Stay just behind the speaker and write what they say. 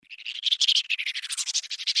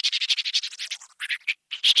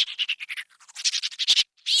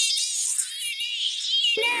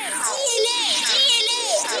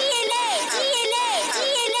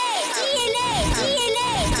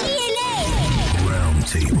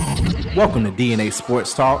table. Welcome to DNA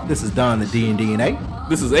Sports Talk. This is Don, the D in DNA.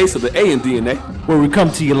 This is Ace of the A in DNA. Where we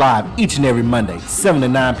come to you live each and every Monday, 7 to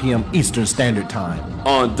 9 p.m. Eastern Standard Time.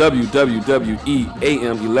 On WWWE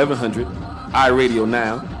AM 1100, iRadio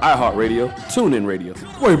Now, iHeartRadio, TuneIn Radio.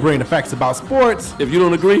 Where we bring the facts about sports. If you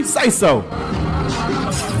don't agree, say so. Tell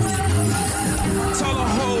the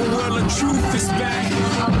whole world the truth is back.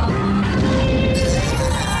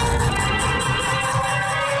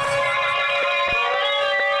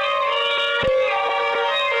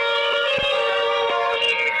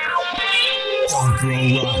 Punk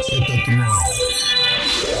roll rocks at the throne.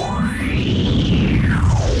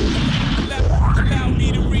 Allow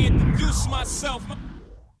me to reintroduce myself.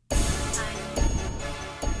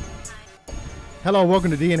 Hello,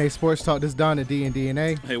 welcome to DNA Sports Talk. This is Don, the D in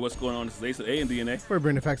DNA. Hey, what's going on? This is Ace of the A in DNA. Where we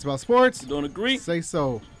bring the facts about sports. You don't agree? Say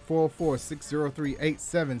so.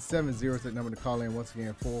 404-603-8770 is that number to call in. Once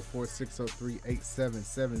again,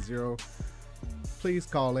 404-603-8770. Please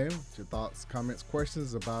call in with your thoughts, comments,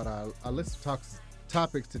 questions about our list of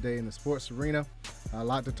topics today in the sports arena. A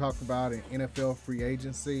lot to talk about in NFL free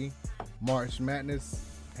agency. March Madness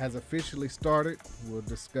has officially started. We'll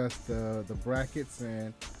discuss the brackets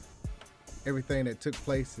and everything that took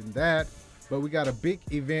place in that. But we got a big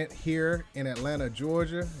event here in Atlanta,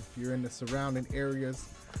 Georgia. If you're in the surrounding areas,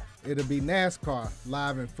 it'll be NASCAR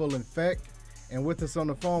live in full effect. And with us on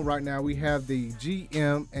the phone right now, we have the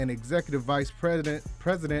GM and Executive Vice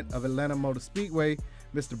President of Atlanta Motor Speedway,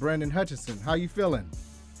 Mr. Brandon Hutchison. How you feeling?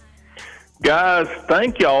 Guys,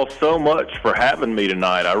 thank y'all so much for having me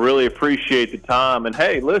tonight. I really appreciate the time. And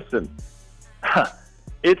hey, listen,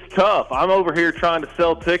 it's tough. I'm over here trying to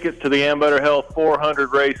sell tickets to the Ambetter Health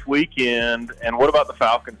 400 race weekend. And what about the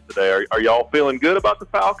Falcons today? Are y'all feeling good about the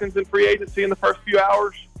Falcons in free agency in the first few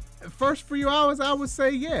hours? First few hours, I would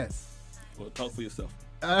say yes. Well, talk for yourself.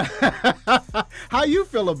 How you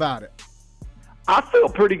feel about it? I feel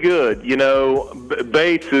pretty good. You know,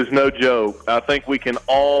 Bates is no joke. I think we can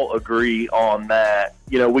all agree on that.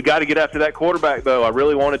 You know, we got to get after that quarterback, though. I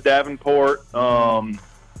really wanted Davenport. You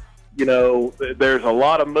know, there's a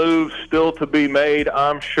lot of moves still to be made,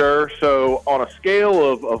 I'm sure. So on a scale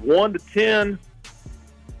of 1 to 10,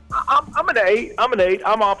 I'm an 8. I'm an 8.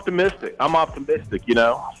 I'm optimistic. You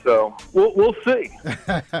know. So we'll see.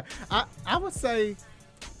 I would say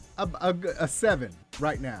a 7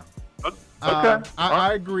 right now. Okay.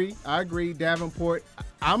 I agree. Davenport.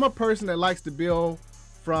 I'm a person that likes to build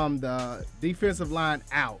from the defensive line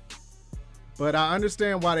out, but I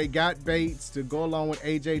understand why they got Bates to go along with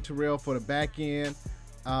AJ Terrell for the back end.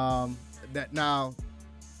 That now,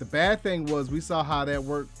 the bad thing was we saw how that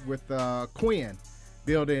worked with Quinn.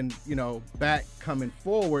 Building, you know, back coming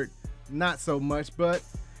forward, not so much, but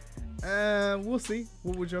we'll see.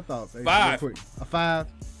 What was your thoughts? 5. A 5?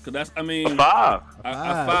 Cause that's, I mean, A 5. A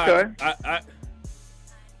 5. Okay.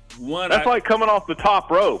 That's like coming off the top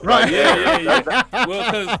rope, right? Yeah.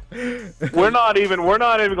 Well, because we're not even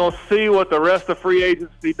gonna see what the rest of free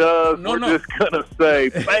agency does. We're just gonna say,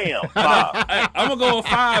 bam, 5. I'm gonna go with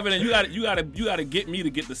 5, and then you gotta get me to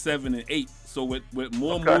get the 7 and 8. So with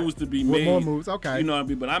more moves to be made, more moves, okay. You know what I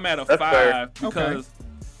mean? But I'm at a That's 5 fair. because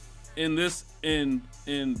in this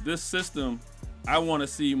system, I want to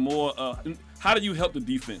see more. How do you help the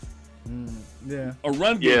defense? Yeah, a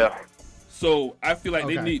run game. Yeah. So I feel like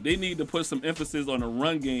they need to put some emphasis on the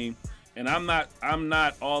run game, and I'm not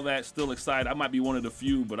all that still excited. I might be one of the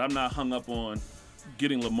few, but I'm not hung up on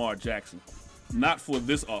getting Lamar Jackson. Not for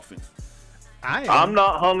this offense. I'm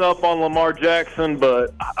not hung up on Lamar Jackson,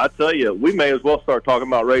 but I tell you, we may as well start talking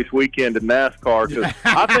about race weekend in NASCAR because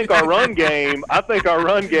I think our run game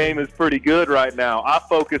is pretty good right now. I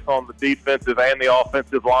focus on the defensive and the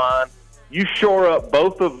offensive line. You shore up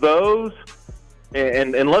both of those,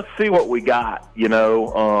 and let's see what we got, you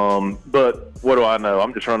know. But what do I know?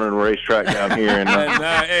 I'm just running a racetrack down here, and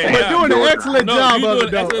we're doing an excellent job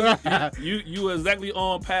of it. You exactly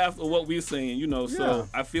on path of what we're saying, you know. So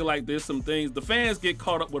I feel like there's some things the fans get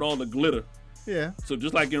caught up with all the glitter. Yeah. So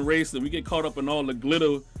just like in racing, we get caught up in all the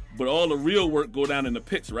glitter, but all the real work go down in the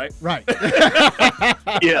pits, right? Right.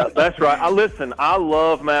 Yeah, that's right. I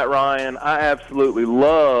love Matt Ryan. I absolutely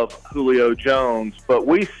love Julio Jones, but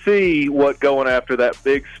we see what going after that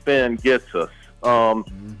big spin gets us.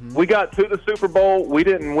 We got to the Super Bowl. We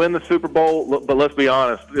didn't win the Super Bowl, but let's be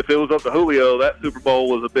honest. If it was up to Julio, that Super Bowl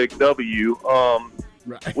was a big W.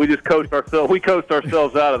 Right. We just coached ourselves. We coached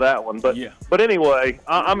ourselves out of that one. But anyway,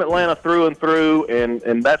 I'm Atlanta through and through,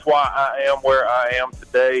 and that's why I am where I am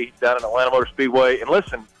today down at Atlanta Motor Speedway. And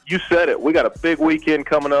listen, you said it. We got a big weekend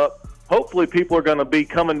coming up. hopefully people are going to be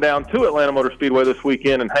coming down to Atlanta Motor Speedway this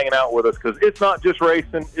weekend and hanging out with us, because it's not just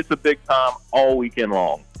racing. It's a big time all weekend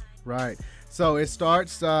long. Right. So it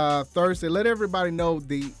starts Thursday. Let everybody know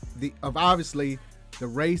of obviously the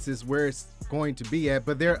races where it's going to be at,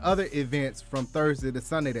 but there are other events from Thursday to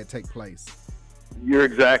Sunday that take place. You're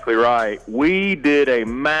exactly right. We did a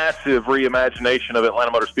massive reimagination of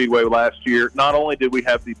Atlanta Motor Speedway last year. Not only did we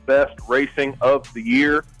have the best racing of the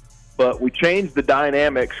year, but we changed the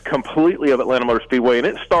dynamics completely of Atlanta Motor Speedway, and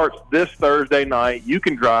it starts this Thursday night. You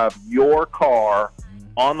can drive your car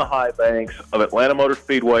on the high banks of Atlanta Motor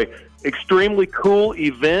Speedway. Extremely cool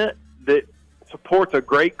event that supports a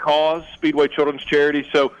great cause, Speedway Children's Charity.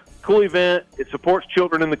 So, cool event. It supports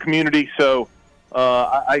children in the community. So,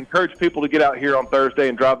 I encourage people to get out here on Thursday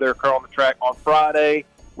and drive their car on the track. On Friday,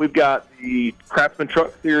 we've got the Craftsman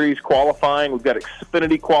Truck Series qualifying. We've got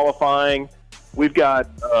Xfinity qualifying. We've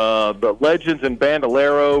got the Legends and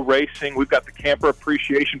Bandolero racing. We've got the Camper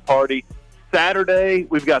Appreciation Party. Saturday,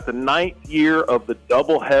 we've got the 9th year of the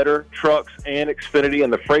doubleheader trucks and Xfinity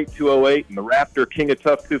and the Freight 208 and the Raptor King of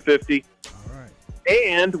Tough 250. All right.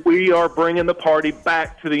 And we are bringing the party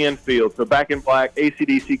back to the infield. So Back in Black,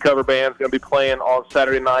 AC/DC cover band's going to be playing on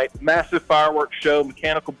Saturday night. Massive fireworks show,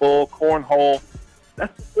 Mechanical Bull, Cornhole.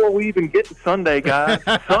 That's before we even get to Sunday, guys.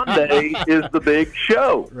 Sunday is the big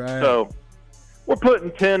show. Right. So we're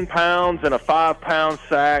putting 10 pounds in a 5-pound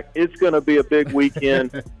sack. It's going to be a big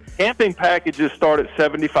weekend. Camping packages start at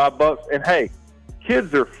 $75. And, hey,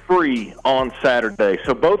 kids are free on Saturday.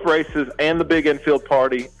 So both races and the big infield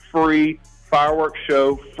party, free. Fireworks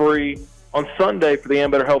show, free. On Sunday for the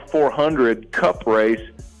Am Better Health 400 Cup race,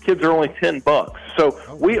 kids are only $10.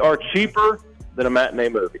 So we are cheaper than a matinee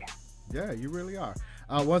movie. Yeah, you really are.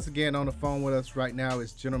 Once again, on the phone with us right now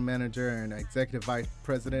is General Manager and Executive Vice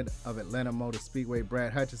President of Atlanta Motor Speedway,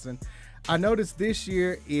 Brad Hutchison. I noticed this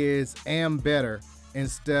year is Am Better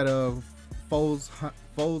instead of Foes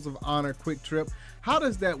of Honor Quick Trip. How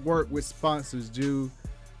does that work with sponsors?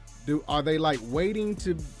 Are they like waiting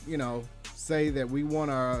to, say that we want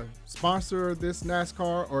to sponsor this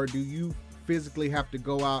NASCAR, or do you physically have to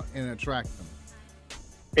go out and attract them?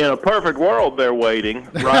 In a perfect world, they're waiting,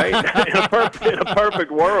 right? in a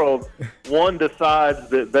perfect world, one decides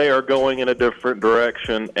that they are going in a different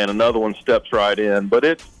direction, and another one steps right in. But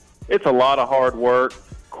it's a lot of hard work.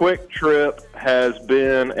 Quick Trip has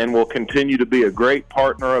been and will continue to be a great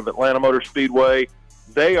partner of Atlanta Motor Speedway.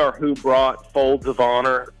 They are who brought Folds of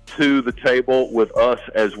Honor to the table with us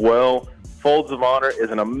as well. Folds of Honor is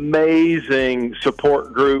an amazing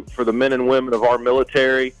support group for the men and women of our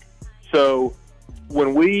military. So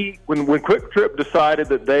when Quick Trip decided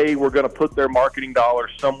that they were going to put their marketing dollars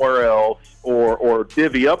somewhere else or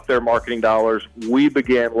divvy up their marketing dollars, we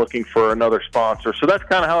began looking for another sponsor. So that's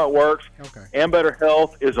kind of how it works. Okay. Am Better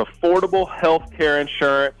Health is affordable health care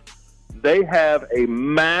insurance. They have a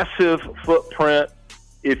massive footprint.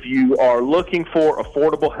 If you are looking for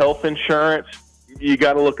affordable health insurance, you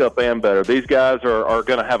got to look up Am Better. These guys are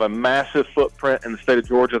going to have a massive footprint in the state of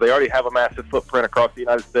Georgia. They already have a massive footprint across the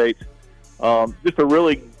United States. Just a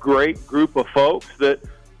really great group of folks that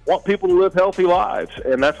want people to live healthy lives,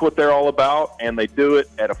 and that's what they're all about, and they do it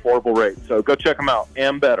at affordable rates. So go check them out.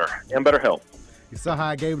 Am Better Health. You saw how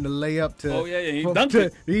I gave him the layup to. Oh, yeah, he dunked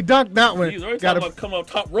it. He dunked that one. He's already talking about coming on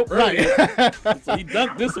top rope right. So he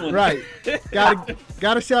dunked this one. Right. Got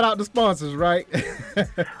to shout out the sponsors, right?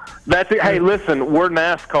 That's it. Hey, listen, we're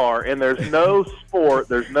NASCAR, and there's no sport,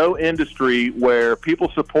 there's no industry where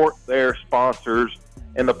people support their sponsors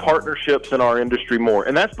and the partnerships in our industry more.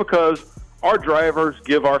 And that's because our drivers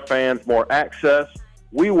give our fans more access.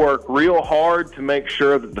 We work real hard to make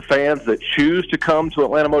sure that the fans that choose to come to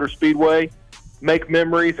Atlanta Motor Speedway make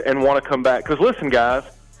memories and want to come back. Because listen, guys,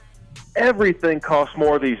 everything costs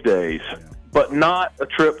more these days, but not a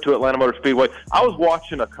trip to Atlanta Motor Speedway. I was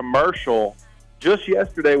watching a commercial just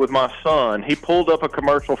yesterday with my son. He pulled up a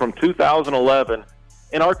commercial from 2011,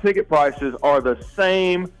 and our ticket prices are the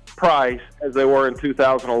same price as they were in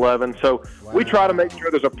 2011. So we try to make sure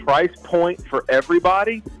there's a price point for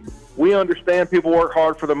everybody. We understand people work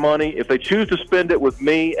hard for the money. If they choose to spend it with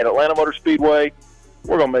me at Atlanta Motor Speedway,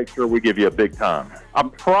 we're going to make sure we give you a big time. I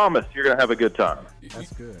promise you're going to have a good time.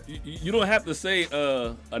 That's good. You don't have to say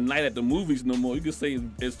a night at the movies no more. You can say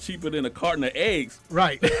it's cheaper than a carton of eggs.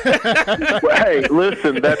 Right. Well, hey,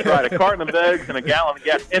 listen, that's right. A carton of eggs and a gallon of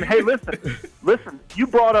gas. And, hey, listen, you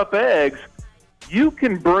brought up eggs. You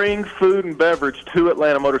can bring food and beverage to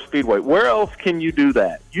Atlanta Motor Speedway. Where else can you do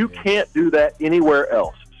that? You can't do that anywhere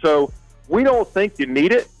else. So we don't think you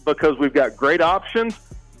need it because we've got great options,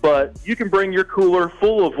 but you can bring your cooler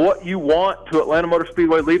full of what you want to Atlanta Motor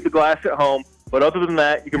Speedway, leave the glass at home, But other than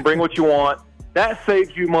that, you can bring what you want. That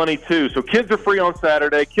saves you money, too. So kids are free on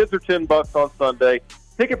Saturday. Kids are $10 on Sunday.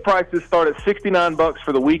 Ticket prices start at $69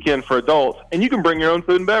 for the weekend for adults, and you can bring your own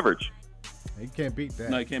food and beverage. You can't beat that.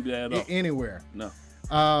 No, you can't beat that at all. Anywhere. No.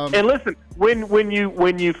 And listen, when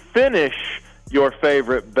you finish your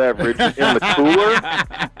favorite beverage in the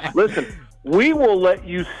cooler, listen, we will let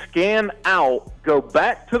you scan out, go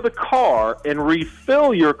back to the car, and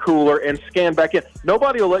refill your cooler and scan back in.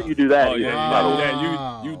 Nobody will let you do that. Oh yeah,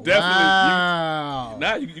 Wow. you definitely. Wow.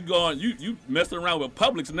 Now you go on. You messing around with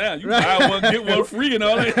Publix now. You buy one get one free and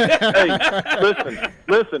all that. Hey,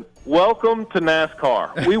 listen. Welcome to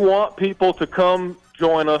NASCAR. We want people to come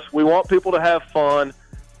join us. We want people to have fun.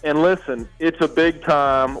 And listen, it's a big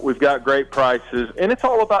time. We've got great prices. And it's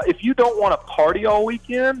all about, if you don't want to party all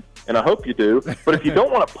weekend, and I hope you do, but if you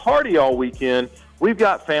don't want to party all weekend, we've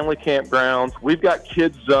got family campgrounds. We've got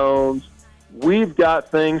kids zones. We've got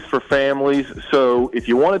things for families. So if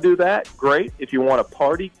you want to do that, great. If you want to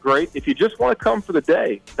party, great. If you just want to come for the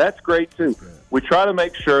day, that's great too. We try to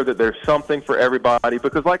make sure that there's something for everybody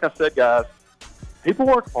because, like I said, guys, people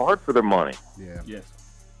work hard for their money. Yeah. Yes.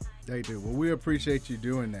 They do. Well, we appreciate you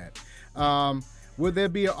doing that. Will there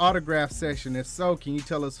be an autograph session? If so, can you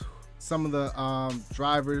tell us some of the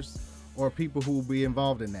drivers or people who will be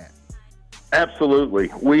involved in that?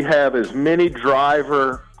 Absolutely. We have as many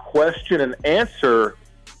driver question and answer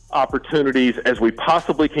opportunities as we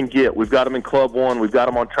possibly can get. We've got them in Club 1. We've got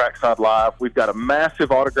them on Trackside Live. We've got a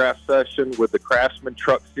massive autograph session with the Craftsman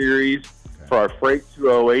Truck Series for our Freight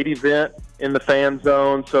 208 event in the fan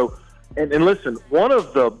zone. So, and listen, one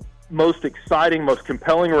of the most exciting, most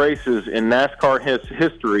compelling races in NASCAR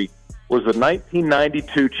history was the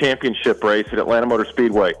 1992 championship race at Atlanta Motor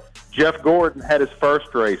Speedway. Jeff Gordon had his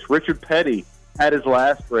first race. Richard Petty had his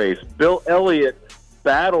last race. Bill Elliott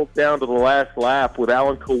battled down to the last lap with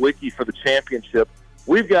Alan Kulwicki for the championship.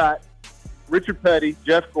 We've got Richard Petty,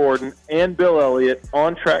 Jeff Gordon, and Bill Elliott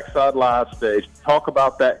on Trackside Live stage to talk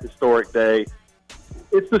about that historic day.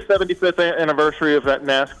 It's the 75th anniversary of that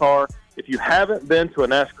NASCAR. If you haven't been to a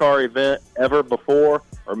NASCAR event ever before,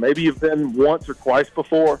 or maybe you've been once or twice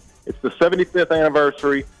before, it's the 75th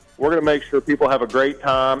anniversary. We're going to make sure people have a great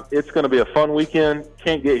time. It's going to be a fun weekend.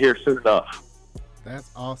 Can't get here soon enough.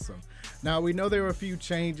 That's awesome. Now, we know there were a few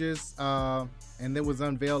changes, and that was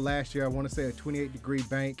unveiled last year. I want to say a 28-degree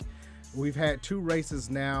bank. We've had 2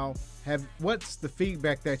 races now. What's the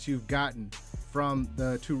feedback that you've gotten from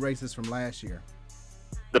the 2 races from last year?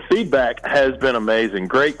 The feedback has been amazing.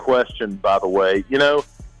 Great question, by the way. You know,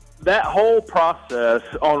 that whole process,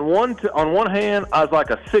 on one hand, I was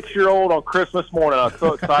like a 6-year-old on Christmas morning. I was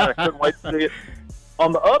so excited. I couldn't wait to see it.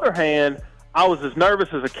 On the other hand, I was as nervous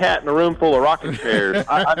as a cat in a room full of rocking chairs.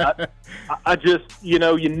 I just, you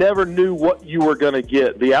know, you never knew what you were going to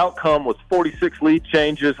get. The outcome was 46 lead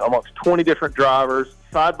changes amongst 20 different drivers,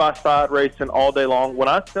 side-by-side racing all day long. When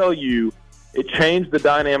I tell you it changed the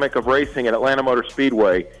dynamic of racing at Atlanta Motor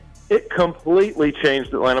Speedway, it completely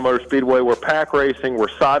changed Atlanta Motor Speedway. We're pack racing. We're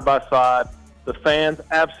side-by-side. The fans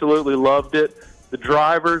absolutely loved it. The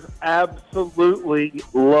drivers absolutely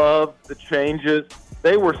loved the changes.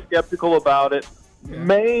 They were skeptical about it. Yeah.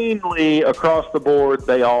 Mainly across the board,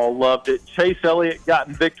 they all loved it. Chase Elliott got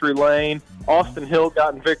in victory lane. Austin Hill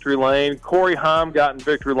got in victory lane. Corey Haim got in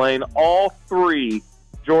victory lane. All 3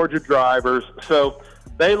 Georgia drivers. So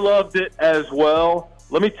they loved it as well.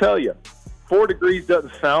 Let me tell you, 4 degrees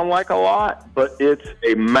doesn't sound like a lot, but it's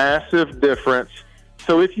a massive difference.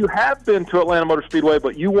 So if you have been to Atlanta Motor Speedway,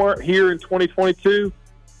 but you weren't here in 2022,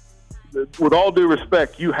 with all due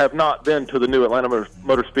respect, you have not been to the new Atlanta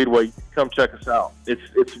Motor Speedway. Come check us out.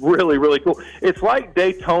 It's really, really cool. It's like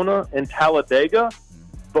Daytona and Talladega,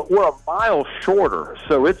 but we're a mile shorter.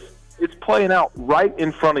 So it's playing out right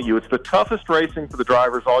in front of you. It's the toughest racing for the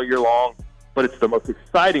drivers all year long, but it's the most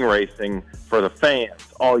exciting racing for the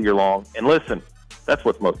fans all year long. And listen, that's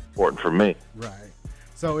what's most important for me. Right.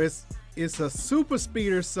 So it's a super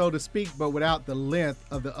speeder, so to speak, but without the length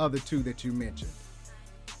of the other 2 that you mentioned.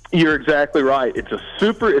 You're exactly right. It's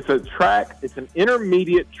an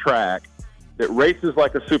intermediate track that races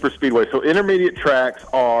like a super speedway. So intermediate tracks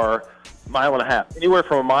are 1.5 miles, anywhere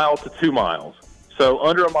from 1 mile to 2 miles. So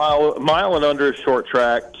under a mile and under is short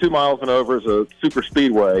track, 2 miles and over is a super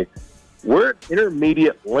speedway. We're an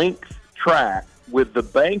intermediate length track with the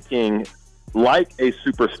banking like a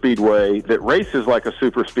super speedway that races like a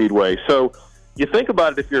super speedway. So you think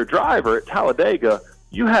about it, if you're a driver at Talladega,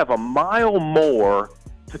 you have 1 mile more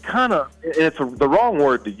to kind of, it's the wrong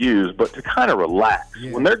word to use, but to kind of relax.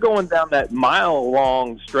 Yeah. When they're going down that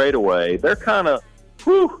mile-long straightaway, they're kind of,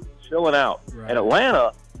 chilling out. Right. At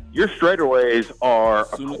Atlanta, your straightaways are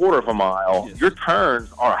a quarter of a mile. Yes. Your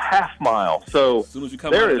turns are a half mile. So as soon as you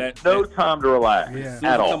come there out of is that, no time to relax as soon as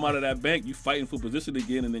at you all. come out of that bank, you fighting for position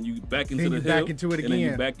again, and then you back into the hill. Back into it again. And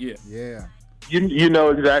then you back, Yeah. You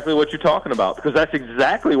know exactly what you're talking about, because that's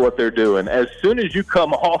exactly what they're doing. As soon as you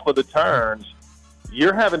come off of the turns,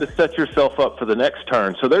 you're having to set yourself up for the next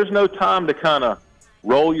turn. So there's no time to kind of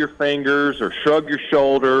roll your fingers or shrug your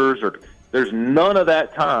shoulders, or there's none of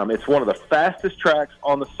that time. It's one of the fastest tracks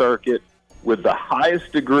on the circuit with the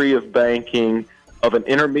highest degree of banking of an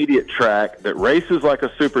intermediate track that races like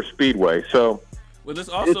a super speedway. So, well, this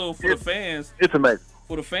also for the fans. It's amazing.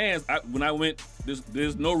 For the fans, when I went,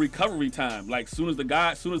 there's no recovery time. Like soon as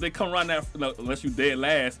they come around that, unless you dead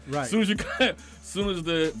last. Right. Soon as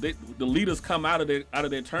the leaders come out of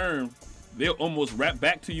their turn, they'll almost wrap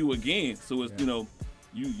back to you again. So it's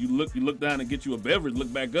you look down and get you a beverage,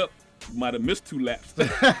 look back up. You might have missed 2 laps.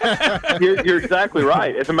 You're exactly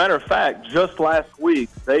right. As a matter of fact, just last week,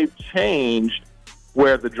 they've changed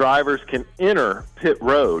where the drivers can enter pit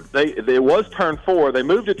road. It was turn 4. They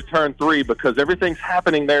moved it to turn 3 because everything's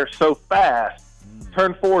happening there so fast.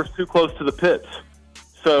 Turn 4 is too close to the pits.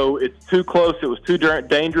 So it's too close. It was too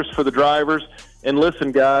dangerous for the drivers. And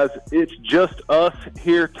listen, guys, it's just us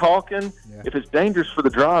here talking. Yeah. If it's dangerous for the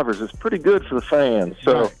drivers, it's pretty good for the fans.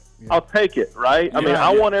 So right. Yeah. I'll take it, right? I mean,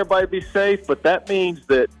 I want everybody to be safe, but that means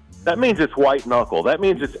it's white knuckle. That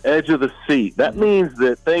means it's edge of the seat. That means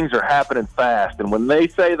that things are happening fast. And when they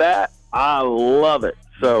say that, I love it.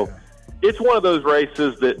 So it's one of those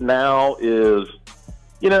races that now is,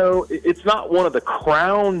 it's not one of the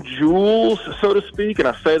crown jewels, so to speak, and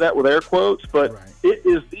I say that with air quotes, but it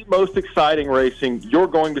is the most exciting racing you're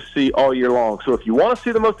going to see all year long. So if you want to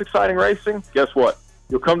see the most exciting racing, guess what?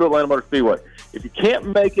 You'll come to Atlanta Motor Speedway. If you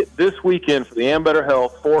can't make it this weekend for the Am Better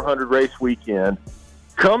Health 400 race weekend,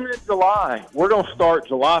 come in July. We're going to start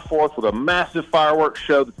July 4th with a massive fireworks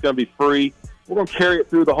show that's going to be free. We're going to carry it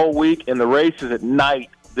through the whole week, and the race is at night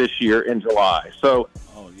this year in July. So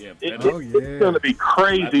it's going to be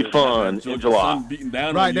crazy fun in July.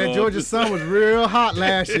 Right, that Georgia sun was real hot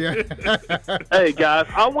last year. Hey, guys,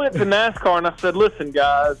 I went to NASCAR and I said, listen,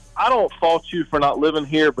 guys, I don't fault you for not living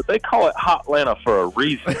here, but they call it Hot Atlanta for a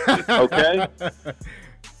reason, okay?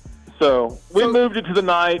 So we moved it to the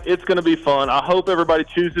night. It's going to be fun. I hope everybody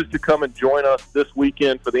chooses to come and join us this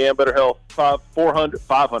weekend for the Am Better Health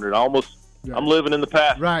 500. I'm living in the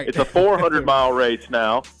past. Right. It's a 400-mile race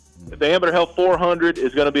now. The Am Better Health 400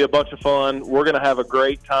 is going to be a bunch of fun. We're going to have a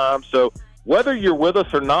great time. So whether you're with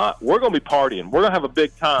us or not, we're going to be partying. We're going to have a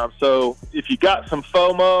big time. So if you got some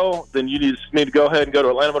FOMO, then you need to go ahead and go to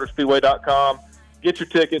AtlantaMotorspeedway.com. Get your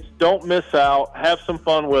tickets. Don't miss out. Have some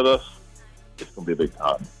fun with us. It's going to be a big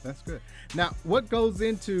time. That's good. Now, what goes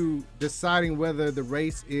into deciding whether the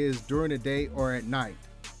race is during the day or at night?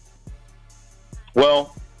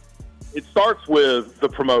 Well, it starts with the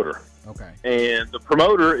promoter. Okay. And the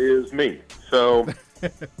promoter is me. So,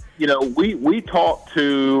 we talk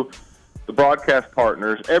to the broadcast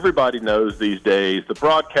partners. Everybody knows these days the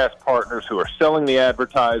broadcast partners who are selling the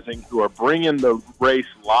advertising, who are bringing the race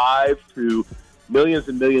live to millions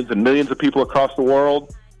and millions and millions of people across the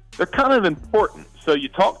world. They're kind of important. So you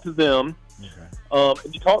talk to them, and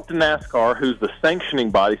you talk to NASCAR, who's the sanctioning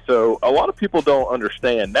body. So a lot of people don't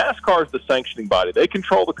understand. NASCAR is the sanctioning body. They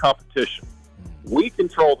control the competition. We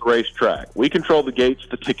control the racetrack. We control the gates,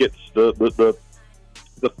 the tickets, the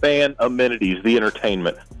fan amenities, the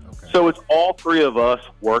entertainment. Okay. So it's all three of us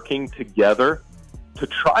working together to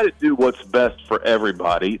try to do what's best for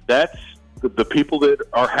everybody. That's the people that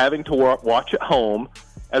are having to watch at home,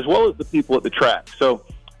 as well as the people at the track. So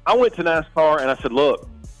I went to NASCAR and I said, look,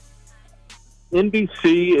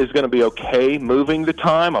 NBC is going to be okay moving the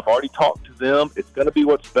time. I've already talked to them. It's going to be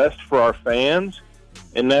what's best for our fans.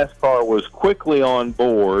 And NASCAR was quickly on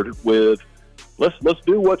board with, let's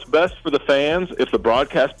do what's best for the fans. If the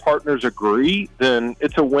broadcast partners agree, then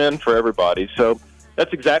it's a win for everybody. So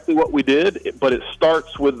that's exactly what we did, but it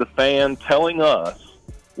starts with the fan telling us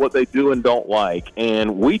what they do and don't like.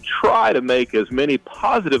 And we try to make as many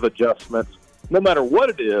positive adjustments, no matter what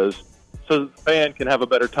it is, so that the fan can have a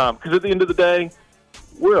better time. Because at the end of the day,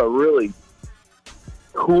 we're a really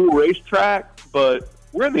cool racetrack, but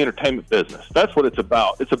we're in the entertainment business. That's what it's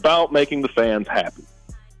about. It's about making the fans happy.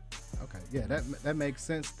 Okay, yeah, that makes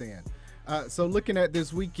sense then. So looking at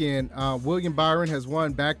this weekend, William Byron has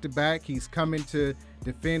won back-to-back. He's coming to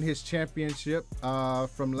defend his championship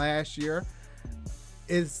from last year.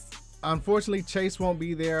 Unfortunately, Chase won't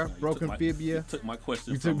be there. Broken fibia. You took my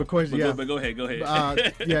question. You took my question, yeah. But go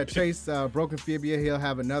ahead. Yeah, Chase, broken fibia. He'll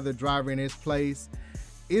have another driver in his place.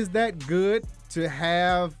 Is that good to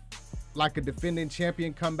have like a defending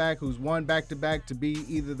champion come back who's won back-to-back to be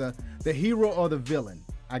either the hero or the villain,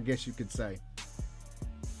 I guess you could say?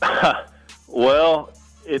 Well,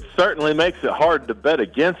 it certainly makes it hard to bet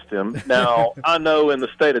against him. Now, I know in the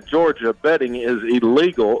state of Georgia, betting is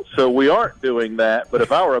illegal, so we aren't doing that. But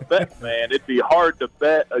if I were a betting man, it'd be hard to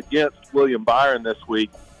bet against William Byron this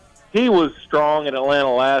week. He was strong in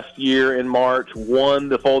Atlanta last year in March, won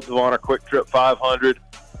the Folds of Honor Quick Trip 500.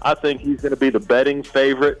 I think he's going to be the betting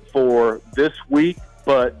favorite for this week.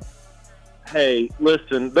 But, hey,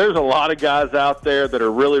 listen, there's a lot of guys out there that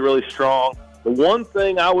are really, really strong. The one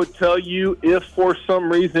thing I would tell you, if for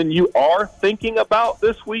some reason you are thinking about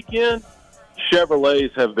this weekend,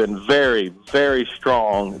 Chevrolets have been very, very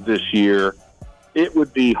strong this year. It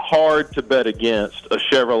would be hard to bet against a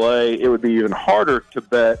Chevrolet. It would be even harder to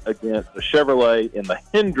bet against a Chevrolet in the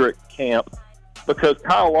Hendrick camp because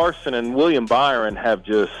Kyle Larson and William Byron have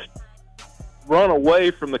just run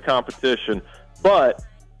away from the competition. But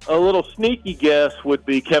a little sneaky guess would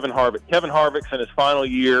be Kevin Harvick. Kevin Harvick's in his final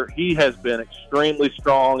year. He has been extremely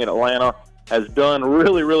strong in Atlanta, has done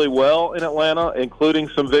really, really well in Atlanta, including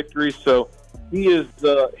some victories. So he's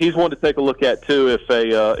one to take a look at too if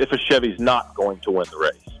a Chevy's not going to win the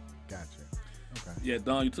race. Gotcha. Okay. Yeah,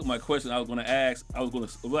 Don, you took my question. I was going to ask. I was going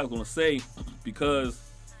to say because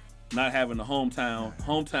not having the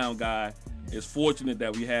hometown guy is fortunate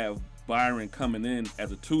that we have Byron coming in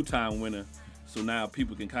as a 2-time winner. So now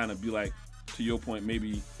people can kind of be like, to your point,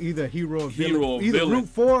 maybe either hero or villain. Either root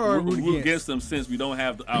for or root against them, since we don't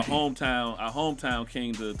have our hometown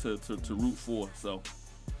king to root for. So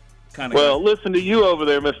kind of. Well, listen to you over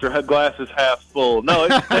there, Mr. Glasses Half Full. No,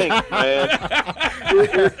 it stinks, man.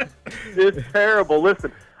 It's terrible.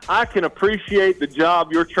 Listen, I can appreciate the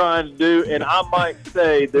job you're trying to do, and I might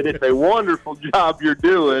say that it's a wonderful job you're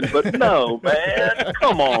doing, but no, man,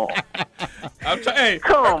 come on.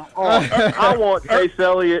 Come on. I want Chase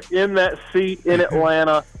Elliott in that seat in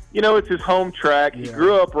Atlanta. You know, it's his home track. He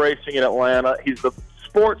grew up racing in Atlanta. He's the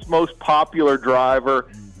sport's most popular driver.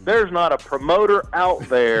 There's not a promoter out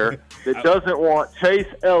there that doesn't want Chase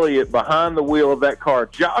Elliott behind the wheel of that car.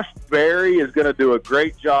 Josh Berry is going to do a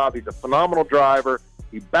great job. He's a phenomenal driver.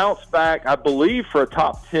 He bounced back, I believe, for a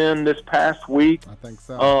top 10 this past week. I think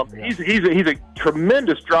so. He's a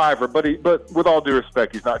tremendous driver, but with all due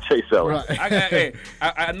respect, he's not Chase Elliott. Right.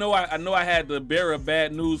 I know I had the bearer of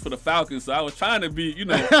bad news for the Falcons, so I was trying to be,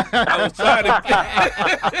 I was trying to.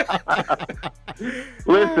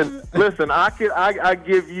 Listen. I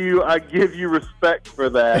give you respect for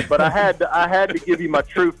that, but I had to give you my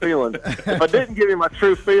true feelings. If I didn't give you my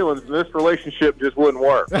true feelings, this relationship just wouldn't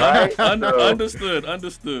work. Right? Understood.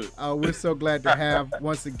 We're so glad to have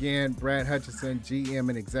once again Brad Hutchison, GM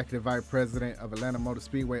and Executive Vice President of Atlanta Motor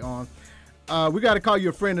Speedway on. We got to call you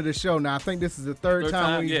a friend of the show now. I think this is the third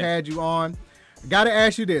time we've had you on. Got to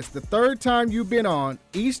ask you this. The third time you've been on,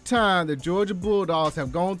 each time the Georgia Bulldogs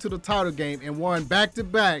have gone to the title game and won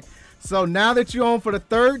back-to-back. So now that you're on for the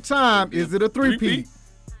third time, is it a three-peat?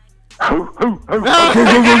 That's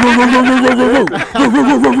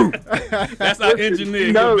our engineer.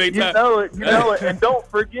 You know it. And don't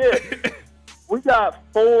forget, we got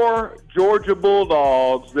 4 Georgia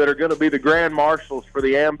Bulldogs that are going to be the Grand Marshals for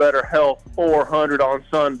the Ambetter Health 400 on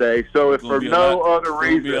Sunday. So if for no other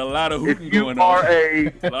reason, if you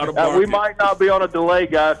are we might not be on a delay,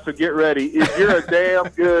 guys, so get ready. If you're a damn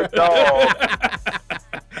good dog,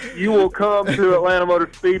 you will come to Atlanta Motor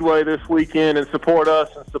Speedway this weekend and support us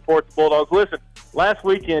and support the Bulldogs. Listen, last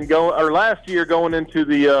year going into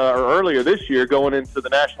the earlier this year going into the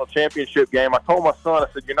national championship game, I told my son, I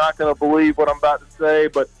said, you're not going to believe what I'm about to say,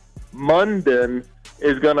 but Munden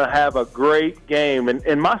is going to have a great game.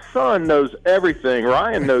 And my son knows everything.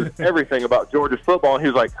 Ryan knows everything about Georgia football. And he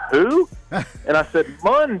was like, who? And I said,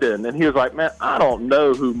 Munden. And he was like, man, I don't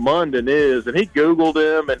know who Munden is. And he Googled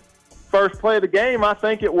him, and first play of the game, I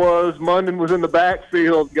think it was, Munden was in the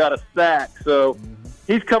backfield, got a sack. So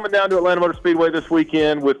he's coming down to Atlanta Motor Speedway this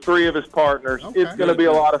weekend with 3 of his partners. Okay. It's going to be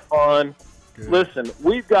a lot of fun. Good. Listen,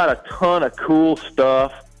 we've got a ton of cool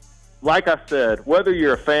stuff. Like I said, whether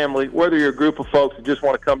you're a family, whether you're a group of folks that just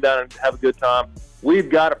want to come down and have a good time, we've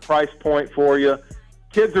got a price point for you.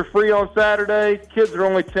 Kids are free on Saturday. Kids are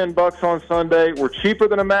only $10 on Sunday. We're cheaper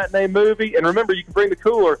than a matinee movie. And remember, you can bring the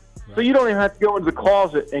cooler. So you don't even have to go into the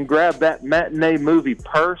closet and grab that matinee movie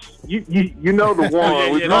purse. You know the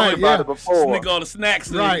one. We've talked about it before. Sneak all the snacks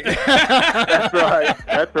in. Right.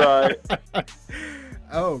 That's right.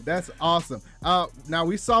 Oh, that's awesome. Now,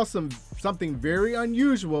 we saw something very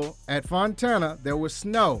unusual at Fontana. There was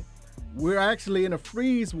snow. We're actually in a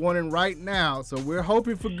freeze warning right now, so we're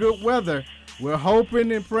hoping for good weather. We're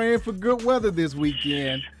hoping and praying for good weather this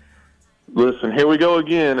weekend. Listen, here we go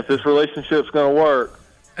again. If this relationship's going to work,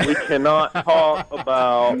 we cannot talk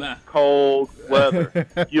about cold weather.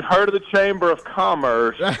 You've heard of the Chamber of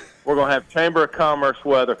Commerce. We're going to have Chamber of Commerce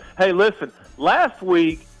weather. Hey, listen, last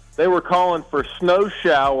week they were calling for snow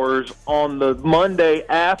showers on the Monday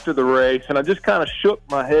after the race, and I just kind of shook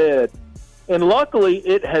my head. And luckily,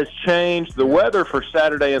 it has changed. The weather for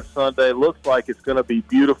Saturday and Sunday looks like it's going to be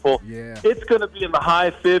beautiful. Yeah. It's going to be in the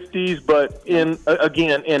high 50s, but in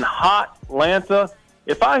hot Atlanta,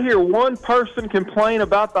 if I hear one person complain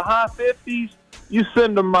about the high 50s, you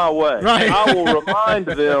send them my way. Right. I will remind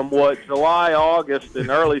them what July, August, and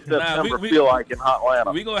early September feel like in hot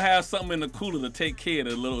Atlanta. We're going to have something in the cooler to take care of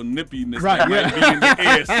the little nippiness Right, that might be in the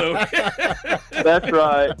air. So.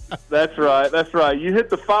 That's right. You hit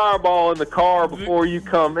the fireball in the car before you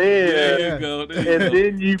come in, There you go.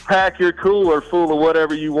 Then you pack your cooler full of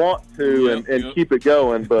whatever you want to and keep it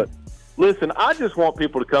going. But listen, I just want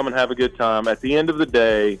people to come and have a good time. At the end of the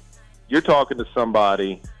day, you're talking to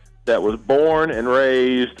somebody that was born and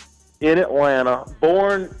raised in Atlanta,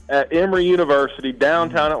 born at Emory University,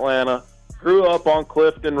 downtown Atlanta, grew up on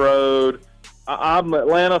Clifton Road. I'm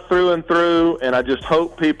Atlanta through and through, and I just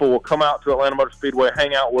hope people will come out to Atlanta Motor Speedway,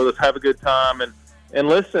 hang out with us, have a good time, and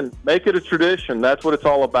listen, make it a tradition. That's what it's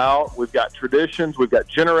all about. We've got traditions. We've got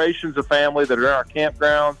generations of family that are in our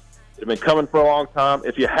campgrounds that have been coming for a long time.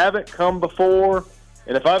 If you haven't come before,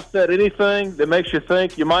 and if I've said anything that makes you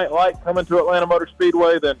think you might like coming to Atlanta Motor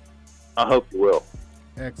Speedway, then I hope you will.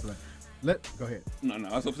 Excellent. Go ahead. No.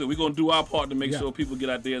 That's what I'm saying. We're going to do our part to make sure people get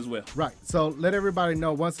out there as well. Right. So let everybody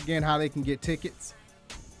know once again how they can get tickets.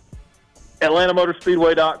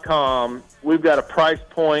 AtlantaMotorspeedway.com. We've got a price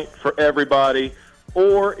point for everybody.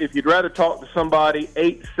 Or if you'd rather talk to somebody,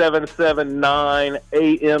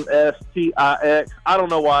 877-9-AMSTIX. I don't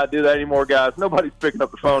know why I do that anymore, guys. Nobody's picking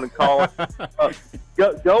up the phone and calling.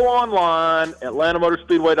 Go online,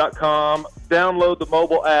 AtlantaMotorspeedway.com. Download the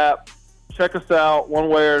mobile app. Check us out one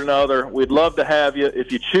way or another. We'd love to have you.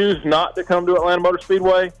 If you choose not to come to Atlanta Motor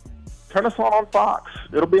Speedway, turn us on Fox.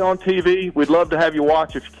 It'll be on TV. We'd love to have you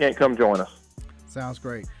watch if you can't come join us. Sounds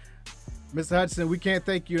great. Mr. Hutchison, we can't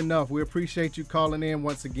thank you enough. We appreciate you calling in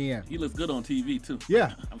once again. He looks good on TV, too.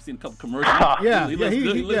 Yeah. I've seen a couple commercials. He looks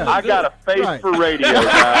good. I got a face for radio,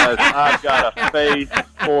 guys. I've got a face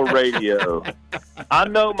for radio. I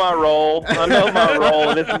know my role,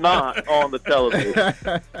 and it's not on the television.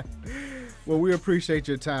 Well, we appreciate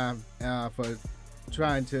your time for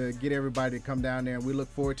trying to get everybody to come down there, and we look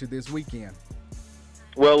forward to this weekend.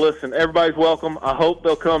 Well, listen, everybody's welcome. I hope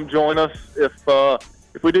they'll come join us.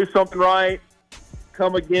 If we do something right,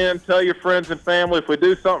 come again. Tell your friends and family. If we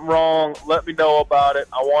do something wrong, let me know about it.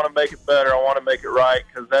 I want to make it better. I want to make it right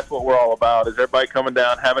because that's what we're all about, is everybody coming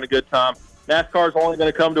down, having a good time. NASCAR's only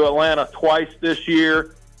going to come to Atlanta twice this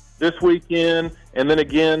year, this weekend, and then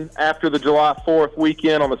again after the July 4th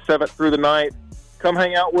weekend on the 7th through the 9th. Come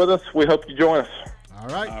hang out with us. We hope you join us. All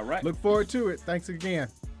right. Look forward to it. Thanks again.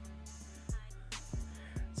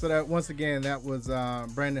 So that once again, that was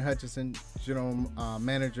Brandon Hutchison, General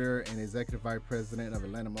Manager and Executive Vice President of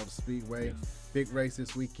Atlanta Motor Speedway. Yes. Big race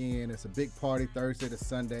this weekend. It's a big party Thursday to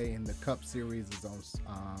Sunday, and the Cup Series is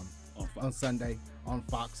on Sunday on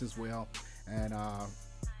Fox as well. And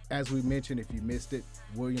as we mentioned, if you missed it,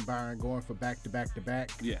 William Byron going for back-to-back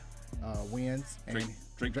wins.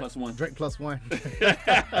 Drake plus one. Drake plus one.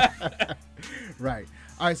 Right.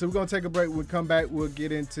 All right, so we're going to take a break. We'll come back. We'll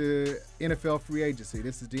get into NFL free agency.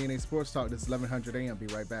 This is DNA Sports Talk. This is 1100 AM. Be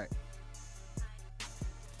right back.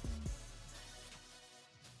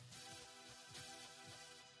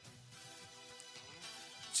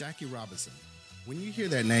 Jackie Robinson. When you hear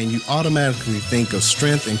that name, you automatically think of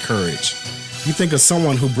strength and courage. You think of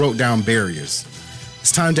someone who broke down barriers.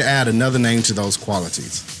 It's time to add another name to those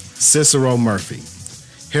qualities. Cicero Murphy.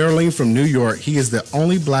 Hailing from New York, he is the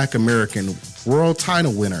only Black American world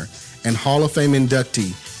title winner and Hall of Fame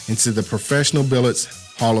inductee into the Professional Billets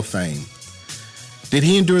Hall of Fame. Did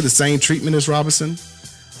he endure the same treatment as Robinson?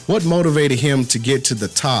 What motivated him to get to the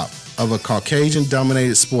top of a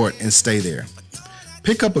Caucasian-dominated sport and stay there?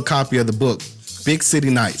 Pick up a copy of the book, Big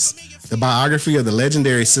City Nights, the biography of the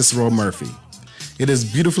legendary Cicero Murphy. It is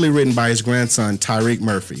beautifully written by his grandson, Tyreek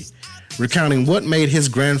Murphy, recounting what made his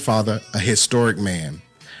grandfather a historic man.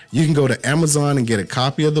 You can go to Amazon and get a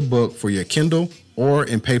copy of the book for your Kindle or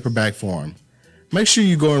in paperback form. Make sure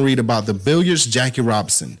you go and read about the billiards Jackie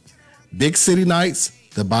Robinson. Big City Nights,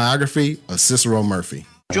 the biography of Cicero Murphy.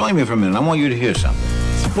 Join me for a minute. I want you to hear something.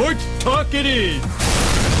 Sports Talk it is.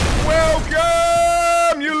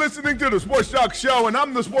 Welcome! You listening to the Sports Shock Show, and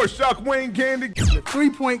I'm the Sports Shock Wayne Candy. The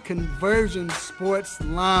 3-Point Conversion Sports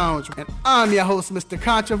Lounge, and I'm your host, Mr.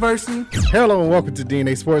 Controversy. Hello and welcome to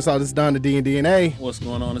DNA Sports Talk. This is Don the D and DNA. What's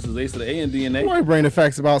going on? This is Ace of the A and DNA. We're bringing the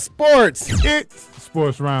facts about sports. It's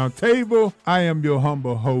Sports Roundtable. I am your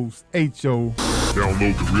humble host, H.O.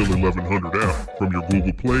 Download the Real 1100 app from your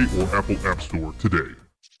Google Play or Apple App Store today.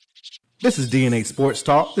 This is DNA Sports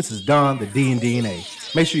Talk. This is Don, the D and DNA.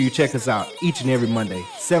 Make sure you check us out each and every Monday,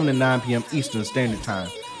 7 to 9 p.m. Eastern Standard Time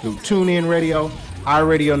through TuneIn Radio,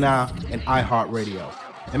 iRadio Now, and iHeartRadio.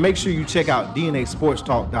 And make sure you check out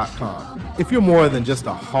DNASportsTalk.com. If you're more than just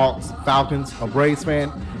a Hawks, Falcons, or Braves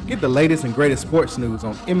fan, get the latest and greatest sports news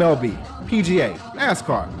on MLB, PGA,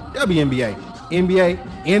 NASCAR, WNBA, NBA,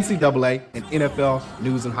 NCAA, and NFL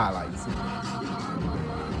news and highlights.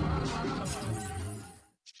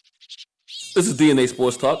 This is DNA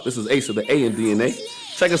Sports Talk. This is Ace of the A and DNA.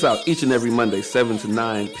 Check us out each and every Monday, 7 to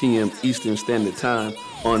 9 p.m. Eastern Standard Time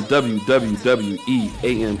on WWE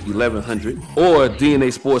AM 1100 or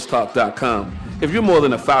DNASportsTalk.com. If you're more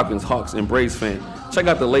than a Falcons, Hawks, and Braves fan, check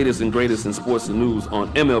out the latest and greatest in sports and news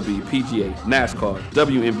on MLB, PGA, NASCAR,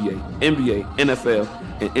 WNBA, NBA, NFL,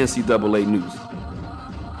 and NCAA news.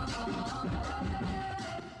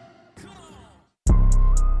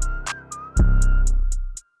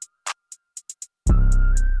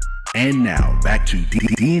 And now, back to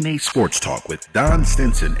DNA Sports Talk with Don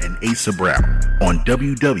Stinson and Asa Brown on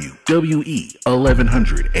WWE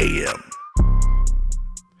 1100 AM.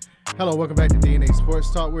 Hello, welcome back to DNA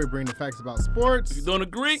Sports Talk. We're bringing the facts about sports. If you don't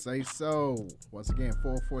agree, say so. Once again,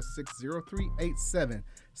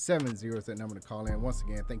 446-038770 is that number to call in. Once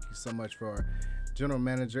again, thank you so much for General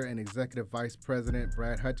Manager and Executive Vice President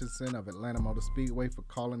Brad Hutchison of Atlanta Motor Speedway for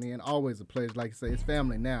calling in. Always a pleasure. Like I say, it's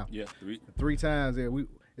family now. Yeah, three times. Yeah,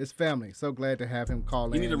 it's family. So glad to have him call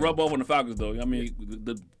in. You need to rub off on the Falcons, though. I mean,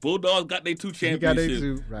 the Bulldogs got their 2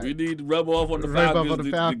 championships. Right. We need to rub off on the Falcons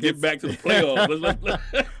to get back to the playoffs.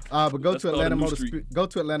 But go to Atlanta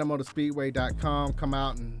Motorspeedway.com. Come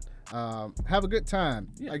out and have a good time.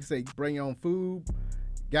 Yeah. Like I say, bring your own food.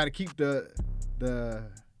 Got to keep the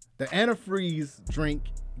antifreeze drink.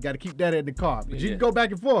 Got to keep that in the car. But you can go back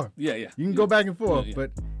and forth. Yeah. You can go back and forth. Yeah.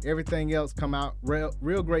 But everything else come out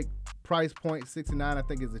real great. Price point, $69 I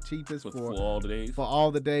think is the cheapest for all the days. For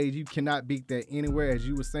all the days, you cannot beat that anywhere. As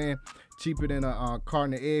you were saying, cheaper than a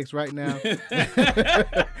carton of eggs right now to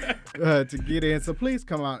get in. So please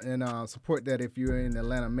come out and support that if you're in the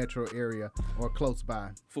Atlanta metro area or close by.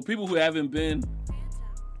 For people who haven't been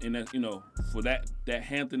in that, for that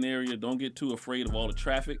Hampton area, don't get too afraid of all the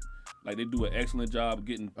traffic. Like, they do an excellent job of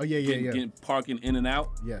getting parking in and out.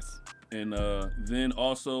 Yes. And then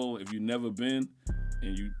also, if you've never been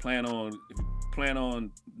and you plan on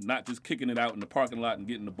not just kicking it out in the parking lot and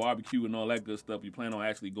getting the barbecue and all that good stuff, you plan on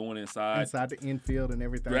actually going inside the infield and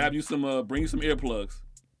everything. Grab you some, bring you some earplugs.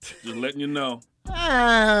 Just letting you know.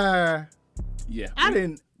 Yeah.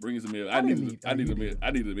 Bring you some earplugs. I need some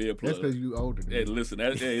earplugs. That's because you older. Hey, listen,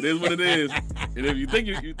 it is what it is. And if you think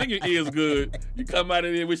your ear's good, you come out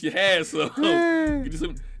of there wish you had some. Get you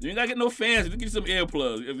some. You ain't gotta get no fancy. Just get you some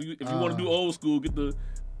earplugs. If you want to do old school,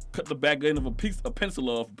 cut the back end of a pencil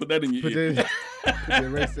off, and put that in your ear. Put the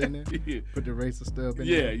eraser in there. Yeah. Put the eraser stuff in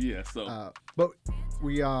there. Yeah. So, but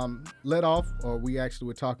we let off, or we actually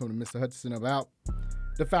were talking to Mr. Hutchison about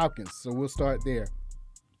the Falcons. So we'll start there.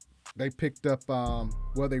 They picked up,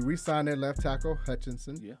 they re-signed their left tackle,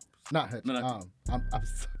 Hutchinson. Yeah. Not Hutchinson. No. I'm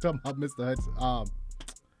talking about Mr. Hutchinson.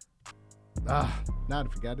 Now I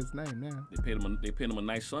forgot his name now. They paid him a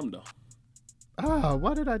nice sum though.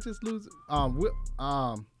 Why did I just lose?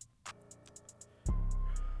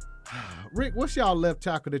 Rick, what's y'all left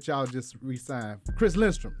tackle that y'all just re-signed? Chris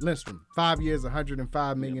Lindstrom. 5 years,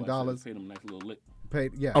 $105 million. Paid him a nice little lick.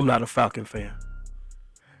 I'm not a Falcon fan.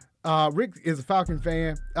 Rick is a Falcon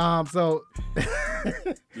fan. So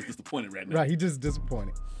just disappointed right now. Right, he just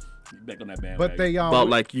disappointed. Back on that bandwagon. But they about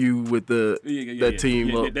like you with the that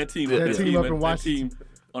team up. That team up in Washington. That team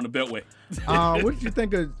on the Beltway. What did you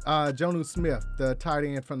think of Jonnu Smith, the tight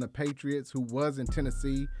end from the Patriots, who was in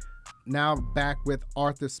Tennessee, now back with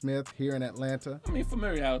Arthur Smith here in Atlanta? I mean,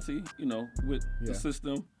 familiarity, with the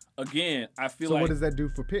system. Again, I feel so like. So what does that do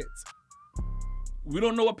for Pitts? We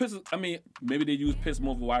don't know what Pitts is. I mean, maybe they use Pitts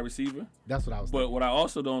more of a wide receiver. That's what I was thinking. But what I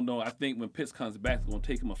also don't know, I think when Pitts comes back, it's going to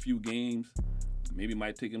take him a few games. Maybe it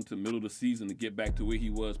might take him to the middle of the season to get back to where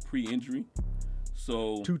he was pre-injury.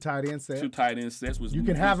 So 2 tight end sets. 2 tight end sets. You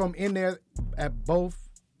can have them in there at both.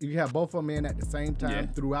 You can have both of them in at the same time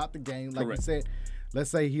throughout the game. Like you said,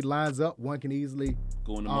 let's say he lines up, one can easily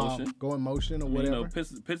go in motion or whatever.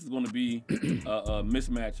 Pitts is going to be a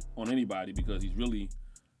mismatch on anybody because he's really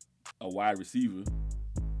a wide receiver,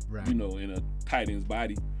 right. you know, in a tight end's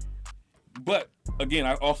body. But again,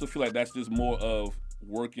 I also feel like that's just more of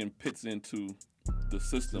working Pitts into the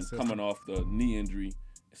system coming off the knee injury.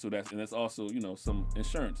 So that's also, you know, some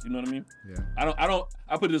insurance. You know what I mean? Yeah.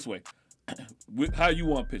 I put it this way. How you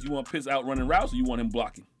want Pitts? You want Pitts out running routes, or you want him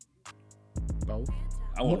blocking? Both.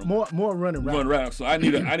 I want more running routes. Run routes. So I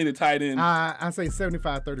need a tight end. I say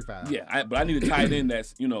 75-35. Yeah, but I need a tight end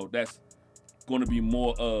that's going to be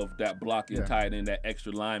more of that blocking tight end, that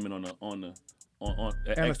extra lineman on that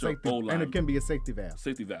and extra goal line. And it can be a safety valve.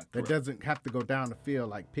 Safety valve. That doesn't have to go down the field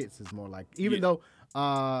like Pitts is more like. Even though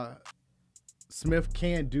Smith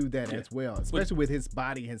can do that as well, especially with his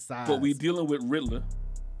body and size. But we dealing with Riddler,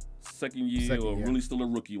 second year, really still a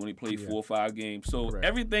rookie when he played 4 or 5 games. So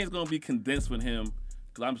everything's going to be condensed with him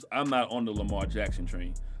because I'm not on the Lamar Jackson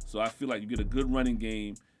train. So I feel like you get a good running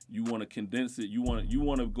game. You want to condense it. You want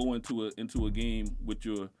to go into a game with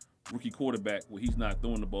your rookie quarterback where he's not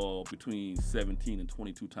throwing the ball between 17 and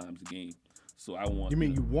 22 times a game. So I want. You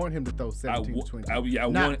mean you want him to throw 17 to 22? I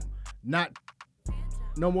want not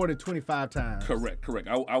no more than 25 times. Correct.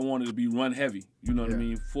 I want it to be run heavy. You know what I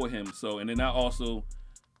mean, for him. So and then I also.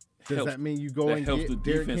 Does that mean you go and get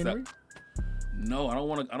Derrick Henry? No, I don't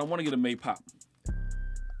want to get a May pop.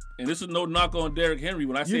 And this is no knock on Derrick Henry.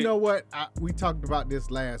 When I say, you know what, we talked about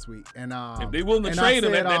this last week, and if they willing to trade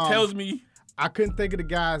him, that tells me. I couldn't think of the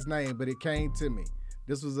guy's name, but it came to me.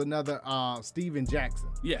 This was another Steven Jackson.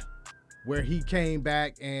 Yeah, where he came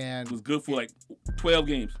back and was good for like 12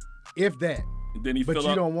 games, if that. And then he fell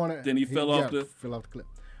off. Then he fell off the cliff.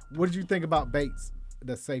 What did you think about Bates,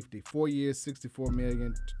 the safety? 4 years, $64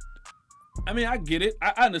 million. I mean, I get it.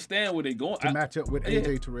 I understand where they're going. To match up with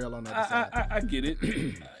A.J. Terrell on the other side. I get it.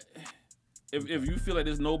 If you feel like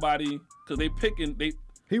there's nobody, because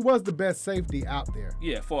he was the best safety out there.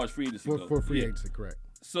 Yeah, as far as free agency goes. For free agency, correct.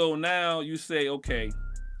 So now you say, okay,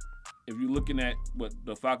 if you're looking at what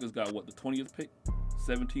the Falcons got, the 20th pick,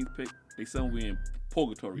 17th pick, they somewhere in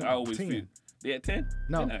purgatory. I always 10. feel they had 10.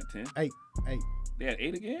 No, they're not 10. 8. They had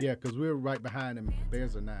 8 again. Yeah, because we're right behind them.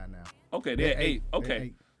 Bears are 9 now. Okay, they had 8. Okay,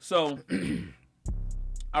 8. So.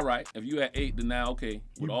 All right, if you at 8, then now with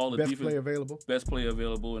all the best defense, best player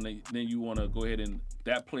available, and then you want to go ahead and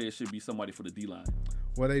that player should be somebody for the D line.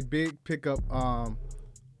 Well, they big pick up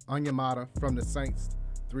Onyemata from the Saints,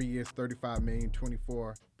 3 years, $35 million,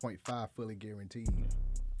 24.5 fully guaranteed.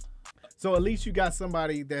 So at least you got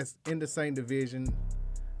somebody that's in the same division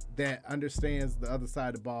that understands the other side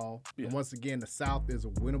of the ball. Yeah. And once again, the South is a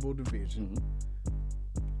winnable division.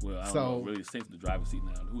 Mm-hmm. Well, I don't know. Really, Saints in the driver's seat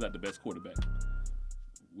now. Who got the best quarterback?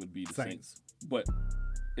 Would be the Saints. But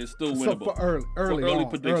it's still winnable. So for early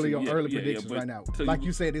predictions right now. Like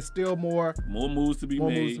you said, it's still more moves to be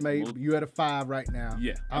made. You at a 5 right now.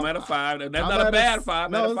 Yeah, I'm at a 5. That's not a bad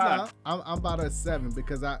 5. No, I'm at a 5. I'm about a 7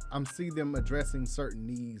 because I'm see them addressing certain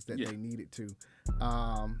needs that they needed to.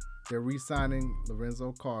 They're re-signing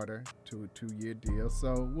Lorenzo Carter to a 2-year deal,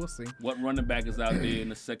 so we'll see. What running back is out there in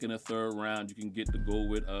the 2nd or 3rd round you can get to go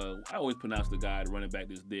with? I always pronounce the guy, the running back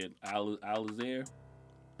that's dead, Algiers.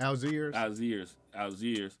 But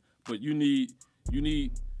you need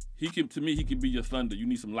he can be your thunder. You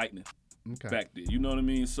need some lightning back there. You know what I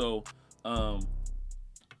mean? So and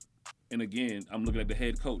again, I'm looking at the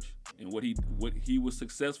head coach and what he was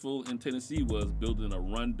successful in Tennessee was building a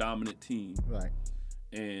run dominant team. Right.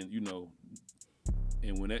 And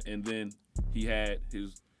and then he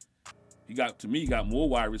got more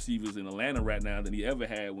wide receivers in Atlanta right now than he ever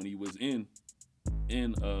had when he was in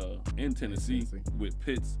Tennessee with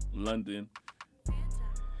Pitts, London,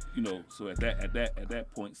 so at that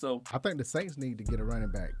point. So I think the Saints need to get a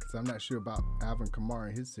running back because I'm not sure about Alvin Kamara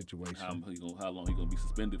and his situation. How long he gonna be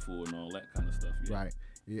suspended for and all that kind of stuff. Yeah. Right.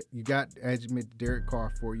 You got, as you mentioned, Derek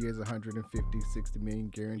Carr, 4 years, $150, $60 million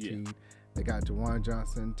guaranteed. Yeah. They got Juwan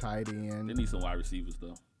Johnson, tight end. They need some wide receivers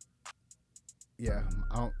though. Yeah.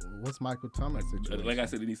 What's Michael Thomas' situation? Like I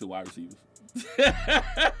said, they need some wide receivers.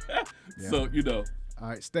 Yeah. So all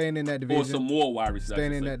right, staying in that division. Or some more wide receivers.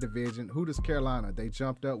 Staying in that division. Who does Carolina? They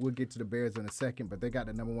jumped up. We'll get to the Bears in a second, but they got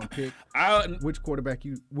the number 1 pick. Which quarterback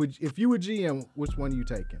if you were GM, which one are you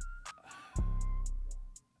taking?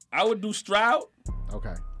 I would do Stroud.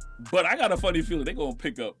 Okay. But I got a funny feeling they're gonna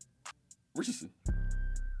pick up Richardson.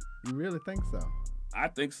 You really think so? I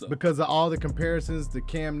think so. Because of all the comparisons to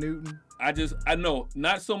Cam Newton? I know,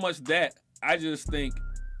 not so much that. I just think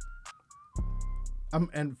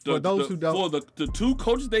and for those who don't, for the 2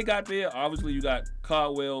 coaches they got there, obviously you got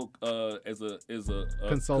Caldwell as a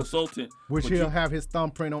consultant, which he'll have his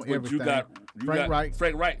thumbprint on everything. You got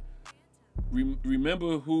Frank Wright.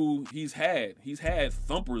 Remember who he's had? He's had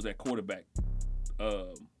thumpers at quarterback.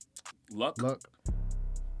 Luck.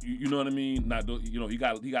 You know what I mean? Not he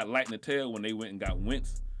got light in the tail when they went and got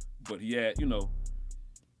Wentz, but he had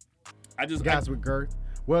guys with girth.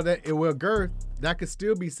 Well, girth that could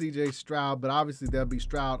still be C.J. Stroud, but obviously there'll be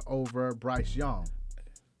Stroud over Bryce Young.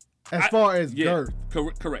 As far as girth,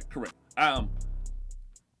 correct. And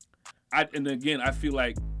again, I feel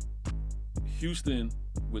like Houston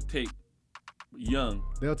would take Young.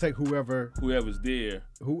 They'll take whoever's there.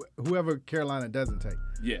 Whoever Carolina doesn't take.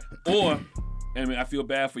 Yeah. Or, I mean, I feel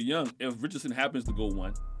bad for Young. If Richardson happens to go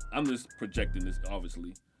one, I'm just projecting this,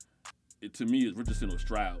 obviously. To me, it's Richardson or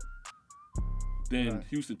Stroud. Then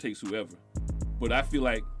Houston takes whoever. But I feel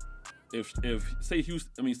like if say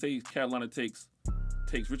Carolina takes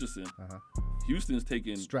Richardson, Houston's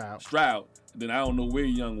taking Stroud, then I don't know where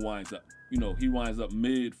Young winds up. He winds up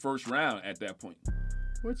mid first round at that point.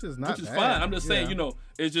 Which is bad. Fine. I'm just saying,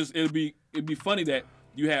 it's just it'd be funny that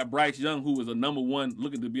you have Bryce Young, who was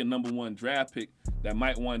looking to be a number 1 draft pick, that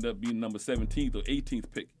might wind up being number 17th or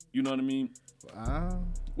 18th pick. You know what I mean?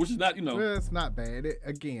 Which is not, Well, it's not bad.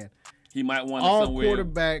 He might wind up somewhere. All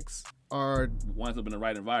quarterbacks winds up in the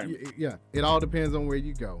right environment. Yeah, it all depends on where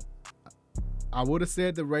you go. I would have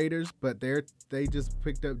said the Raiders, but they just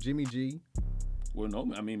picked up Jimmy G. Well,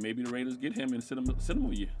 no, I mean maybe the Raiders get him and send him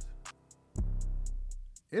a year.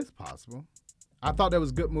 It's possible. I thought that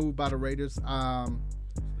was a good move by the Raiders. It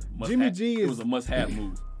was a must-have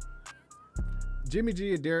move. Jimmy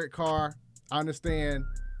G and Derek Carr, I understand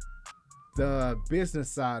the business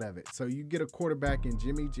side of it. So you get a quarterback in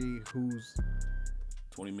Jimmy G who's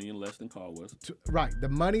 $20 million less than Carr was. Right. The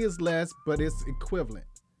money is less, but it's equivalent.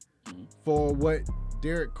 For what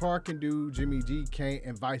Derek Carr can do, Jimmy G can't,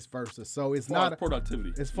 and vice versa. So it's not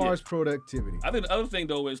productivity. As far as productivity, I think the other thing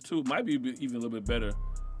though is too might be even a little bit better.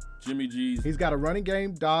 Jimmy G's. He's got a running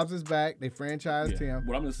game. Dobbs is back. They franchised him.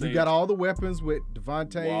 What I'm gonna say, you got all the weapons with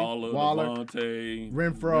Devontae, Waller,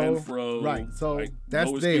 Renfro. Right. So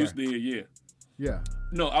that's no there. Excuse there. Yeah.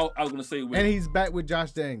 No, I was gonna say, and he's back with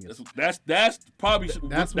Josh Daniels. That's probably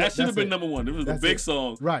that should have been number 1. This was a big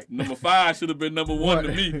song. Right. Number 5 should have been number 1 to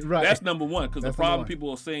me. Right. That's number 1 because the problem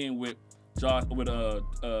people are saying with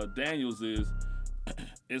Daniels is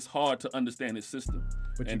it's hard to understand his system.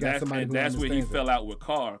 But and that's where he fell out with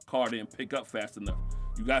Carr. Carr didn't pick up fast enough.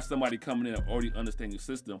 You got somebody coming in and already understanding the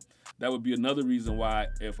system. That would be another reason why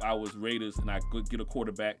if I was Raiders and I could get a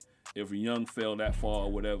quarterback, if Young fell that far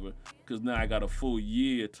or whatever, because now I got a full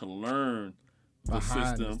year to learn the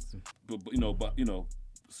system, but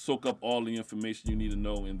soak up all the information you need to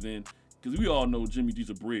know, and then because we all know Jimmy G's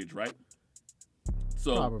a bridge, right?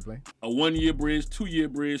 So probably a 1-year bridge, 2-year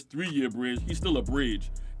bridge, 3-year bridge. He's still a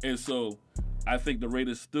bridge, and so I think the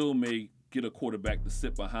Raiders still may get a quarterback to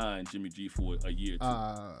sit behind Jimmy G for a year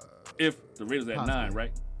or 2. If the Raiders are at 9,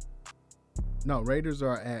 right? No, Raiders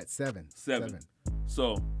are at 7. 7.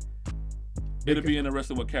 So it'll be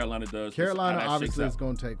interesting what Carolina does. Carolina obviously is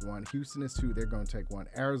going to take 1. Houston is 2. They're going to take 1.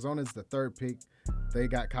 Arizona's the 3rd pick. They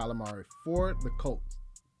got Kyler Murray for the Colts.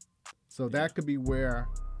 So that could be where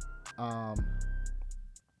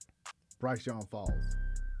Bryce Young falls.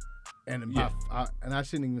 And I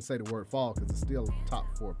shouldn't even say the word fall because it's still top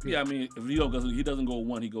 4 pick. Yeah, I mean, if he doesn't go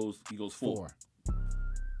 1, he goes 4.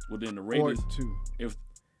 Well, then the Raiders or 2.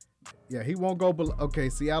 He won't go below. Okay,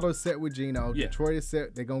 Seattle's set with Geno. Yeah. Detroit is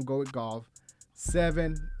set. They're gonna go with Goff.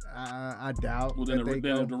 7, I doubt. Well, then if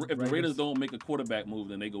the Raiders don't make a quarterback move,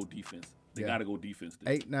 then they go defense. They gotta go defense.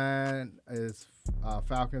 8, 9 is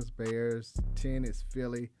Falcons, Bears. 10 is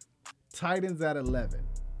Philly. Titans at 11,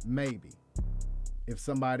 maybe.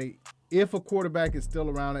 If a quarterback is still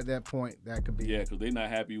around at that point, that could be. Yeah, because they're not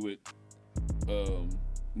happy with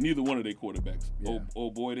neither one of their quarterbacks. Yeah.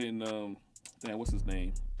 Old boy didn't. What's his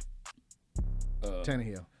name?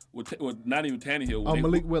 Tannehill. Well, not even Tannehill.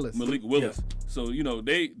 Malik Willis. Malik Willis. Yeah. So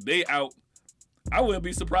they out. I wouldn't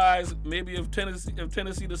be surprised maybe if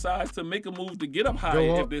Tennessee decides to make a move to get up high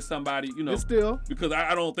if there's somebody still because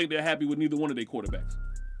I don't think they're happy with neither one of their quarterbacks.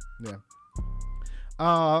 Yeah.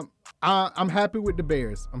 I'm happy with the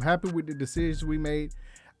Bears. I'm happy with the decisions we made.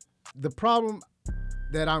 The problem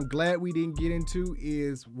that I'm glad we didn't get into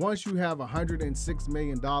is once you have $106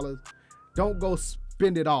 million, don't go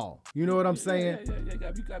spend it all. You know what I'm saying? Yeah.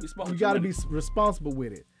 You gotta be smart. You gotta be responsible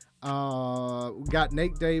with it. We got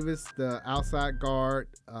Nate Davis, the outside guard,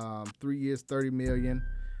 3 years, $30 million.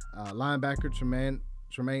 Linebacker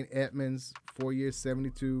Tremaine Edmonds, 4 years,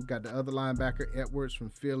 $72. Got the other linebacker Edwards from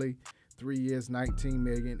Philly, 3 years, $19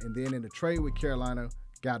 million. And then in the trade with Carolina,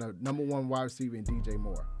 got a number 1 wide receiver in DJ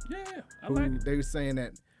Moore. Yeah, I like it. They were saying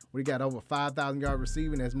that we got over 5,000 yard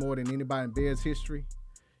receiving. That's more than anybody in Bears history.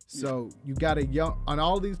 So you got and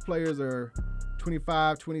all these players are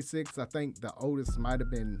 25, 26. I think the oldest might have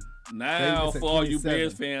been. Now, for all you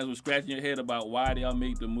Bears fans who are scratching your head about why they all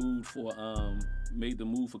made the move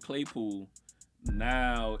for Claypool,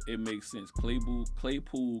 now it makes sense.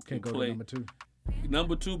 Claypool can go play to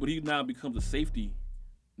number two, but he now becomes a safety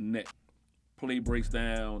net. Play breaks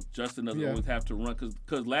down. Justin doesn't always have to run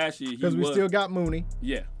because last year we still got Mooney.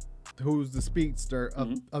 Yeah, who's the speedster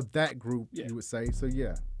of that group? Yeah. You would say so.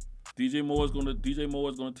 Yeah, DJ Moore is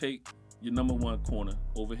gonna take your number one corner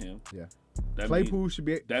over him. Yeah. Claypool should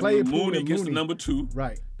be. That means Mooney gets the number two.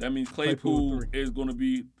 Right. That means Claypool is going to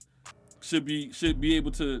be should be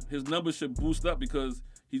able to. His numbers should boost up because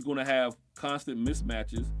he's going to have constant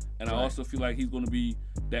mismatches, and I also feel like he's going to be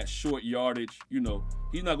that short yardage.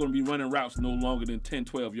 He's not going to be running routes no longer than 10,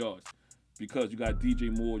 12 yards because you got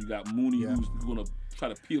DJ Moore, you got Mooney who's going to try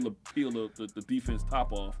to peel the defense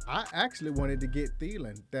top off. I actually wanted to get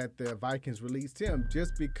Thielen that the Vikings released him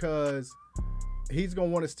just because he's going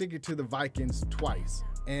to want to stick it to the Vikings twice.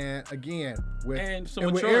 And again, with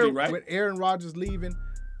Aaron Rodgers leaving,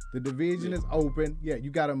 the division is open. Yeah, you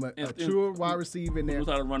got him a true wide receiver in there,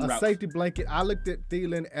 a safety blanket. I looked at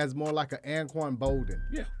Thielen as more like an Anquan Bolden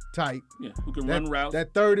type. Yeah, who can run routes.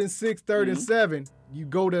 That 3rd and 6, 3rd and 7, you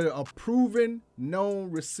go to a proven,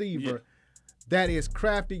 known receiver that is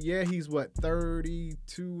crafty. Yeah, he's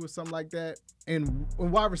 32 or something like that. And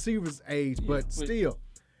wide receivers age, but still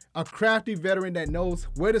a crafty veteran that knows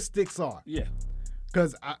where the sticks are. Yeah.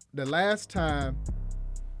 Because the last time,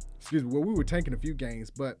 we were tanking a few games,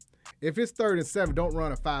 but if it's 3rd and 7, don't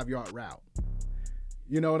run a 5-yard route.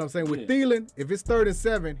 You know what I'm saying? With Thielen, if it's 3rd and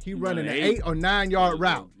 7, he running an 8 or 9-yard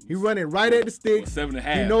route. He running right at the sticks.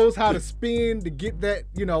 7.5. He knows how to spin to get that,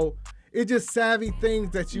 It's just savvy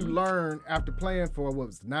things that you learn after playing for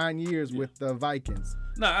 9 years with the Vikings.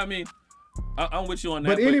 No, I mean, I'm with you on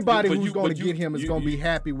that. But anybody who's going to get him is going to be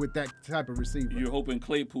happy with that type of receiver. You're hoping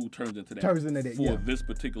Claypool turns into that for this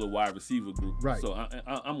particular wide receiver group. Right. So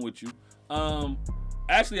I'm with you.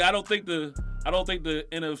 Actually, I don't think the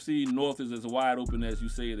NFC North is as wide open as you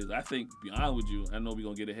say it is. I think, to be honest with you, I know we're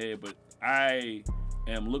going to get ahead, but I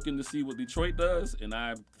am looking to see what Detroit does, and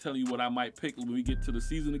I'm telling you what I might pick when we get to the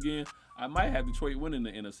season again. I might have Detroit winning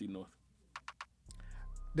the NFC North.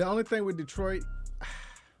 The only thing with Detroit,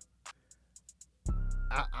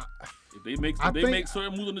 if they make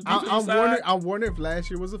certain moves on the defensive side, I'm wondering if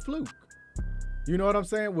last year was a fluke. You know what I'm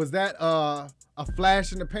saying? Was that a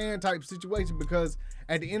flash in the pan type situation? Because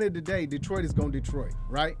at the end of the day, Detroit is going to Detroit,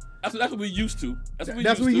 right? That's what we used to. That's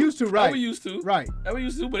what we used to, right? That's what we used to, right? That we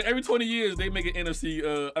used to. But every 20 years, they make an NFC.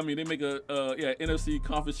 NFC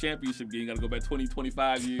conference championship game. Got to go back 20,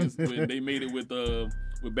 25 years when they made it with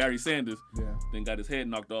Barry Sanders. Yeah. Then got his head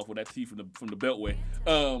knocked off with that teeth from the Beltway.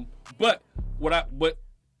 But what I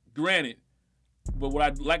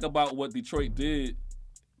like about what Detroit did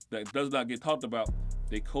that does not get talked about,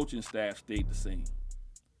 their coaching staff stayed the same.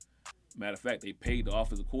 Matter of fact, they paid the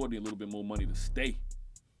offensive coordinator a little bit more money to stay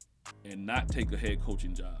and not take a head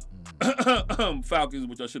coaching job. Falcons,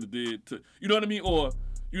 which I should have did to, you know what I mean? Or,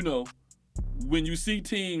 when you see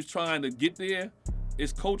teams trying to get there,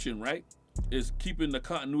 it's coaching, right? It's keeping the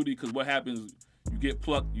continuity, because what happens, you get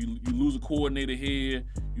plucked, you lose a coordinator here,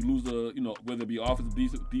 you lose whether it be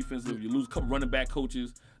offensive, defensive, you lose a couple running back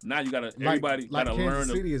coaches. Now you gotta everybody gotta learn. Like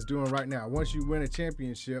Kansas City is doing right now. Once you win a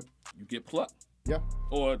championship, you get plucked. Yeah.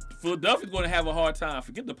 Or Philadelphia's going to have a hard time.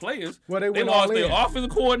 Forget the players. Well, they lost their offensive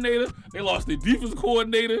coordinator. They lost their defensive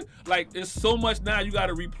coordinator. Like, it's so much now you got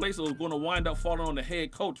to replace it. It's going to wind up falling on the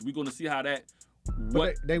head coach. We're going to see how that.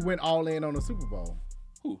 But they went all in on the Super Bowl.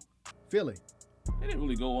 Who? Philly. They didn't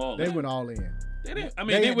really go all in. They went all in. They didn't. I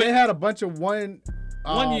mean, they had a bunch of one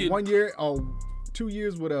year or 2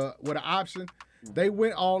 years with an option. They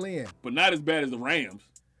went all in. But not as bad as the Rams.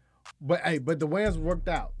 But the Rams worked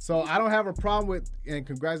out. So I don't have a problem with, and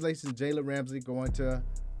congratulations, Jalen Ramsey going to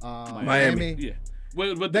Miami. Yeah.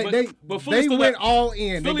 But they went all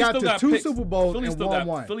in. They got to 2 Super Bowls and won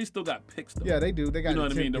one. Philly still got picks, though. Yeah, they do. They got, you know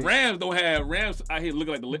what I mean? The Rams don't have Rams out here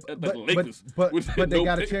looking like the Lakers. But they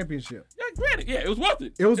got a championship. Yeah, granted. Yeah, it was worth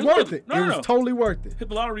it. It was worth it. It was totally worth it. Hit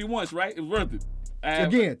the lottery once, right? It was worth it.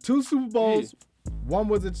 Again, 2 Super Bowls. Yeah. One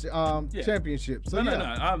was a championship. So no.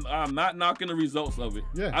 I'm not knocking the results of it.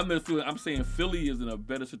 Yeah. I'm saying Philly is in a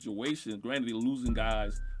better situation. Granted, they're losing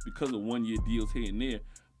guys because of 1-year deals here and there.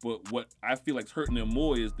 But what I feel like is hurting them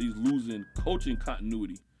more is these losing coaching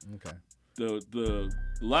continuity. Okay. The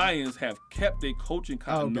Lions have kept their coaching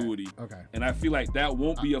continuity. Okay. And I feel like that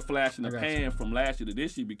won't be a flash in the pan from last year to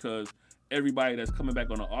this year, because everybody that's coming back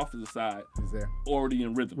on the offensive side is there already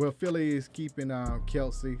in rhythm. Well, Philly is keeping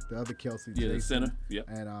Kelsey, the other Kelsey, the center,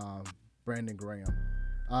 and Brandon Graham.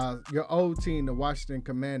 Your old team, the Washington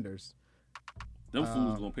Commanders. Them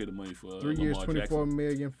fools gonna pay the money for 3 years, $24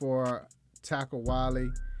 million for tackle Wiley.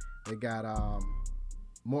 They got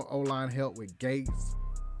more O-line help with Gates,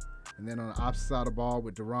 and then on the opposite side of the ball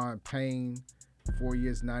with Deron Payne, 4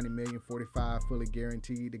 years, $90 million, 45 fully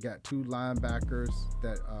guaranteed. They got 2 linebackers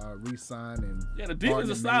that re-signed and the defense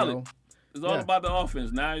is solid. It's all about the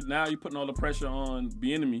offense. Now you're putting all the pressure on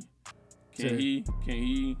Bieniemy. Can he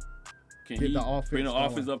bring the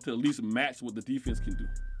offense up to at least match what the defense can do,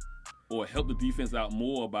 or help the defense out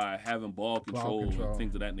more by having ball control and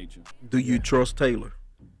things of that nature? Do you trust Taylor?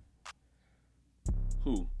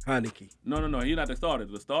 Who? Heineke. No. He's not the starter.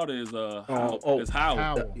 The starter is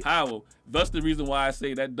Howell. That's the reason why I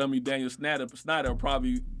say that dummy Daniel Snyder will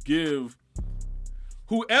probably give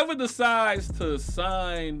whoever decides to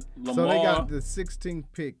sign Lamar. So they got the 16th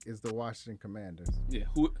pick is the Washington Commanders. Yeah.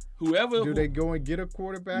 Whoever. Do they go and get a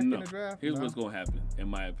quarterback in the draft? Here's what's going to happen, in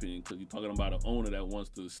my opinion, because you're talking about an owner that wants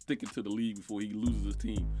to stick it to the league before he loses his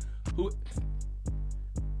team.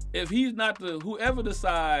 If he's not whoever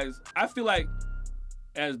decides, I feel like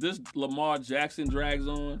as this Lamar Jackson drags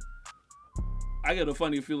on, I get a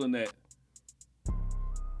funny feeling that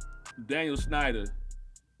Daniel Snyder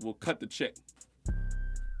will cut the check.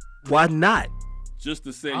 Why not? Just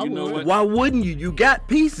to say, what? Why wouldn't you? You got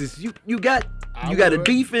pieces. You got a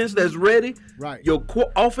defense that's ready. Right. Your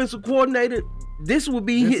offensive coordinator. This would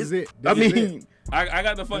be his. I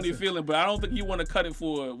got the funny feeling, but I don't think you want to cut it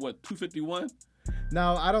for what, $251?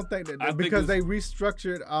 No, I don't think that because they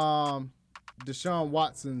restructured Deshaun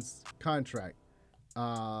Watson's contract.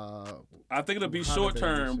 I think it'll be short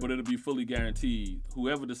term, but it'll be fully guaranteed.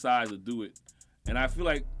 Whoever decides to do it, and I feel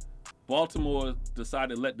like Baltimore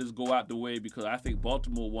decided to let this go out the way because I think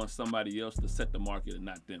Baltimore wants somebody else to set the market and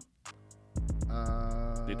not them.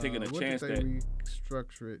 They're taking a chance that they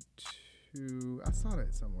restructure it to. I saw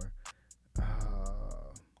that somewhere.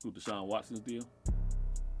 Who, Deshaun Watson's deal?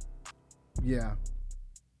 Yeah.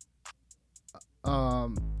 They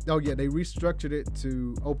restructured it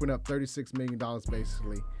to open up $36 million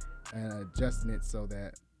basically, and adjusting it so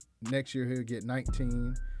that next year he'll get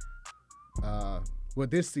 19.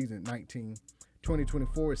 This season 19.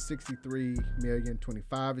 2024 is 63 million.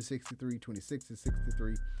 25 is 63. 26 is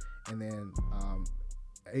 63, and then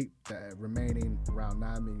the remaining around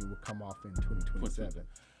 9 million will come off in 2027.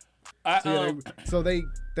 So they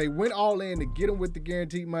went all in to get him with the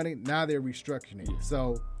guaranteed money. Now they're restructuring it. Yeah.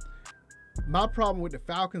 So my problem with the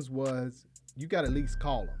Falcons was you got to at least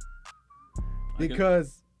call them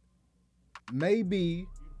because maybe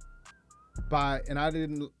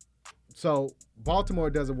So Baltimore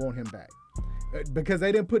doesn't want him back because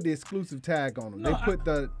they didn't put the exclusive tag on him. They put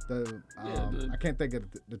I can't think of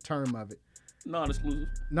the term of it.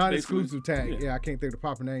 Non-exclusive tag. Yeah, I can't think of the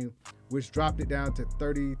proper name, which dropped it down to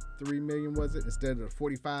 33 million, was it, instead of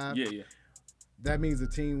 45? Yeah. That means the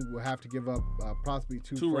team will have to give up possibly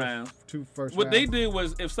two first rounds. What they did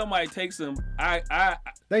was, if somebody takes him,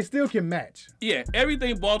 they still can match. Yeah,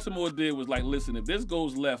 everything Baltimore did was like, listen, if this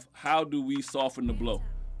goes left, how do we soften the blow?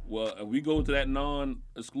 Well, if we go to that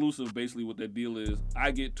non-exclusive, basically what that deal is,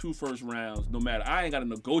 I get 2 first rounds no matter. I ain't got to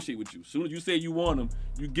negotiate with you. As soon as you say you want them,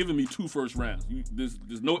 you giving me 2 first rounds.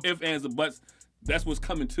 There's no ifs, ands, or buts. That's what's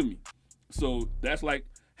coming to me. So that's like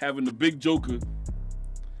having the big joker.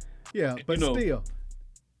 Yeah, but still,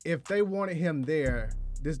 if they wanted him there,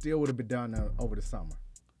 this deal would have been done over the summer.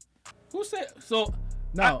 Who said so?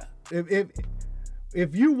 No,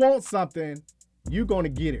 if you want something, you're going to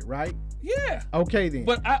get it, right? Yeah. Okay, then.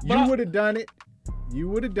 But you would have done it. You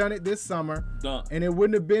would have done it this summer. Done. And it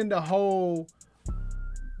wouldn't have been the whole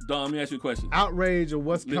let me ask you a question. Outrage of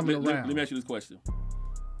what's coming around. Let me ask you this question.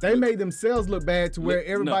 They made themselves look bad to where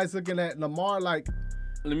everybody's looking at Lamar like.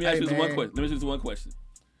 Let me ask you this one question. Let me ask you this one question.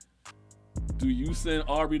 Do you send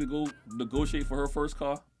Aubrey to go negotiate for her first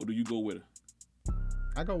car, or do you go with her?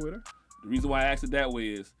 I go with her. The reason why I asked it that way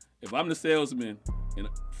is, if I'm the salesman and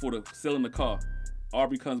for selling the car,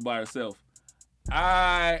 Aubrey comes by herself,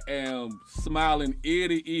 I am smiling ear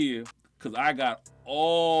to ear because I got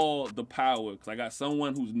all the power. Because I got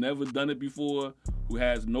someone who's never done it before, who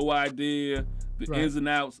has no idea the ins and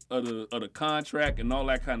outs of the contract and all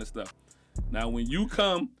that kind of stuff. Now, when you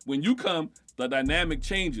come, the dynamic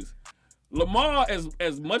changes. Lamar,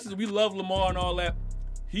 as much as we love Lamar and all that,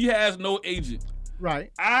 he has no agent. Right.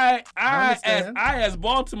 I as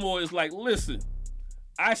Baltimore is like, listen,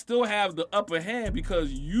 I still have the upper hand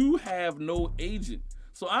because you have no agent.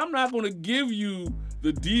 So I'm not going to give you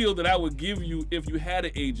the deal that I would give you if you had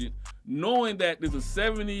an agent, knowing that there's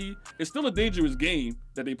it's still a dangerous game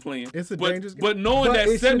that they playing. It's a dangerous game. But knowing that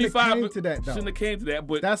 75 shouldn't have came to that,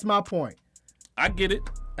 but that's my point. I get it.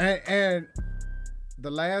 And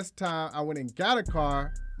the last time I went and got a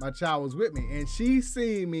car, my child was with me, and she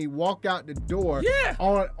seen me walk out the door. Yeah.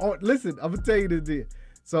 On listen, I'm gonna tell you this deal.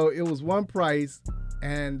 So it was one price,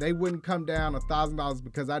 and they wouldn't come down $1,000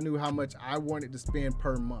 because I knew how much I wanted to spend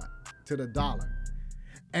per month to the dollar.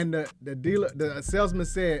 And the salesman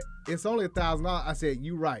said, it's only $1,000. I said,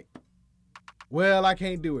 you right. Well, I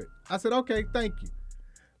can't do it. I said, okay, thank you.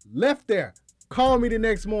 Left there. Called me the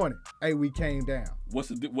next morning. Hey, we came down.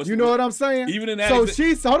 You know what I'm saying? Even in that. So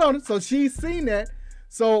she's seen that.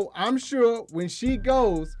 So I'm sure when she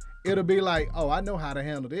goes, it'll be like, oh, I know how to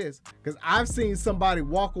handle this. Because I've seen somebody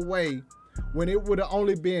walk away when it would have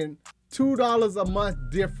only been $2 a month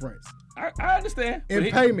difference. I understand.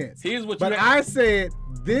 In payments. Here's what I said,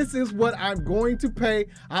 this is what I'm going to pay.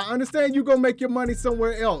 I understand you're going to make your money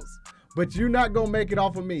somewhere else, but you're not going to make it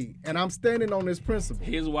off of me. And I'm standing on this principle.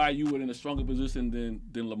 Here's why you were in a stronger position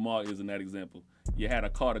than Lamar is in that example. You had a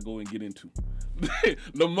car to go and get into.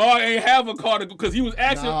 Lamar ain't have a car to go because he was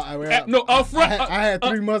actually up front. I had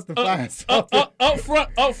 3 months to find something. Up front.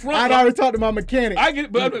 I'd already talked to my mechanic. I get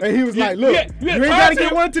it, but and he was like, "Look, you ain't gotta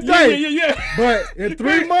get one today. Yeah. But in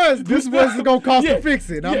 3 months, this was gonna cost to fix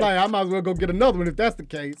it." And I'm like, I might as well go get another one if that's the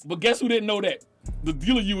case. But guess who didn't know that? The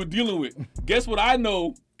dealer you were dealing with. Guess what I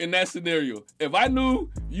know in that scenario? If I knew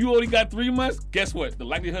you only got 3 months, guess what? The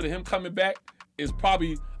likelihood of him coming back is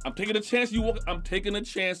probably. I'm taking a chance. I'm taking a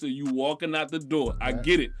chance of you walking out the door. I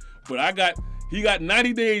get it, but he got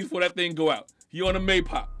 90 days for that thing go out. He on a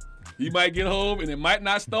Maypop. He might get home and it might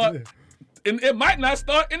not start. And it might not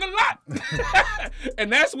start in the lot.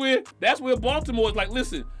 And that's where Baltimore is like,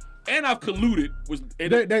 listen. And I've colluded. They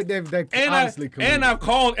honestly colluded. And I've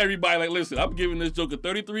called everybody like, listen, I'm giving this joker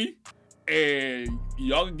 33. And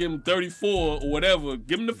y'all can give him 34 or whatever.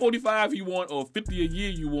 Give him the 45 you want or 50 a year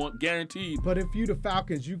you want, guaranteed. But if you the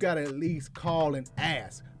Falcons, you got to at least call and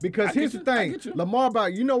ask. Because here's the thing. Lamar,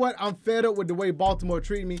 you know what? I'm fed up with the way Baltimore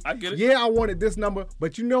treat me. I get it. Yeah, I wanted this number.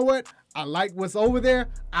 But you know what? I like what's over there.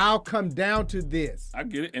 I'll come down to this. I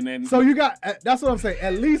get it. And then so you got, that's what I'm saying.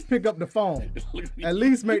 At least pick up the phone. At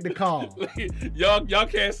least make the call. y'all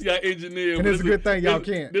can't see our engineer. And it's a good thing y'all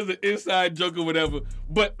can't. There's an inside joke or whatever.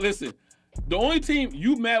 But listen. The only team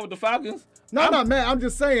you mad with the Falcons? No, I'm not mad. I'm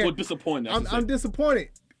just saying. Well, disappointed. I'm disappointed.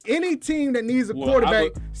 Any team that needs a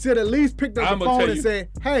quarterback should at least pick up the phone and say,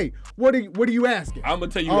 "Hey, what are you asking?" I'm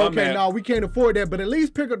gonna tell you who I'm mad at. No, we can't afford that, but at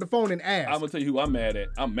least pick up the phone and ask. I'm gonna tell you who I'm mad at.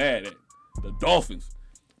 I'm mad at the Dolphins.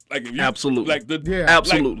 Like if you, absolutely, like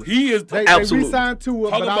absolutely. Like he is they absolutely. They re-signed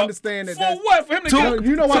Tua, but I understand that. For what? For him to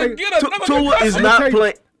you know why Tua is not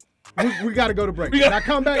playing. We got to go to break. When I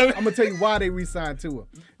come back, I'm going to tell you why they re-signed Tua.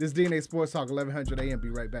 This DNA Sports Talk, 1100 AM. Be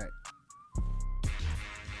right back.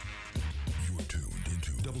 You are tuned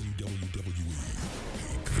into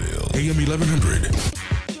WWE AM 1100.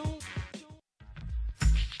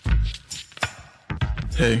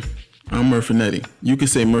 Hey, I'm Murfinetti. You can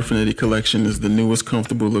say Murfinetti Collection is the newest,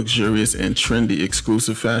 comfortable, luxurious, and trendy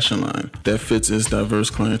exclusive fashion line that fits its diverse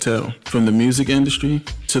clientele. From the music industry,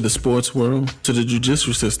 to the sports world, to the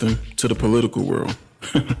judicial system, to the political world,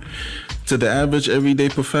 to the average everyday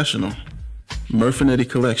professional. Murfinetti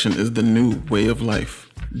Collection is the new way of life.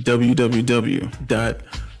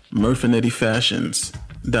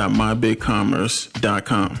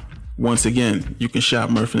 www.murfinettifashions.mybigcommerce.com. Once again, you can shop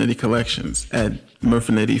Murfinetti Collections at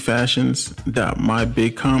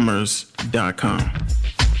murfinettifashions.mybigcommerce.com.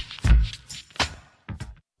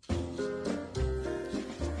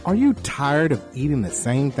 Are you tired of eating the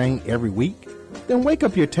same thing every week? Then wake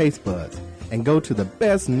up your taste buds and go to the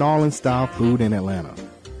best New Orleans-style food in Atlanta.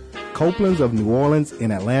 Copeland's of New Orleans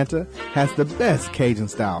in Atlanta has the best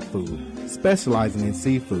Cajun-style food, specializing in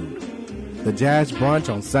seafood. The Jazz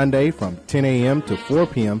Brunch on Sunday from 10 a.m. to 4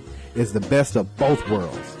 p.m. is the best of both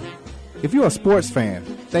worlds. If you're a sports fan,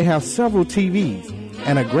 they have several TVs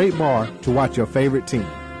and a great bar to watch your favorite team.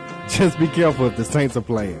 Just be careful if the Saints are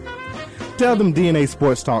playing. Tell them DNA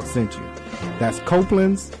Sports Talk sent you. That's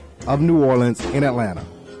Copeland's of New Orleans in Atlanta.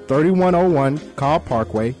 3101 Carl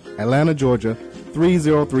Parkway, Atlanta, Georgia,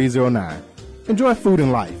 30309. Enjoy food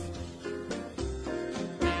and life.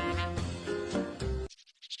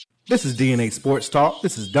 This is DNA Sports Talk.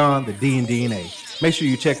 This is Don, the D and DNA. Make sure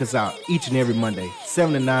you check us out each and every Monday,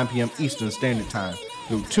 7 to 9 p.m. Eastern Standard Time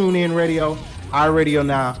through TuneIn Radio, iRadio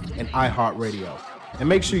Now, and iHeartRadio. And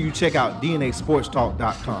make sure you check out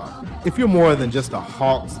DNASportsTalk.com. If you're more than just a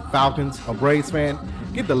Hawks, Falcons, or Braves fan,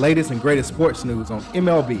 get the latest and greatest sports news on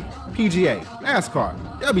MLB, PGA, NASCAR,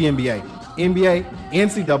 WNBA, NBA,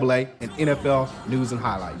 NCAA, and NFL news and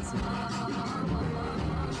highlights.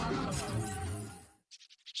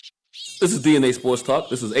 This is DNA Sports Talk.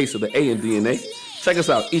 This is Ace of the A and DNA. Check us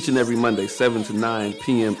out each and every Monday, 7 to 9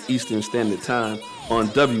 p.m. Eastern Standard Time on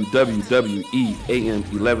WWE AM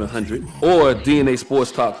 1100 or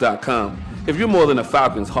DNASportsTalk.com. If you're more than a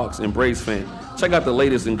Falcons, Hawks, and Braves fan, check out the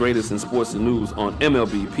latest and greatest in sports and news on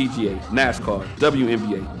MLB, PGA, NASCAR,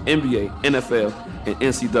 WNBA, NBA, NFL, and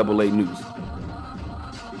NCAA news.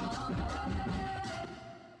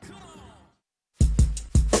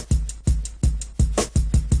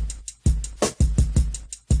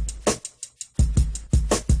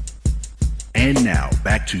 And now,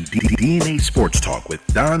 back to DNA Sports Talk with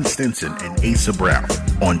Don Stinson and Asa Brown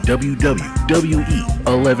on WWE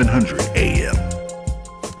 1100 AM.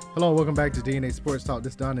 Hello, welcome back to DNA Sports Talk.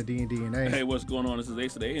 This is Don the D and DNA. Hey, what's going on? This is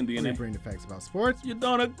Asa the A and DNA. We bring the facts about sports. You're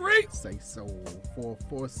doing a great. Say so.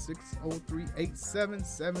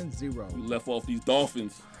 446038770. We left off these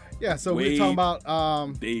Dolphins. Yeah, so we're talking about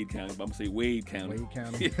Dade County. I'm gonna say Wade County. Wade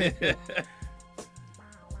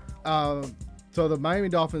County. So the Miami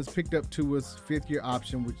Dolphins picked up Tua's fifth-year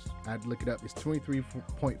option, which I had to look it up, is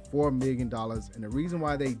 $23.4 million. And the reason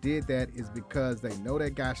why they did that is because they know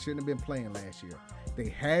that guy shouldn't have been playing last year. They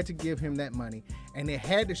had to give him that money, and they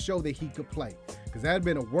had to show that he could play, because that had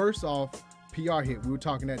been a worse off PR hit. We were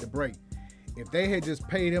talking at the break. If they had just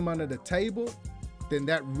paid him under the table, then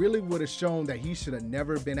that really would have shown that he should have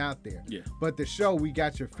never been out there. Yeah. But to show we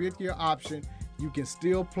got your fifth-year option, you can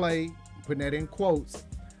still play, putting that in quotes,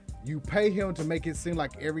 you pay him to make it seem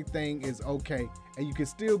like everything is okay, and you can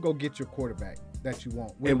still go get your quarterback that you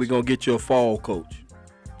want. And we're going to get you a fall coach.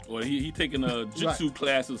 Well, he taking a jiu-jitsu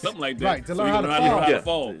class or something like that. Right, to learn how to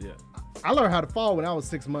fall. Yeah. I learned how to fall when I was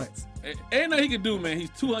 6 months. Ain't nothing he can do, man.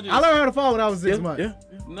 He's 200. I learned how to fall when I was 6 months. Yeah.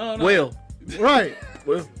 No. Well. Right.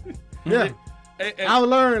 Well. Yeah. I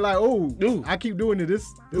learned like, I keep doing it. This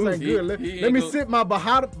ain't good. Let me sit my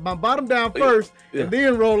bottom down first and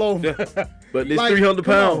then roll over. But this 300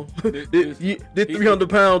 pound, this 300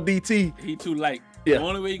 pound DT. He too light. Yeah. The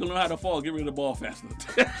only way you can learn how to fall is get rid of the ball faster.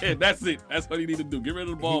 That's it. That's what you need to do. Get rid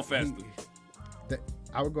of the ball faster.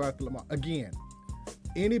 I would go after Lamar. Again,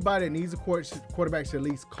 anybody that needs a quarterback should at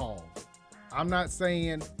least call. I'm not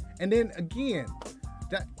saying, and then again,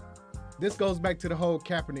 this goes back to the whole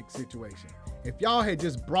Kaepernick situation. If y'all had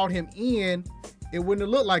just brought him in, it wouldn't have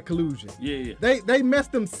looked like collusion. Yeah. They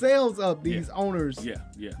messed themselves up, these owners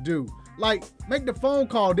do. Like, make the phone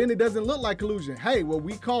call, then it doesn't look like collusion. Hey, well,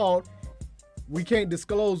 we called. We can't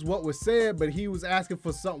disclose what was said, but he was asking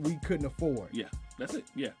for something we couldn't afford. Yeah, that's it.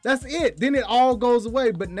 Yeah. That's it. Then it all goes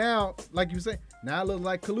away. But now, like you say, now it looks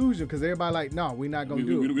like collusion because everybody like, no, we're not going to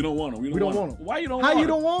do it. We don't want him. We don't want him. Why you don't want him? How you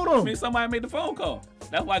don't want him? I mean, somebody made the phone call.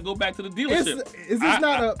 That's why I go back to the dealership.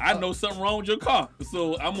 I know something wrong with your car,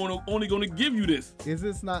 so I'm only going to give you this. Is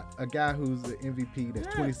this not a guy who's the MVP that's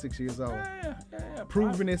 26 years old? Yeah.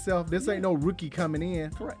 Proving himself. This ain't no rookie coming in.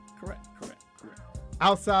 Correct.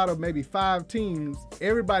 Outside of maybe 5 teams,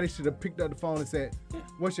 everybody should have picked up the phone and said,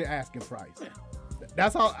 what's your asking price? Yeah.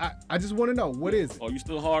 That's all. I just want to know, what is it? Are you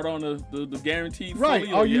still hard on the guaranteed right.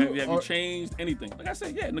 fully? Or have you changed anything? Like I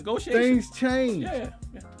said, negotiation. Things change. Yeah.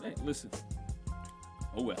 Hey, listen.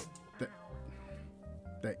 Oh, well.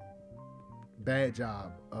 That bad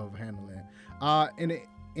job of handling. In the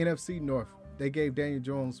NFC North, they gave Daniel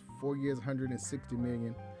Jones 4 years, $160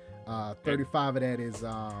 million. 35 of that is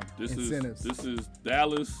incentives. This is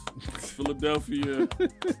Dallas, Philadelphia,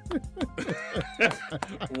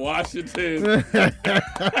 Washington.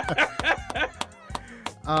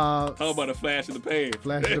 Talk about a flash in the pan.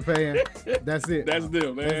 Flash in the pan. That's it. That's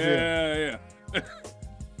them. Yeah.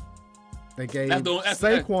 They gave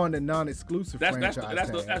Saquon the non-exclusive franchise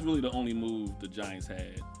that's really the only move the Giants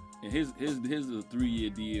had. And his is a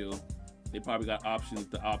 3-year deal. They probably got options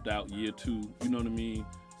to opt out year 2. You know what I mean?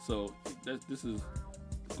 So this is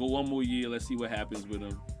go one more year. Let's see what happens with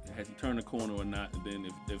him. Has he turned the corner or not? And then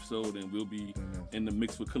if so, then we'll be in the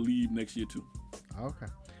mix for Khalid next year too. Okay.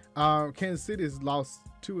 Kansas City has lost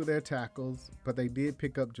 2 of their tackles, but they did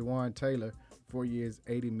pick up Jawan Taylor, 4 years,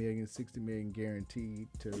 $80 million, $60 million guaranteed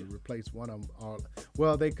to replace one of them.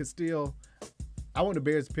 Well, they could still. I want the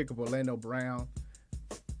Bears to pick up Orlando Brown.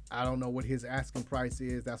 I don't know what his asking price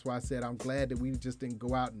is. That's why I said I'm glad that we just didn't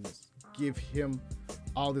go out and give him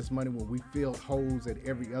all this money when we filled holes at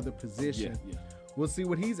every other position. Yeah. We'll see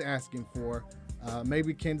what he's asking for.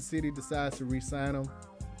 Maybe Kansas City decides to re-sign him.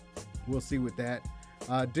 We'll see with that.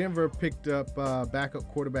 Denver picked up backup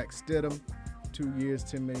quarterback Stidham, 2 years,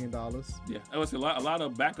 $10 million. Yeah, I would say a lot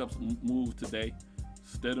of backups moved today.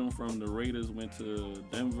 Stidham from the Raiders went to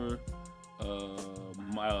Denver.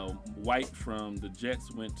 White from the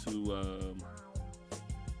Jets went to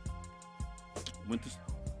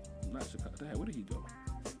not Chicago. Where did he go?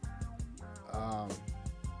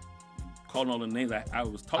 calling all the names. I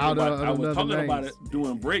was talking about it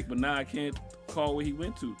during break, but now I can't call where he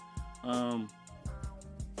went to. Was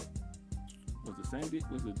it Sandy?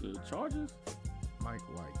 Was it the Chargers? Mike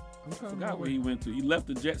White. I forgot where he went to. He left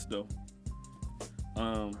the Jets though.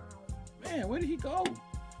 Man, where did he go?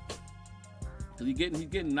 Cause he's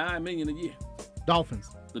getting $9 million a year. Dolphins.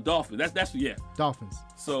 The Dolphins. That's yeah. Dolphins.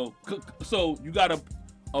 So you got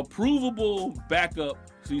a provable backup.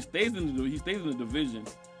 So he stays in the division,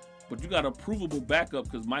 but you got a provable backup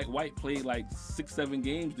because Mike White played like 6-7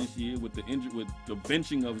 games this year with the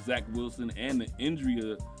benching of Zach Wilson and the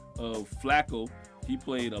injury of Flacco. He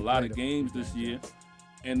played a lot of games this year,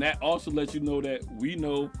 and that also lets you know that we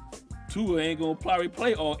know Tua ain't gonna probably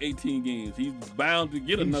play all 18 games. He's bound to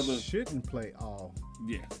get another. He shouldn't play all.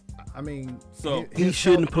 Yeah. I mean, so he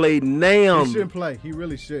shouldn't play now. He shouldn't play. He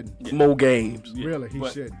really shouldn't. Yeah. More games. Yeah. Really, he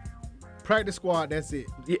shouldn't. Practice squad. That's it.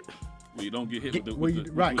 Yeah. Well, you don't get hit with the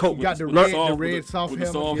you got the red soft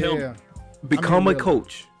helmet. Yeah. Become a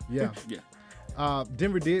coach. Yeah. Yeah.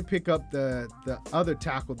 Denver did pick up the other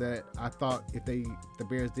tackle that I thought if the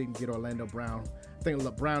Bears didn't get Orlando Brown. I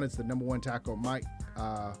think Brown is the number 1 tackle. Mike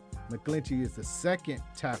McGlinchey is the second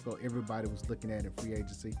tackle everybody was looking at in free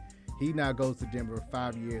agency. He now goes to Denver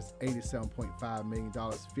 5 years, $87.5 million,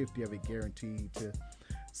 50 of it guaranteed, to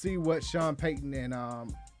see what Sean Payton and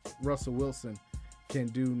Russell Wilson can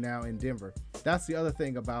do now in Denver. That's the other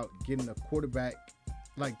thing about getting a quarterback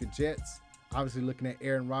like the Jets, obviously looking at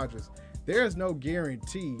Aaron Rodgers. There's no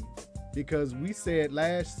guarantee because we said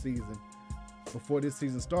last season, before this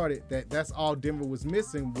season started, that's all Denver was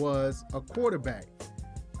missing was a quarterback.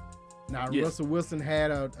 Now, Russell Wilson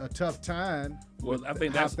had a tough time with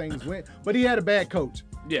how things went, but he had a bad coach.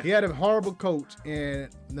 Yeah. He had a horrible coach in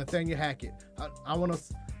Nathaniel Hackett.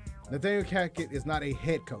 Nathaniel Hackett is not a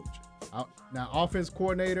head coach. Now, offense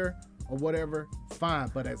coordinator or whatever,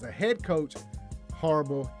 fine, but as a head coach,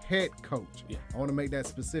 horrible head coach. Yeah. I want to make that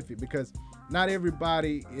specific because not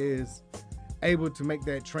everybody is able to make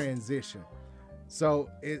that transition. So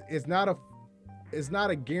it's not a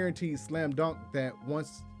guaranteed slam dunk that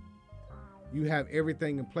once you have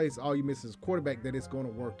everything in place, all you miss is quarterback, that it's going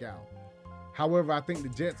to work out. However, I think the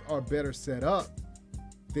Jets are better set up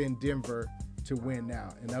than Denver to win now.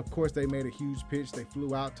 And of course, they made a huge pitch. They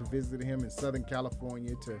flew out to visit him in Southern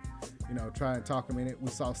California to, try and talk him in it. We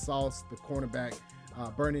saw Sauce, the cornerback,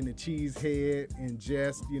 burning the cheese head in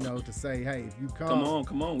jest, to say, hey, if you come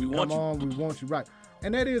on, we want you, right.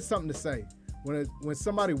 And that is something to say. When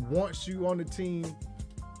somebody wants you on the team,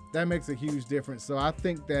 that makes a huge difference. So I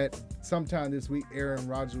think that sometime this week, Aaron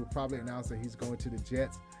Rodgers will probably announce that he's going to the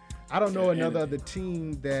Jets. I don't know another other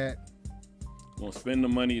team that gonna spend the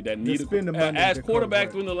money that need to as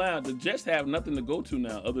quarterback through the line. The Jets have nothing to go to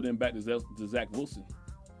now other than back to Zach Wilson,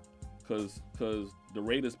 because the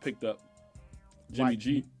Raiders picked up Jimmy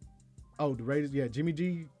G. Oh, the Raiders, yeah, Jimmy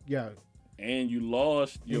G, yeah. And you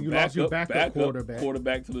lost your backup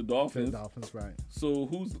quarterback to the Dolphins. To the Dolphins, right. So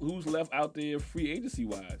who's left out there free agency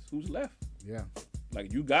wise? Who's left? Yeah.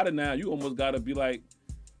 Like you got it now. You almost got to be like,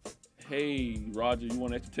 hey, Roger, you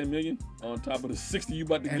want an extra $10 million on top of the 60 you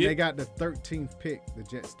about to get? And they got the 13th pick, the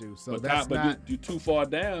Jets do. So you're too far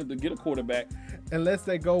down to get a quarterback. Unless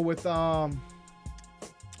they go with Wheels?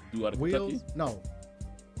 Kentucky? No.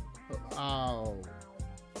 Oh.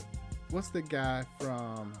 What's the guy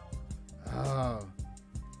from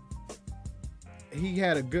he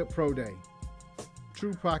had a good pro day.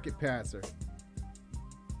 True pocket passer.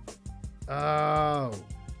 Oh.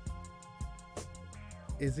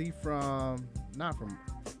 Is he from not from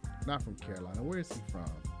Carolina? Where is he from?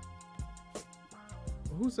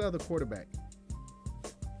 Who's the other quarterback?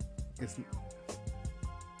 It's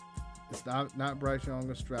not Bryce Young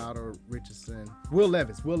or Stroud or Richardson. Will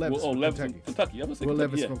Levis from Kentucky. Will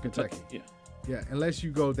Levis from Kentucky. Yeah, unless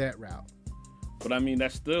you go that route. But I mean,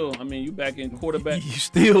 that's still. I mean, you back in quarterback. You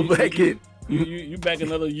still back in. You back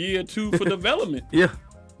another year or two for development. Yeah.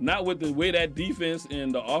 Not with the way that defense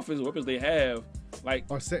and the offensive weapons they have, like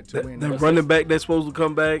are set to win. The running back that's supposed to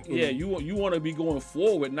come back. Yeah, you want to be going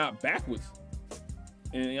forward, not backwards.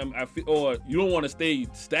 And I feel, or you don't want to stay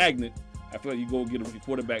stagnant. I feel like you go get a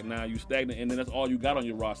quarterback now, you stagnant, and then that's all you got on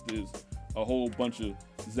your roster is a whole bunch of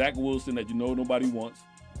Zach Wilson that nobody wants.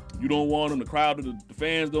 You don't want him. The crowd, the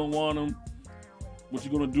fans don't want him. What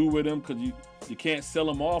you gonna do with him? Because you can't sell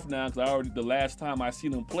him off now. Because the last time I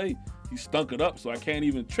seen him play, he stunk it up. So I can't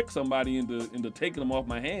even trick somebody into taking him off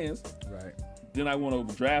my hands. Right. Then I want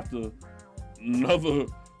to draft another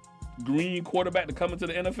green quarterback to come into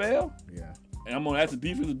the NFL. Yeah. And I'm gonna ask the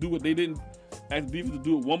defense to do what they didn't. Ask the defense to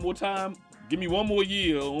do it one more time. Give me one more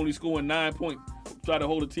year, only scoring 9 points. Try to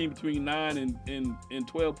hold a team between 9 and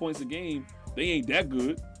 12 points a game. They ain't that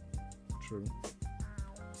good. True.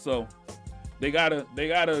 So they gotta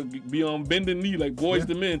be on bending knee like boys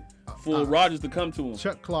to men for Rodgers to come to him.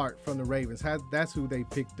 Chuck Clark from the Ravens, that's who they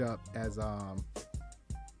picked up as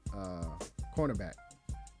cornerback.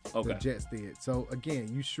 Okay. The Jets did. So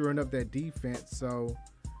again, you shoring up that defense. So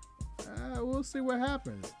we'll see what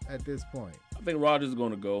happens at this point. I think Rodgers is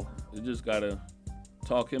going to go. You just got to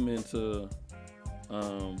talk him into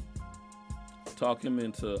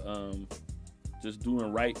just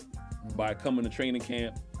doing right by coming to training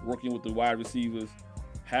camp, working with the wide receivers,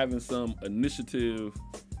 having some initiative,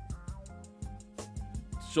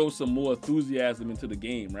 show some more enthusiasm into the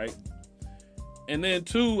game, right? And then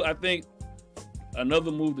 2, I think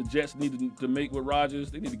another move the Jets need to make with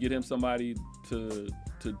Rodgers, they need to get him somebody to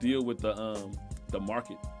deal with the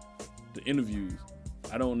market, the interviews.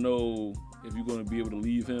 I don't know if you're going to be able to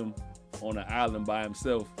leave him on an island by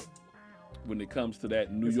himself when it comes to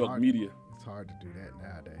that New York media. It's hard to do that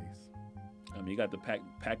nowadays. I mean, you got the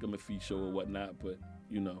pack him a feed show or whatnot, but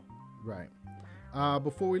you know. Right.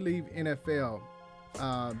 Before we leave NFL,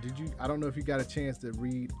 I don't know if you got a chance to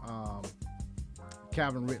read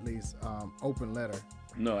Calvin Ridley's open letter.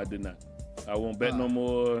 No, I did not. I won't bet no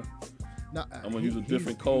more. No, I'm gonna use a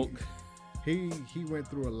different Coke. He went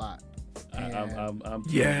through a lot. I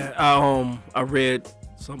read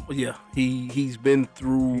some. Yeah, he's been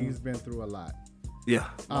through. He's been through a lot. Yeah,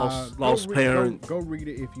 lost parents. Go read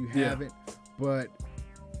it if you haven't. But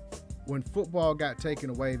when football got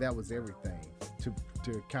taken away, that was everything.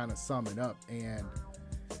 To kind of sum it up, and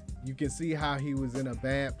you can see how he was in a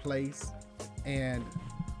bad place, and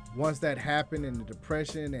once that happened and the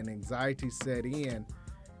depression and anxiety set in,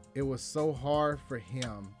 it was so hard for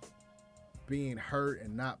him being hurt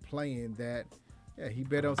and not playing that he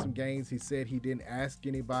bet on some games. He said he didn't ask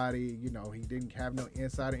anybody, he didn't have no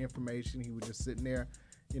insider information. He was just sitting there,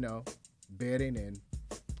 betting and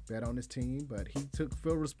bet on his team, but he took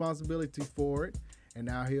full responsibility for it. And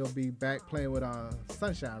now he'll be back playing with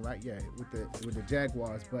Sunshine, right? Yeah, with the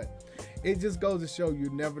Jaguars. But it just goes to show you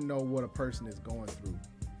never know what a person is going through.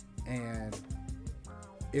 And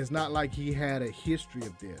it's not like he had a history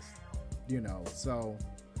of this, so.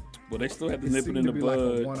 Well, they still had to nip it in the bud.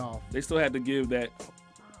 Like a one-off. They still had to give that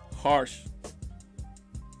harsh,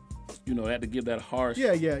 they had to give that harsh.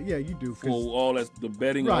 Yeah, you do. For all the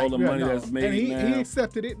betting and all the money that's made. And he now.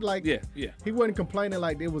 accepted it. Like, yeah. He wasn't complaining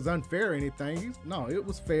like it was unfair or anything. It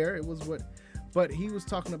was fair. It was but he was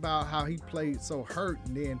talking about how he played so hurt,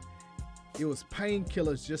 and then it was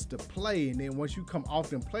painkillers just to play. And then once you come off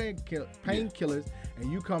them painkillers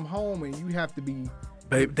and you come home and you have to be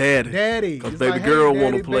daddy, because baby girl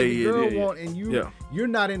want to play and you're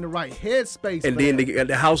not in the right headspace. And then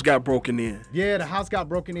the house got broken in. Yeah, the house got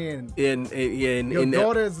broken in. And your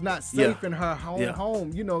daughter's not safe in her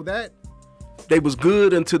home. That. They was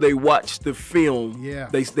good until they watched the film. Yeah,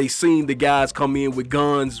 they seen the guys come in with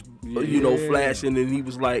guns, flashing, and he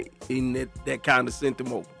was like, and that kind of sent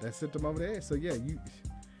them over. That sent them over there. So yeah, you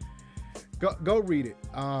go read it.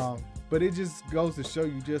 But it just goes to show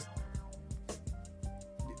you just.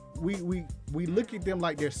 We look at them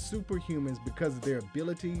like they're superhumans because of their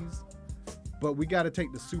abilities, but we got to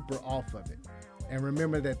take the super off of it and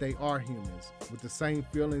remember that they are humans with the same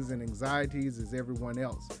feelings and anxieties as everyone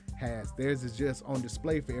else has. Theirs is just on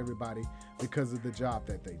display for everybody because of the job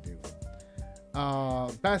that they do.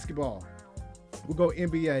 Basketball. We'll go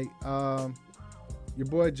NBA. Your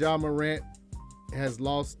boy Ja Morant has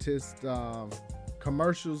lost his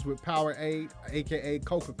commercials with Powerade, aka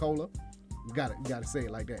Coca-Cola. You gotta say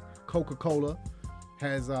it like that. Coca-Cola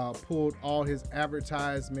has pulled all his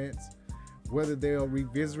advertisements. Whether they'll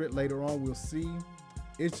revisit it later on, we'll see.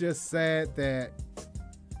 It's just sad that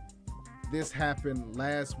this happened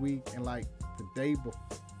last week and like the day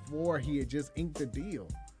before he had just inked the deal.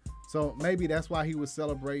 So maybe that's why he was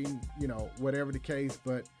celebrating, whatever the case.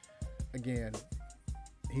 But again,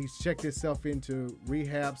 he's checked himself into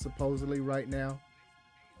rehab supposedly right now,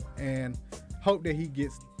 and hope that he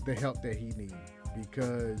gets the help that he needs,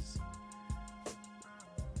 because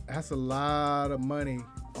that's a lot of money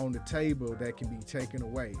on the table that can be taken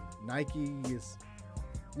away. Nike is,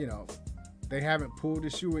 they haven't pulled the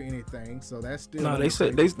shoe or anything, so that's still. No, they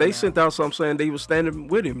said they sent out something saying they were standing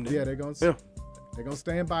with him. Yeah, they're gonna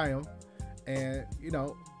stand by him, and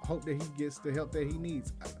hope that he gets the help that he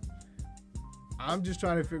needs. I'm just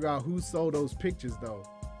trying to figure out who sold those pictures though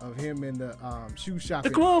of him in the shoe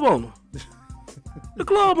shopping. The club owner. The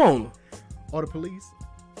club owner. Or the police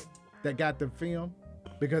that got the film,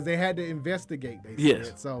 because they had to investigate. They said.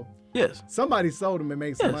 Yes. So Yes. Somebody sold him and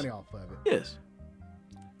made some money off of it. Yes.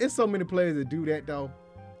 It's so many players that do that though.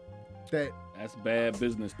 That's bad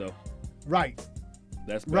business though. Right.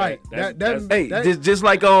 That's bad. Right. That's just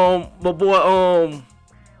like my boy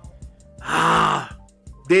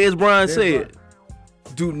Dez Bryant said,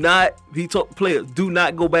 do not. He told players, do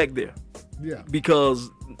not go back there. Yeah. Because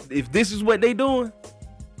if this is what they doing,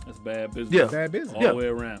 that's bad business. Yeah. Bad business. All the way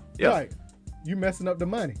around. Yeah. Right. You messing up the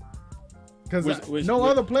money. Because Which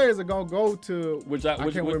other players are gonna go to I can't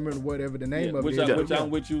which- remember whatever the name of which it is. I'm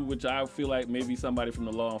with you. Which I feel like maybe somebody from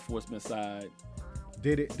the law enforcement side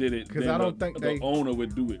did it. Because I don't think the owner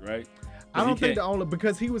would do it, right? I don't think the owner,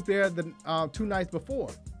 because he was there the 2 nights before.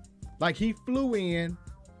 Like he flew in,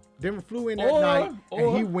 Denver flew in that night,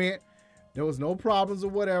 and he went. There was no problems or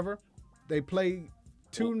whatever. They played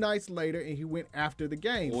 2 nights later, and he went after the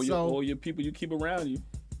game. All your people you keep around you.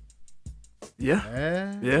 Yeah.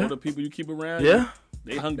 All the people you keep around. Yeah.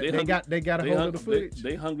 They hungry. They got a hold of the footage.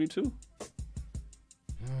 They hungry too.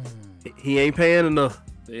 He ain't paying enough.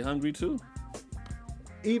 They hungry too.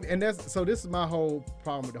 This is my whole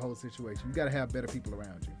problem with the whole situation. You got to have better people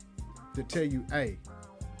around you to tell you, hey,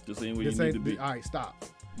 this ain't where you need to be. All right, stop.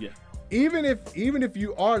 Yeah. Even if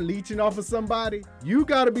you are leeching off of somebody, you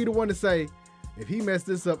got to be the one to say, if he messed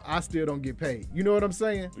this up, I still don't get paid. You know what I'm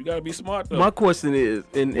saying? We gotta be smart though. My question is,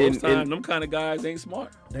 most time, them kind of guys ain't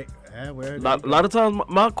smart. A lot of times,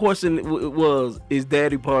 my question was: is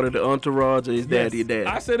Daddy part of the entourage, or is Daddy Daddy?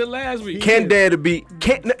 I said it last week. Can Daddy be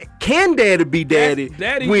Daddy?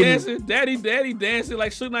 Daddy dancing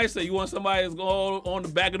like Suge Knight said. You want somebody that's going on the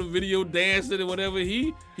back of the video dancing or whatever?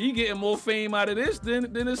 He getting more fame out of this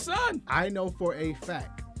than his son. I know for a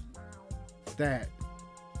fact that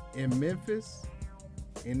in Memphis,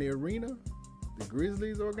 in the arena, the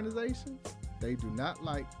Grizzlies organization, they do not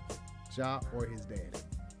like Ja or his daddy.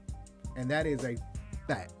 And that is a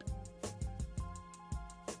fact.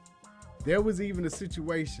 There was even a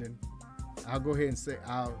situation, I'll go ahead and say,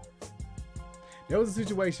 there was a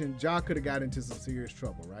situation Ja could have got into some serious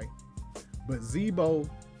trouble, right? But Zebo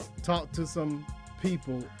talked to some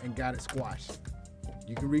people and got it squashed.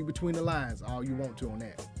 You can read between the lines all you want to on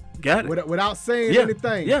that. Got it. Without saying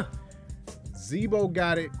anything. Yeah. Zebo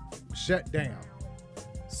got it shut down.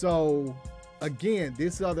 So again,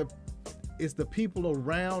 it's the people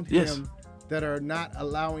around him that are not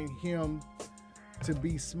allowing him to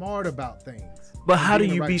be smart about things. But how do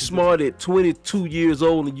you be smart at 22 years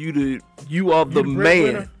old and you are the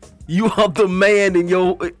man? You are the man in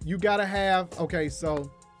your. You gotta have. Okay,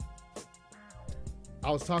 so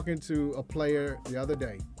I was talking to a player the other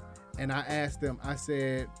day, and I asked them. I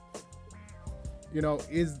said,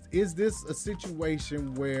 is this a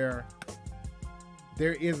situation where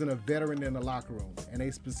there isn't a veteran in the locker room? And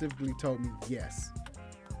they specifically told me yes.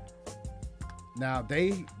 Now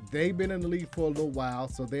they've been in the league for a little while,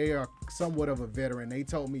 so they are somewhat of a veteran. They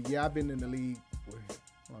told me, yeah, I've been in the league.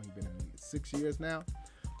 How long you been in the league? 6 years now.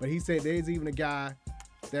 But he said there's even a guy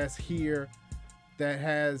that's here that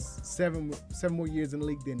has seven more years in the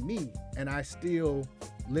league than me, and I still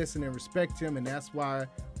listen and respect him, and that's why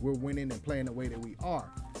we're winning and playing the way that we are.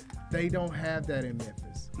 They don't have that in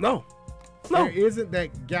Memphis. No. There isn't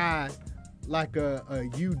that guy like a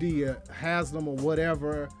UD, a Haslam or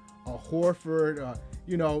whatever, a Horford,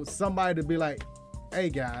 or, somebody to be like, hey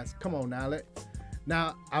guys, come on now.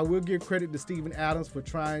 Now, I will give credit to Steven Adams for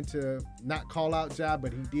trying to not call out Ja,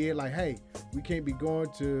 but he did like, hey, we can't be going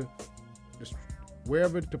to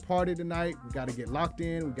wherever to party tonight. We got to get locked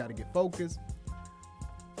in. We got to get focused.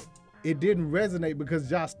 It didn't resonate because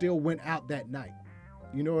Ja still went out that night.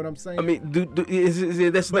 You know what I'm saying? I mean, do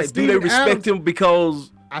they respect him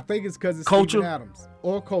because I think it's because it's culture? Steven Adams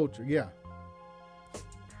or culture, yeah.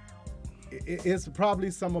 It's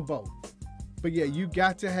probably some of both. But yeah, you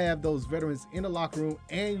got to have those veterans in the locker room,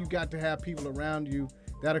 and you got to have people around you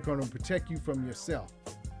that are going to protect you from yourself.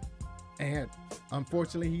 And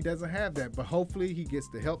unfortunately, he doesn't have that. But hopefully, he gets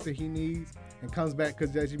the help that he needs and comes back.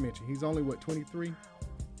 Because as you mentioned, he's only, 23?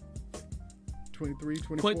 23,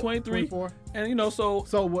 24? 24? And, so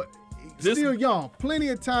what? Still young. Plenty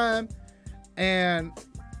of time. And,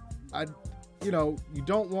 you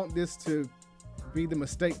don't want this to be the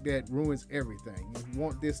mistake that ruins everything. You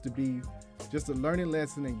want this to be just a learning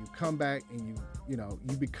lesson, and you come back and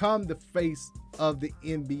you become the face of the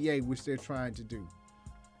NBA, which they're trying to do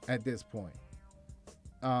at this point.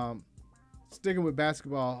 Sticking with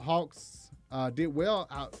basketball, Hawks did well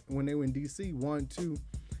out when they were in DC, 1-2,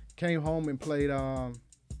 came home and played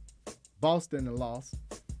Boston and lost.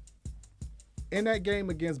 In that game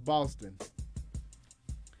against Boston,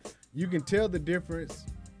 you can tell the difference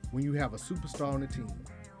when you have a superstar on the team.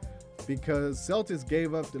 because Celtics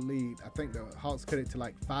gave up the lead. I think the Hawks cut it to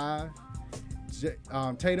like 5.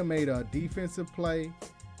 Tatum made a defensive play.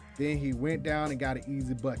 Then he went down and got an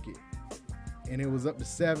easy bucket. And it was up to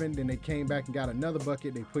 7. Then they came back and got another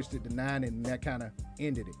bucket. They pushed it to 9, and that kind of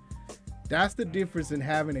ended it. That's the difference in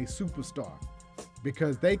having a superstar,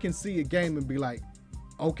 because they can see a game and be like,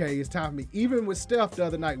 okay, it's time for me. Even with Steph the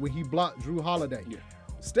other night when he blocked Drew Holiday. Yeah.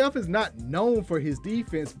 Steph is not known for his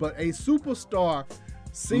defense, but a superstar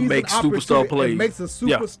sees makes an superstar plays. and makes a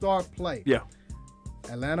superstar play. Yeah.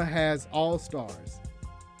 Atlanta has all-stars,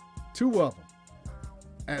 2 of them.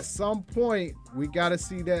 At some point, we got to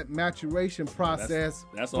see that maturation process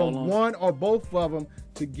that's from one or both of them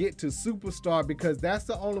to get to superstar, because that's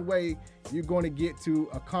the only way you're going to get to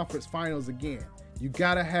a conference finals again. You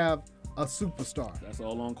got to have a superstar. That's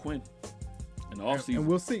all on Quinn in the offseason. And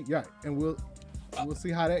we'll see. Yeah, and we'll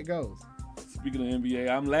see how that goes. Speaking of NBA,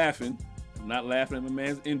 I'm laughing. I'm not laughing at my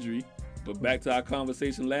man's injury, but back to our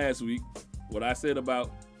conversation last week, what I said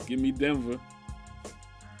about give me Denver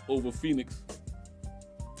over Phoenix.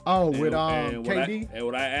 Oh, with KD? And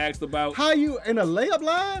what I asked about. How you in a layup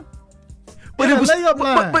line? But in it was a layup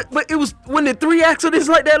line. But it was when the 3 accidents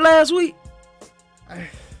like that last week.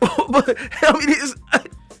 But I mean, it's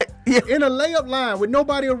in a layup line with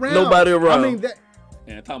nobody around. Nobody around. I mean that.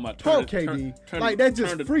 And talking about KD, like that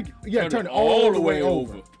just freak. Yeah, turn it all the way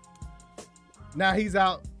over. Now he's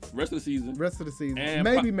out. Rest of the season. And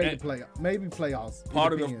maybe make the playoff. Maybe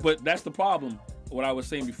playoffs. But that's the problem. What I was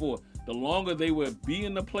saying before. The longer they would be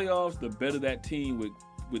in the playoffs, the better that team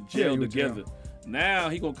would gel together. Now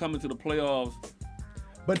he gonna come into the playoffs.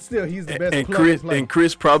 But still, he's the best player. And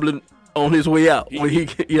Chris probably on his way out.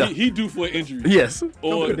 He due for an injury. Yes.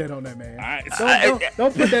 Don't put that on that man.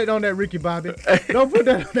 Don't put that on that Ricky Bobby. Don't put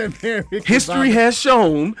that on that man, Ricky History Bobby. has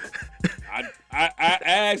shown. I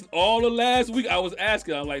asked all of last week. I was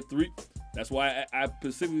asking. I'm like 3. That's why I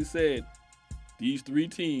specifically said these 3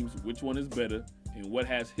 teams. Which one is better? And what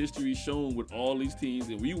has history shown with all these teams?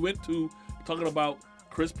 And we went to talking about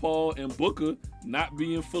Chris Paul and Booker not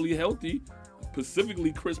being fully healthy,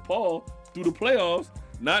 specifically Chris Paul through the playoffs,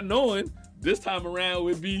 not knowing this time around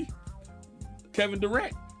would be Kevin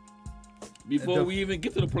Durant before we even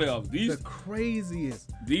get to the playoffs. The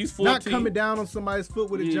craziest. These 4 not teams, coming down on somebody's foot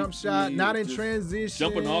with a jump shot, not in transition.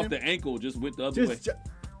 Jumping off the ankle, just went the other way.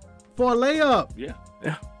 For a layup. Yeah.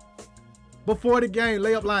 Before the game,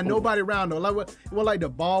 layup line, nobody around though. Like it was like the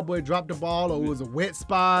ball boy dropped the ball, or it was a wet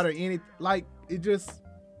spot, or anything. Like it just.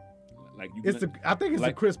 Like I think it's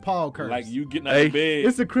a Chris Paul curse. Like you getting out of bed.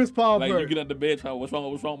 It's a Chris Paul curse. Like you get out of bed, trying, what's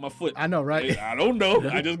wrong with my foot? I know, right? I don't know.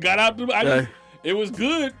 I just got out. It was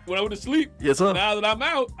good when I went to sleep. Yes, sir. Now that I'm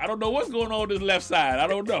out, I don't know what's going on this left side. I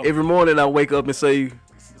don't know. Every morning I wake up and say,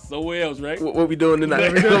 somewhere else, right? What we doing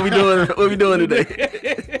tonight? What we doing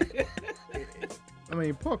today? I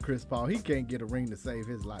mean, poor Chris Paul. He can't get a ring to save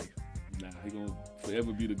his life. Nah, he gonna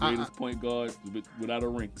forever be the greatest point guard without a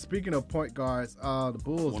ring. Speaking of point guards, the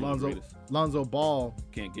Bulls, Lonzo Ball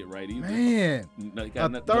can't get right either. Man,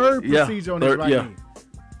 a third procedure on his right knee.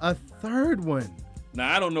 A third one.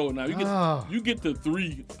 Now I don't know. Now you get to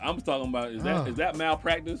 3. I'm talking about is that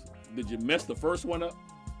malpractice? Did you mess the first one up?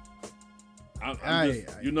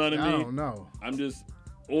 You know what I mean? I don't know.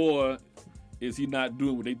 Or is he not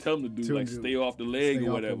doing what they tell him to do, like stay off the leg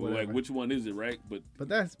or whatever? Like which one is it, right? But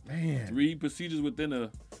that's 3 procedures within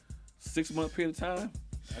a 6-month period of time.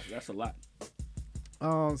 That's a lot.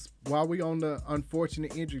 While we on the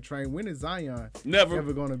unfortunate injury train, when is Zion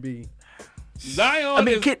ever going to be? Zion. I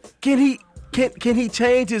mean, can he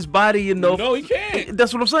change his body enough? No, he can't.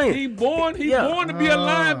 That's what I'm saying. He born to be a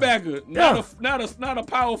linebacker, not a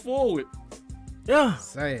power forward. Yeah.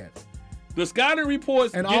 Sad. The scouting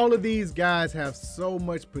reports all of these guys have so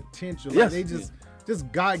much potential. Yes. Like they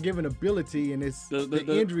just God-given ability, and it's the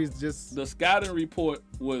injuries just. The scouting report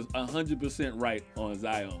was 100% right on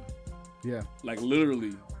Zion. Yeah. Like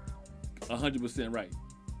literally 100% right.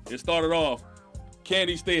 It started off, can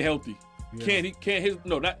he stay healthy? Yeah.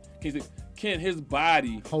 Can his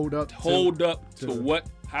body hold up to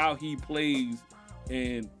how he plays?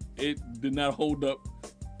 And it did not hold up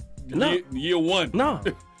year 1. No.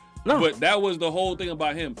 But that was the whole thing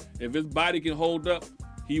about him. If his body can hold up,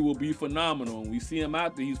 he will be phenomenal. And we see him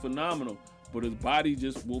out there, he's phenomenal. But his body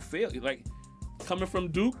just will fail. Like coming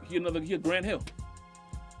from Duke, he Grant Hill.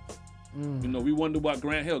 You know, we wonder about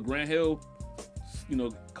Grant Hill. Grant Hill,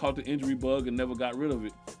 caught the injury bug and never got rid of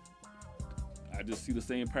it. I just see the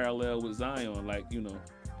same parallel with Zion. Like,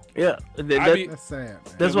 Yeah, that's sad. Man.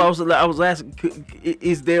 That's why I was asking,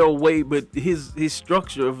 is there a way? But his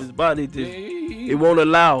structure of his body, it won't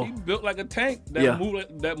allow. He built like a tank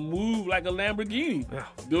that move like a Lamborghini.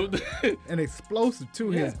 Yeah. And explosive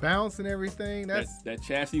too. His bounce and everything. That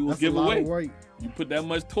chassis will give away. You put that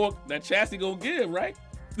much torque, that chassis gonna give, right?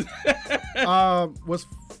 Was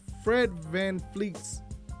Fred Van Vliet's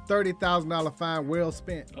 $30,000 fine well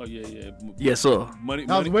spent? Oh yeah. Yes, sir. Money.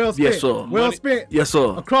 That was well spent. Yes, sir. Well spent. Yes,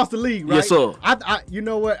 sir. Across the league, right? Yes, sir. I you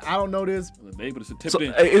know what? I don't know this.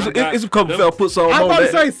 It's a couple fella put something on that. I was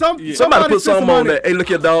about to say somebody put something on that. Hey, look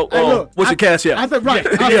here, dog. Hey, look, what's your cash out?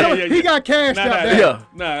 Right. He got cashed out there. Yeah.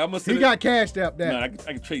 Nah, I'm gonna say he got cashed out there. Nah, I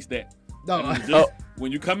can trace that. No.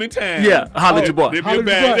 When you come in town, holla at your boy. There'll be a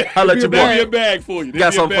bag. Holla at your boy. There'll be a bag for you.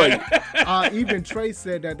 Got something for you. Even Trey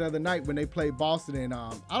said that the other night when they played Boston, and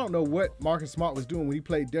I don't know what Marcus Smart was doing when he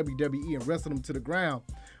played WWE and wrestled him to the ground,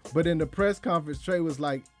 but in the press conference, Trey was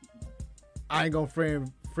like, "I ain't gonna Fred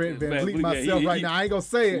Van Vliet myself right now. I ain't gonna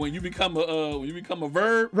say it." When you become a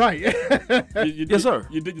verb, right? Yes, sir.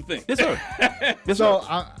 You did your thing. Yes, sir. Yes, so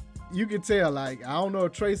sir. You can tell, like, I don't know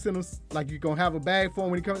if Trey sent him, like, you're going to have a bag for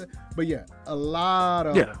him when he comes in. But, a lot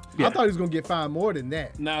of I thought he was going to get fined more than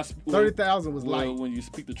that. Now, 30,000 was light. When you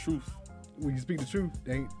speak the truth. When you speak the truth,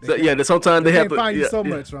 sometimes they have to fine you so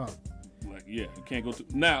much, wrong. Like, you can't go to.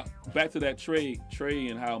 Now, back to that Trey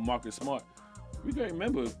and how Marcus Smart. We got to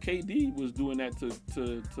remember, KD was doing that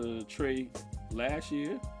to Trey last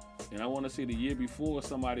year. And I want to say the year before,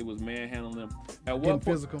 somebody was manhandling him. At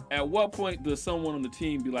what point does someone on the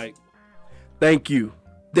team be like, "Thank you"?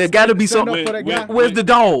 There got to be something. Where's the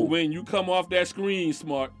dog? When you come off that screen,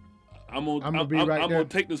 Smart, I'm gonna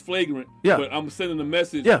take this flagrant. Yeah. But I'm sending a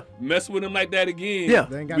message. Yeah. Mess with him like that again. Yeah.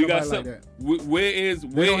 They ain't got we nobody got something. like that. Where is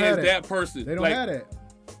that person? They don't have that.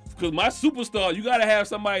 Because my superstar, you got to have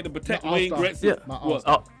somebody to protect Wayne Gretzky.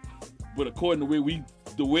 Yeah. But according to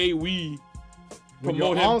the way we when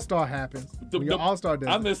promote your him. All-Star happens. When your All-Star does.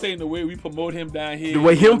 I'm just saying the way we promote him down here. The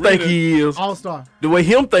way him think he is. All-Star. The way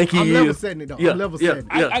him think he is. I'm level setting it though. Yeah. I'm level setting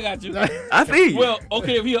it. I got you. I feel you. Well,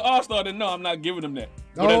 okay, if he an All-Star, then no, I'm not giving him that.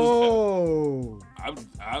 But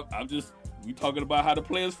I'm just, we talking about how the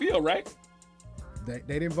players feel, right? They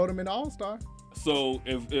didn't vote him in the All-Star. So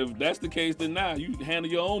if that's the case, then you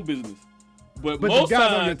handle your own business. But the most guys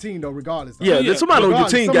times, on your team, though, regardless. There's somebody on your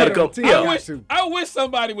team got to come. I wish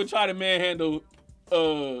somebody would try to manhandle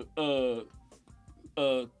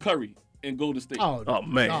Curry and Golden State. Oh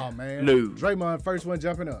man. No. Draymond first one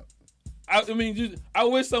jumping up. I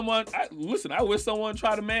wish someone. I wish someone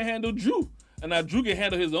tried to manhandle Drew. And now Drew can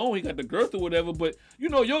handle his own. He got the girth or whatever. But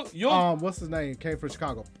your what's his name? Came from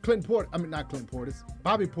Chicago. Clinton Porter. I mean, not Clinton Portis.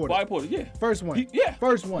 Bobby Portis. Bobby Portis. Yeah. First one.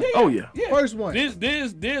 First one. Oh yeah. First one.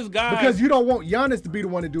 This guy. Because you don't want Giannis to be the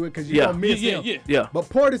one to do it because you don't miss him. Yeah. But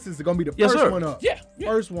Portis is going to be the first one up. Yeah.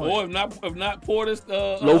 First one. Or if not Portis,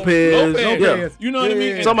 Lopez. Yeah. You know what I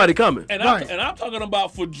mean? And, somebody coming. And I'm talking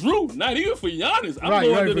about for Drew, not even for Giannis. I'm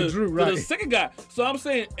going to the second guy. So I'm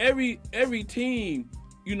saying every team,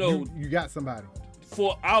 you got somebody.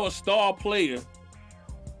 For our star player,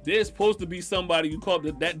 there's supposed to be somebody you call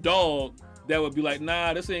that dog that would be like,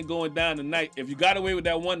 nah, this ain't going down tonight. If you got away with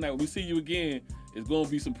that one night, when we see you again, it's going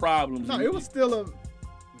to be some problems. No, it was still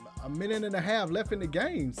a minute and a half left in the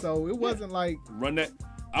game, so it wasn't like run that.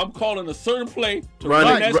 I'm calling a certain play to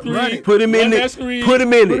run that screen. Put him in it. Put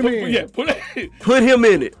him in it. Put him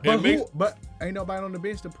in it. But ain't nobody on the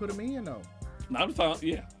bench to put him in though. No, I'm talking.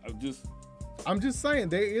 Yeah, I'm just saying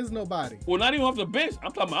there is nobody. Well, not even off the bench.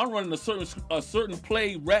 I'm talking about I'm running a certain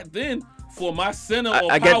play right then for my center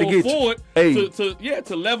or power forward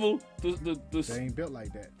to level the. They ain't built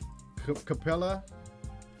like that. Capella,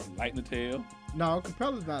 light in the tail. No,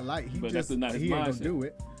 Capella's not light. He ain't gonna do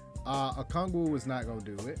it. Okongwu was not gonna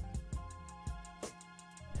do it.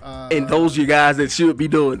 And those are your guys that should be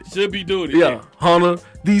doing it. Yeah. Hunter,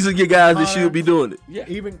 these are your guys that should be doing it. Yeah.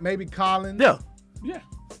 Even maybe Collins.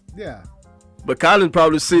 Yeah. But Collins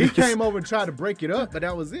probably he came over and tried to break it up, but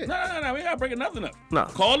that was it. No, we not breaking nothing up. No.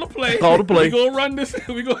 Call the play. We gonna run this.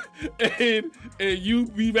 We go and you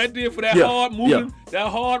be right there for that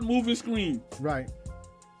hard moving screen. Right.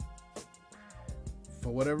 For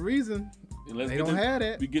whatever reason, they don't have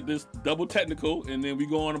that. We get this double technical, and then we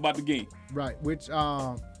go on about the game. Right. Which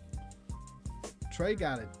Trey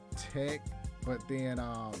got a tech, but then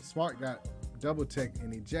Smart got double tech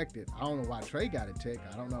and ejected. I don't know why Trey got a tech.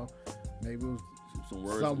 I don't know. Maybe it was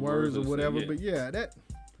some words or whatever. But that.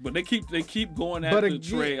 But they keep going after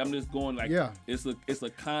Trey. I'm just going like it's a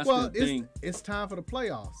constant thing. It's time for the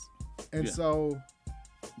playoffs, and so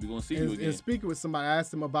we're gonna see you again. And speaking with somebody, I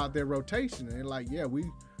asked them about their rotation, and they're like,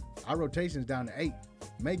 Our rotation's down to 8.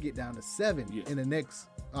 May get down to 7 in the next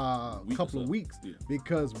couple of weeks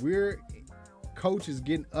because coach is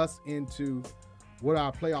getting us into what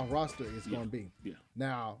our playoff roster is going to be. Yeah.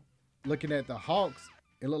 Now, looking at the Hawks,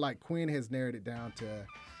 it looked like Quinn has narrowed it down to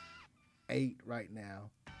 8 right now.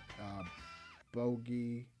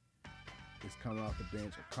 Bogey is coming off the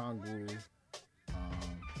bench. Okongwu.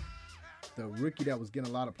 The rookie that was getting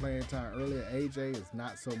a lot of playing time earlier, AJ, is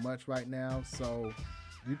not so much right now. So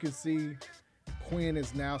you can see Quinn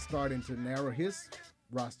is now starting to narrow his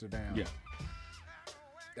roster down. Yeah.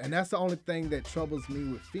 And that's the only thing that troubles me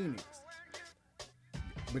with Phoenix.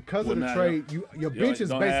 Because of the trade, your bench is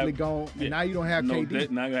basically gone, and now you don't have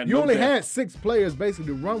KD. You only had 6 players basically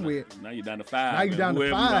to run with. Now you're down to 5. Now you're down to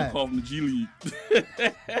 5. Call from the G League.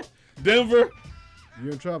 Denver.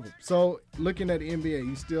 You're in trouble. So, looking at the NBA,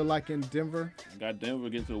 you still liking Denver? I got Denver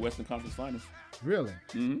getting to the Western Conference Finals. Really?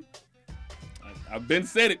 Mm-hmm. I've been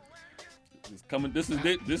said it. It's coming. This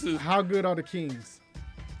is. How good are the Kings?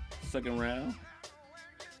 Second round.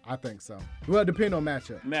 I think so. Well, depend on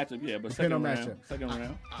matchup. Yeah, but second round. Second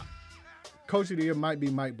round. Coach of the year might be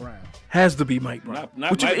Mike Brown. Has to be Mike Brown.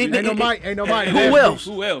 Ain't no Mike. Who else?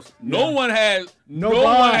 Who else? No one has. No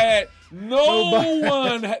one.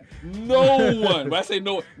 But I say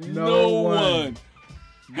no one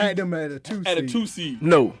had them at a 2 seed. At a 2 seed.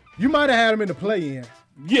 No. You might have had them in the play-in.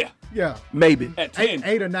 Yeah. Maybe. At 10.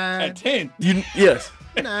 8 or 9. At 10. Yes.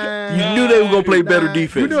 9. You knew they were gonna play better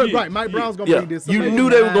defense. You knew it right. Mike Brown's gonna bring this. You knew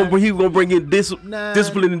he was gonna bring in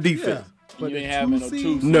discipline and defense. Yeah. But you ain't having no 2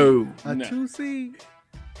 seed. No. A 2 seed.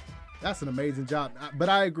 That's an amazing job. But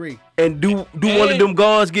I agree. And do one of them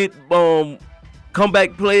guards get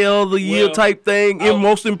comeback player of the year type thing?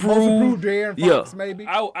 Most improved. De'Aaron Fox, maybe.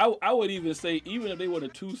 I would even say, even if they were the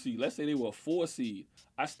 2 seed, let's say they were a 4 seed,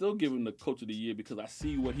 I still give him the coach of the year because I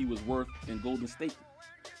see what he was worth in Golden State.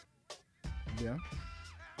 Yeah.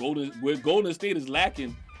 Where Golden State is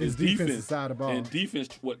lacking is defense side of the ball. And defense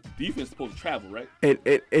is supposed to travel, right?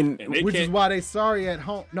 And which is why they sorry at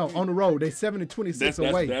home. No, on the road. They 7-26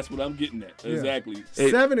 away. That's what I'm getting at. Yeah. Exactly.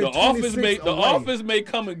 7-26 the offense may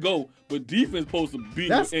come and go, but defense supposed to be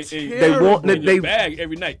in your bag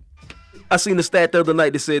every night. I seen the stat the other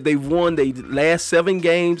night that said they've won their last 7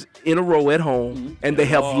 games in a row at home, and they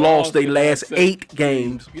have lost their last 8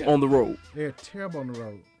 games on the road. They're terrible on the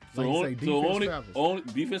road. So, only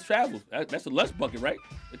defense travels. That's a lunch bucket, right?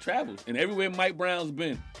 It travels. And everywhere Mike Brown's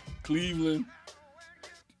been, Cleveland,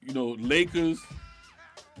 Lakers,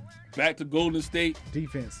 back to Golden State.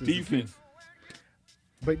 Defense.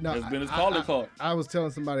 But no, that's been his calling card. I was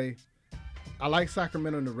telling somebody, I like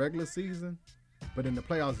Sacramento in the regular season, but in the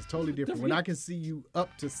playoffs it's totally different. When I can see you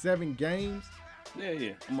up to 7 games.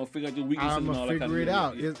 Yeah. I'm going to figure out your weaknesses and all that kind of figure it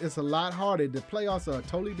out. Yeah. It's a lot harder. The playoffs are a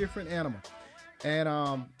totally different animal. And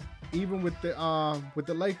even with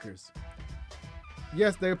the Lakers,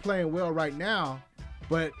 yes, they're playing well right now,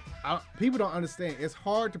 but people don't understand. It's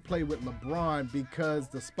hard to play with LeBron because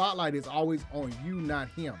the spotlight is always on you, not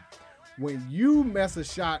him. When you mess a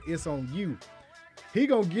shot, it's on you. He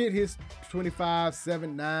gonna get his 25,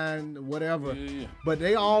 7, 9, whatever. Yeah. But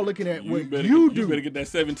they all looking at what you do. You better get that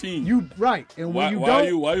 17. You right, and when you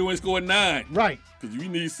don't, why you ain't scoring 9? Right, because you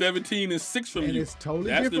need 17 and 6 from you. And it's totally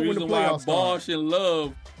That's different when the playoffs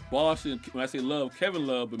start. Bosh and when I say Love, Kevin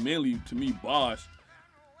Love, but mainly to me, Bosh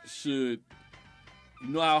should. You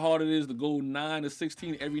know how hard it is to go 9 to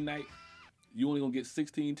 16 every night. You only gonna get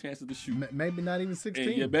 16 chances to shoot. Maybe not even 16.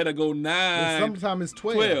 And you better go 9. Sometimes it's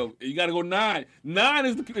 12. You gotta go 9. 9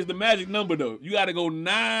 is the magic number though. You gotta go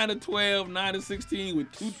 9 to 12, 9 to 16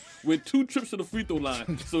 with two trips to the free throw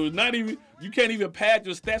line. So it's not even, you can't even pad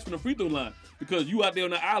your stats from the free throw line because you out there on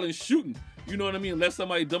the island shooting. You know what I mean? Unless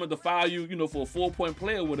somebody dumb it to foul you, for a 4-point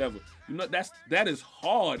play or whatever. That is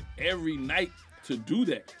hard every night to do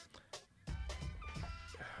that.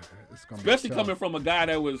 Especially coming from a guy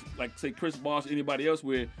that was like, say, Chris Bosh, anybody else,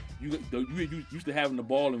 where you used to having the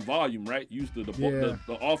ball in volume, right?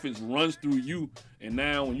 The offense runs through you, and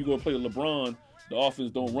now when you go play LeBron, the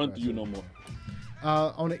offense don't run through you no more.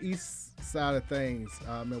 On the east side of things,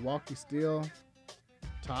 Milwaukee still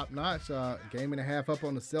top notch, game and a half up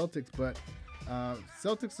on the Celtics, but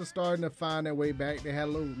Celtics are starting to find their way back. They had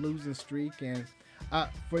a little losing streak, and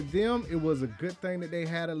for them, it was a good thing that they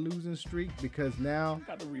had a losing streak because now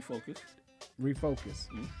got to refocus.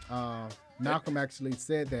 Mm-hmm. Malcolm actually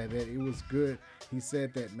said that it was good. He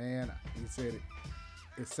said that, man. He said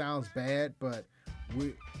it sounds bad, but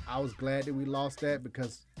I was glad that we lost that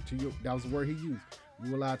because that was the word he used.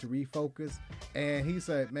 We were allowed to refocus, and he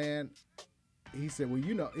said, man. He said, well,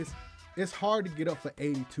 it's hard to get up for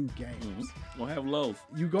 82 games. Mm-hmm. Gonna have lows.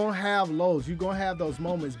 You're gonna have lows. You're gonna have those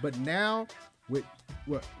moments. But now, with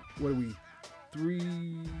what are we?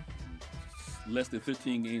 Less than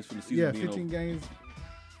 15 games from the season. Yeah, being 15 over. games.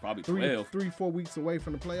 Probably 12. 3-4 weeks away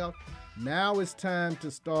from the playoffs. Now it's time to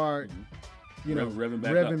start,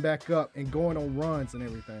 revving back up and going on runs and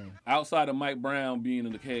everything. Outside of Mike Brown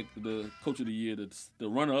being the coach of the year, the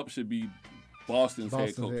runner-up should be Boston's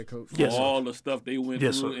head coach. For all the stuff they went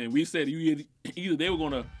through. And we said either they were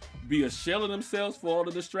going to be a shell of themselves for all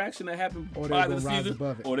the distraction that happened prior to the season,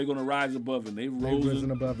 or they're going to rise above it. And they've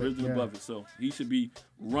risen above it. So he should be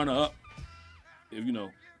runner-up,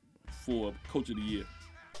 for coach of the year.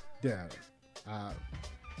 Yeah.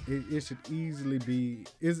 It should easily be.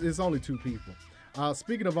 It's only two people.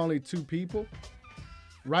 Speaking of only two people,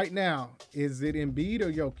 right now, is it Embiid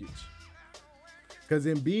or Jokic? Because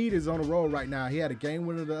Embiid is on a roll right now. He had a game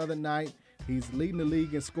winner the other night. He's leading the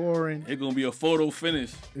league in scoring. It's going to be a photo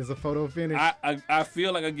finish. It's a photo finish. I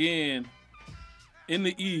feel like, again, in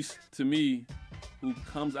the East, to me, who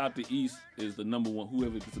comes out the East is the number one,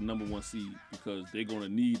 whoever gets the number one seed, because they're going to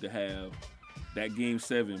need to have that Game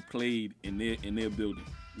 7 played in their building,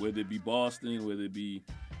 whether it be Boston, whether it be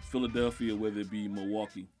Philadelphia, whether it be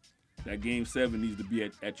Milwaukee. That Game 7 needs to be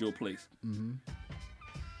at your place. Mm-hmm.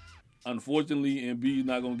 Unfortunately, Embiid's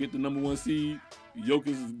not going to get the number one seed. Jokic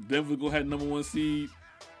is definitely going to have the number one seed,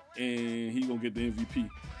 and he's going to get the MVP.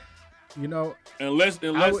 Unless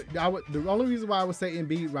the only reason why I would say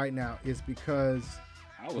Embiid right now is because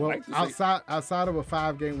outside of a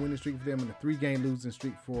 5-game winning streak for them and a 3-game losing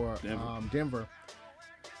streak for Denver,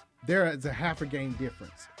 there is a half a game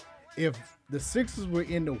difference. If the Sixers were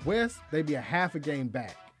in the West, they'd be a half a game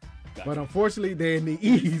back. Gotcha. But unfortunately, they're in the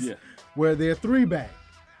East, where they're 3 back.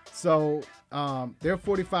 So they're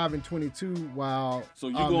 45-22, while the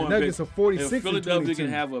Nuggets are 46-22. If Philadelphia can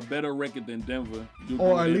have a better record than Denver,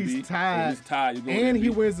 or at least tied, and he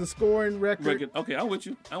wins the scoring record. Okay, I'm with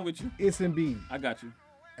you. It's Embiid. I got you.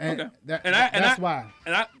 And okay, that's why.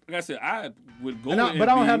 And like I said, I would go. But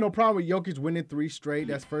I don't have no problem with Jokic winning 3 straight.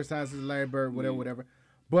 That's first time since Larry Bird, whatever.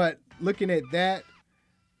 But looking at that,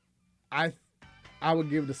 I would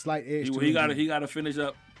give the slight edge. He got to finish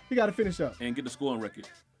up. He got to finish up and get the scoring record.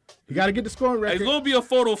 You got to get the scoring record. It's going to be a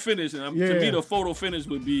photo finish. And to me, the photo finish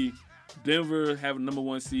would be Denver having number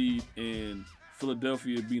 1 seed and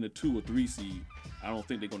Philadelphia being a 2 or 3 seed. I don't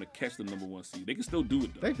think they're going to catch the number 1 seed. They can still do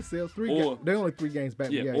it, though. They can still 3 games. They're only 3 games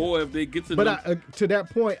back. Yeah, or if they get to to that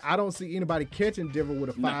point, I don't see anybody catching Denver with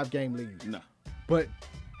a 5-game lead. No. But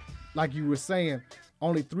like you were saying,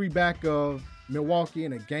 only 3 back of Milwaukee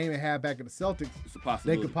and a game and a half back of the Celtics. It's a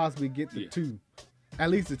possibility. They could possibly get the 2. At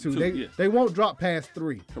least the 2. They won't drop past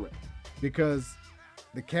 3. Correct. Because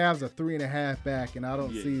the Cavs are 3.5 back, and I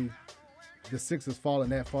don't see the Sixers falling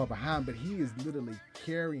that far behind. But he is literally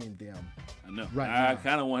carrying them. I know. Right I now.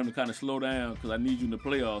 kind of want him to kind of slow down because I need you in the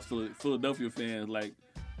playoffs. Philadelphia fans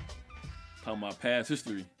talking about past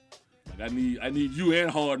history. I need you and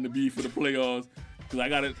Harden to be for the playoffs because I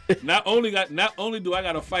got to not only do I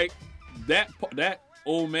got to fight that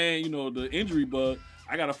old man, the injury bug.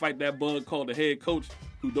 I got to fight that bug called the head coach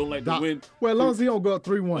who don't like to win. Well, as long as he don't go up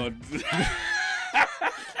 3-1.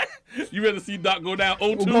 You rather see Doc go down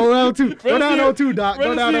 0-2? Go down 2. Go down 0-2, Doc.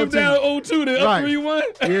 Go down 0-2. Down 0-2 then up 3-1.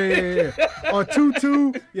 Yeah. Or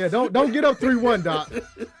 2-2. Yeah, don't get up 3-1, Doc.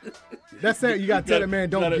 That's it. You got to tell that man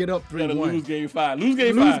don't get up 3-1. Gotta lose game 5. Lose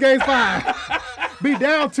game 5. Be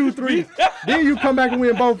down 2-3. Then you come back and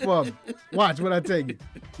win both of them. Watch what I tell you.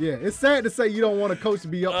 Yeah, it's sad to say you don't want a coach to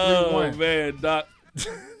be up 3-1. Oh, man, Doc.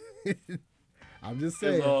 I'm just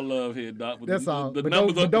saying. It's all love here, Doc. But that's all. But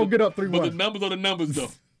don't get up 3-1. But the numbers are the numbers, though.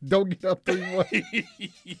 Don't get up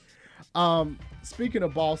 3-1. Speaking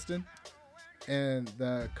of Boston and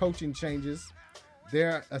the coaching changes,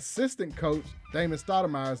 their assistant coach, Damon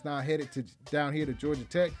Stoudemire, is now headed down here to Georgia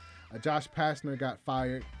Tech. Josh Pastner got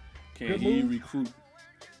fired. Can he recruit?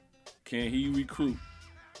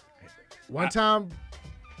 One time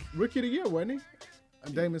Rookie of the Year, wasn't he?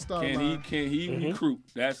 Damon Stoudemire. Can he recruit?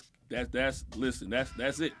 That's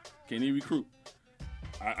it. Can he recruit?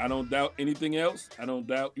 I don't doubt anything else. I don't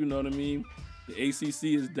doubt, you know what I mean? The ACC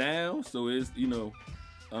is down, so it's,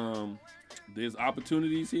 there's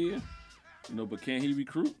opportunities here, but can he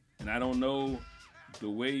recruit? And I don't know the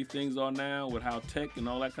way things are now with how Tech and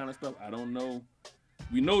all that kind of stuff. I don't know.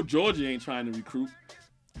 We know Georgia ain't trying to recruit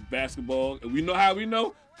basketball. And we know how we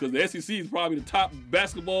know? Because the SEC is probably the top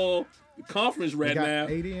basketball conference right now.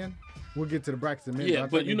 8 in. We'll get to the brackets in a minute. Yeah,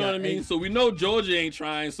 but you know what I mean? 8. So we know Georgia ain't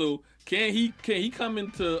trying. So can he come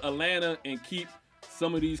into Atlanta and keep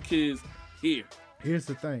some of these kids here? Here's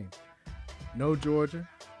the thing. No Georgia,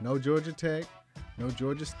 No Georgia Tech. No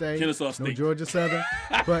Georgia State. Kennesaw State. No Georgia Southern.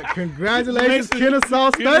 But congratulations,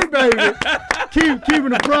 Kennesaw State, baby. Keeping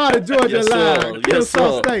the pride of Georgia alive.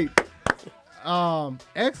 Kennesaw State.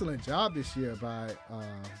 Excellent job this year by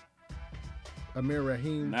Amir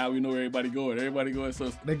Rahim. Now we know where everybody going.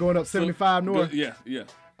 So they're going up 75 north. Yeah.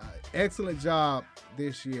 Excellent job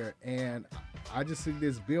this year, and I just see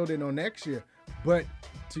this building on next year. But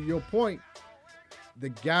to your point, the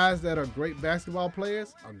guys that are great basketball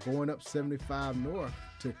players are going up 75 north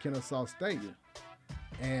to Kennesaw State.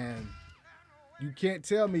 Yeah. And you can't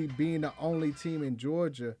tell me being the only team in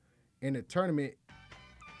Georgia in the tournament,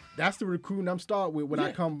 that's the recruiting I'm starting with when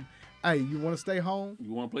I come. Hey, you want to stay home?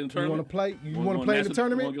 You want to play in the tournament? You want to play in the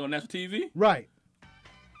tournament? You want to get on national TV? Right.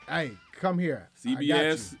 Hey, come here.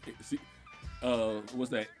 CBS.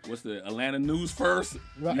 What's the Atlanta News First?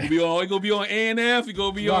 Right. You gonna be on A&F. You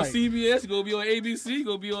gonna be on CBS. You gonna be on ABC. You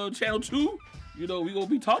gonna be on Channel 2. We gonna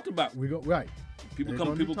be talked about.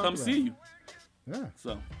 People come see you. Yeah.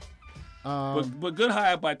 So. But good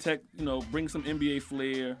hire by Tech, bring some NBA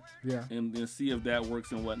flair, and see if that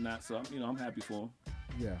works and whatnot. So I'm happy for him.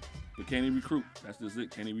 Yeah. But can he recruit? That's just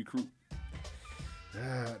it. Can he recruit?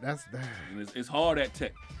 That's that. It's hard at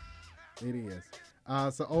Tech. It is.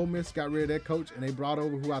 So Ole Miss got rid of their coach, and they brought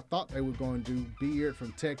over who I thought they were going to do, Beard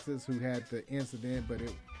from Texas, who had the incident, but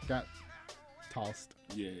it got tossed.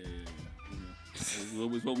 Yeah. It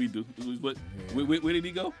was what we do. It was what. Yeah. Where did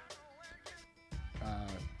he go?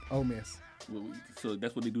 Ole Miss. So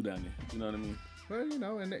that's what they do down there. You know what I mean?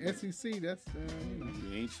 Well, in the SEC, that's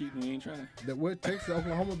We ain't cheating. We ain't trying. That what Texas,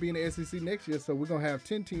 Oklahoma be in the SEC next year, so we're gonna have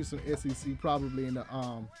 10 teams from the SEC probably in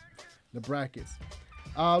the brackets.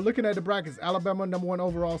 Looking at the brackets, Alabama #1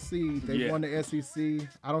 overall seed. They won the SEC.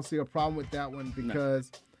 I don't see a problem with that one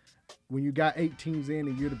because when you got 8 teams in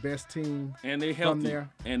and you're the best team, and they healthy,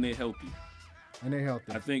 and they're healthy.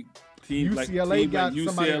 I think teams UCLA got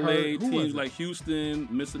somebody hurt. Teams like Houston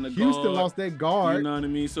missing the guard. Houston lost their guard. You know what I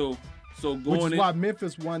mean? So going which is why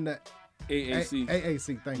Memphis won the AAC.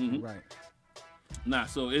 AAC, thank you. Right. Nah,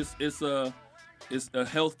 so it's a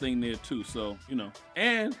health thing there too. So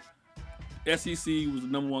and SEC was the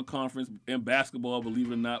 #1 conference in basketball,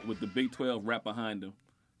 believe it or not, with the Big 12 right behind them.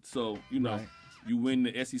 So you win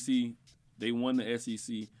the SEC. They won the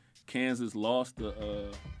SEC. Kansas lost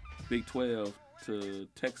the Big 12 to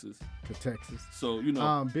Texas. So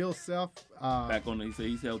Bill Self back on. He said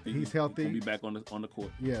he's healthy. He's healthy. He'll be back on the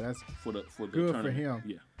court. Yeah, that's for the good tournament. for him.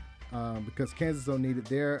 Yeah, because Kansas don't need it.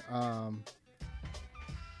 They're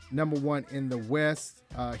 #1 in the West.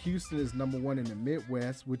 Houston is #1 in the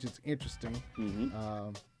Midwest, which is interesting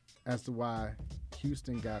as to why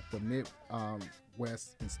Houston got the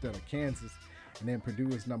Midwest instead of Kansas. And then Purdue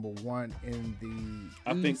is #1 in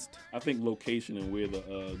the East. I think location and where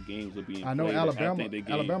the games are being played. I know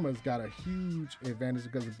Alabama's got a huge advantage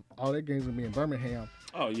because all their games will be in Birmingham.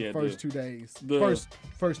 Oh yeah, the first 2 days.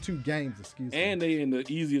 First 2 games, excuse me. And they in the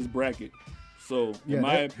easiest bracket. So in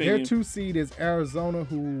my opinion, their 2 seed is Arizona,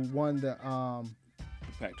 who won the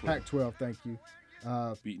Pac-12. Pac-12. Thank you.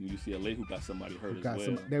 Beating UCLA, who got somebody hurt as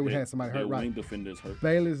well. They had somebody hurt, right? Wing defenders hurt.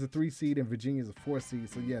 Baylor's a 3 seed and Virginia's a 4 seed.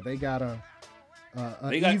 So yeah, they got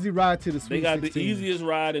easy ride to the Sweet 16. They got the easiest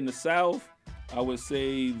ride in the South. I would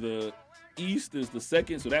say the East is the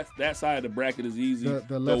second, so that side of the bracket is easy.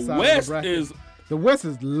 The left side West of the bracket. is the West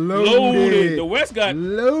is loaded. The West got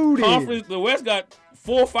loaded. Conference. The West got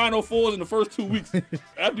 4 Final Fours in the first 2 weeks.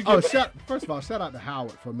 First of all, shout out to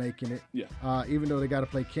Howard for making it. Yeah. Even though they got to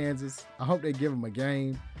play Kansas, I hope they give them a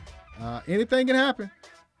game. Anything can happen.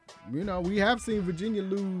 We have seen Virginia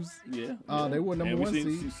lose. Yeah. They were #1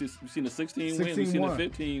 seed. We've seen a 16 win. We've seen a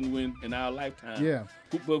 15 win in our lifetime. Yeah.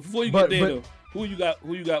 But before you get there, though, who you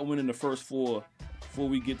got winning the first 4? Before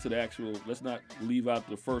we get to the actual, let's not leave out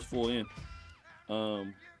the first 4 in.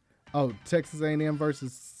 Texas A&M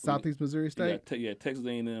versus Southeast Missouri State. Texas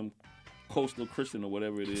A&M, Coastal Christian or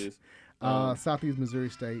whatever it is. Southeast Missouri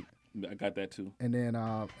State. I got that too. And then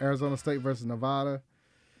Arizona State versus Nevada.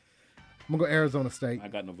 I'm gonna go Arizona State. I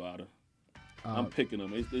got Nevada. I'm picking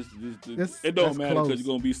them. It don't matter because you're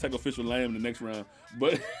gonna be sacrificial lamb in the next round.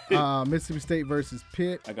 But Mississippi State versus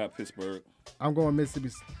Pitt. I got Pittsburgh. I'm going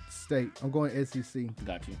Mississippi State. I'm going SEC.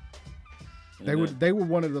 Got you. They were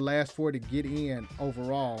one of the last 4 to get in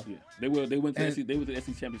overall. Yeah, they went to the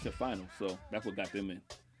SEC championship final, so that's what got them in.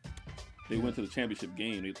 They went to the championship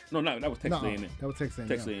game. That was Texas A&M. That was Texas A&M.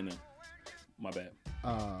 Texas A&M. My bad.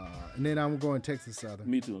 And then I'm going Texas Southern.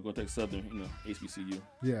 Me too. I'm going Texas Southern. HBCU.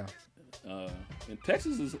 Yeah. And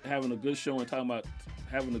Texas is having a good showing. Talking about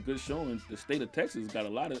having a good showing, the state of Texas got a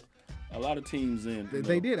lot A lot of teams in.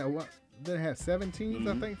 They did. They had 7 teams,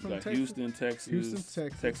 I think, from Texas. Houston, Texas,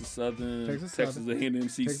 Texas Southern, Texas A&M,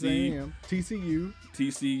 Texas CC, A&M,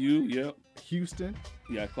 TCU, yep. Houston.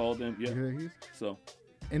 Yeah, I called them. Yeah. So.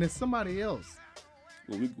 And it's somebody else.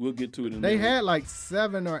 Well, we'll get to it. They had like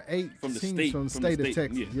 7 or 8 from the teams from the state of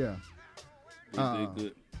Texas. Yeah. They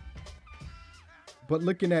good. But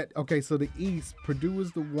looking at so the East, Purdue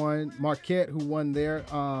was the one. Marquette, who won their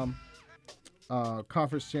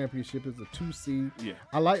conference championship, is a 2 seed. Yeah.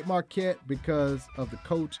 I like Marquette because of the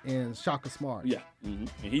coach and Shaka Smart. Yeah. Mm-hmm.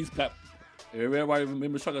 And he's got. Everybody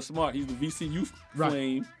remembers Shaka Smart. He's the VCU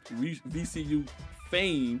flame, VCU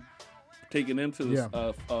fame, taking them to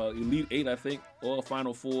the Elite 8, I think, or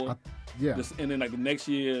Final Four. And then like the next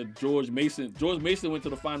year, George Mason went to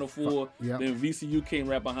the Final Four. Then VCU came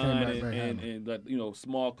right behind, and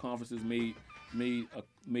small conferences made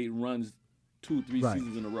runs 2-3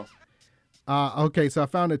 seasons in a row. So I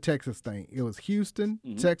found a Texas thing. It was Houston,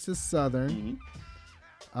 Texas Southern,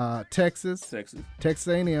 Texas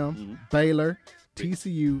A&M, Baylor,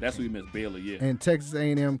 TCU. That's what we missed, Baylor, yeah. And Texas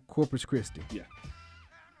A&M, Corpus Christi. Yeah.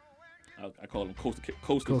 I call them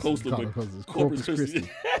coastal, but Corpus Christi.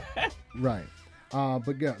 Right.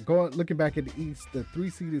 But looking back at the East, the 3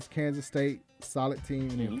 seed is Kansas State, solid team,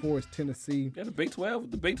 and then 4 is Tennessee. Yeah, the Big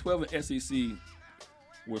 12 and SEC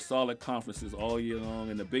were solid conferences all year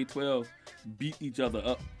long, and the Big 12 beat each other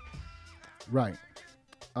up. Right.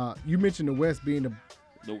 You mentioned the West being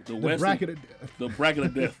the West bracket of the bracket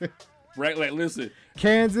of death. Listen.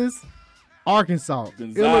 Kansas, Arkansas,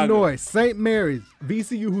 Gonzaga, Illinois, St. Mary's,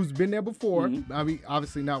 VCU, who's been there before. I mean,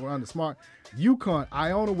 obviously not under Smart. UConn,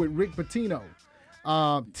 Iona with Rick Pitino.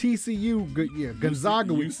 TCU, good year.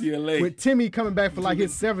 Gonzaga UCLA with Timmy coming back for like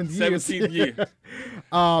his 17th year.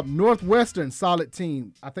 Northwestern, solid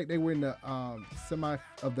team. I think they were in the semi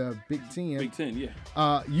of the Big Ten. Big Ten, yeah.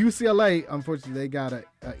 UCLA, unfortunately, they got an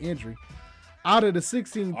injury. Out of the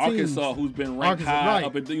 16 teams, Arkansas, who's been ranked high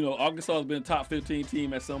up at Arkansas has been a top 15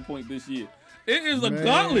 team at some point this year. It is a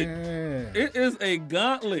gauntlet. It is a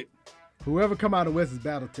gauntlet. Whoever come out of West is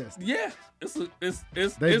battle tested. Yeah, it's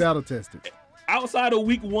battle tested. Outside of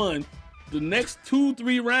week 1, the next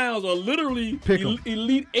 2-3 rounds are literally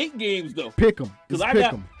Elite 8 games though. Pick them. Because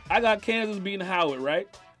I got Kansas beating Howard, right?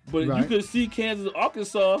 But you could see Kansas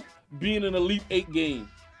Arkansas being an Elite 8 game.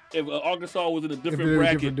 If Arkansas was in a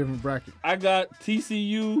different bracket. I got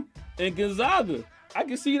TCU and Gonzaga. I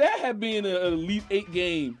can see that being an Elite 8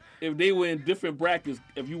 game if they were in different brackets.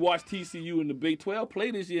 If you watch TCU in the Big 12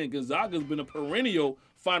 play this year, and Gonzaga's been a perennial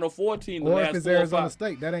Final Four team the last 4 or 5. Or if it's Arizona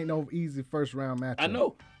State, that ain't no easy first round matchup. I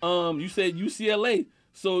know. You said UCLA.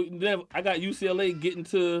 So then I got UCLA getting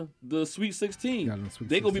to the Sweet 16.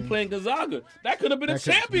 They're going to be playing Gonzaga. That could have been a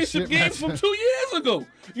championship game from 2 years ago.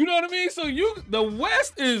 You know what I mean? So the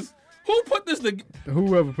West is, who put this together?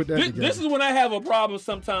 Whoever put that together. This is when I have a problem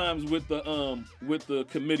sometimes with the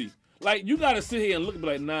committee. Like, you got to sit here and look and be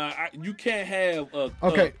like, nah, you can't have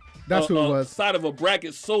that's who it was. Side of a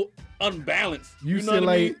bracket so unbalanced. UCLA, you know what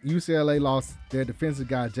I mean? UCLA lost their defensive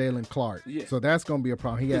guy, Jalen Clark. Yeah. So that's going to be a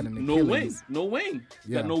problem. He had an Achilles. No wing.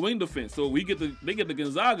 Yeah. Got no wing defense. So they get the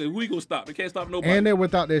Gonzaga. Who we going to stop? They can't stop nobody. And they're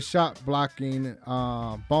without their shot blocking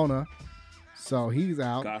Bona. So he's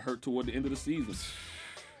out. Got hurt toward the end of the season.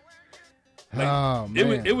 Man.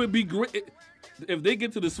 It would be great. If they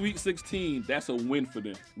get to the Sweet 16, that's a win for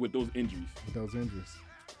them with those injuries.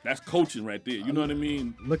 That's coaching right there. You know what I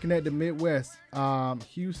mean? Looking at the Midwest,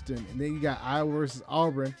 Houston, and then you got Iowa versus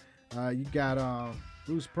Auburn. You got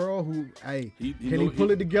Bruce Pearl, who, can he pull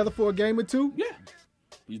it together for a game or two? Yeah.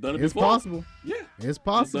 He's done it it's before. It's possible. Yeah. It's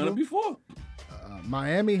possible. He's done it before.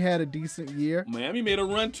 Miami had a decent year. Miami made a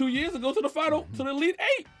run 2 years ago to the final, to the Elite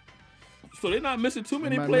 8. So they're not missing too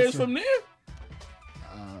many players from there.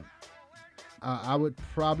 I would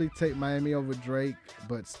probably take Miami over Drake,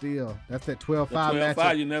 but still, that's that 12-5 matchup.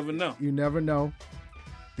 12-5, you never know. You never know.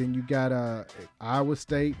 Then you got Iowa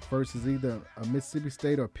State versus either a Mississippi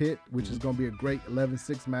State or Pitt, which is going to be a great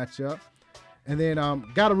 11-6 matchup. And then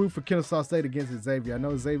got to root for Kennesaw State against Xavier. I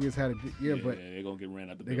know Xavier's had a good year, but they're going to get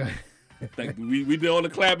ran out the door. We did all the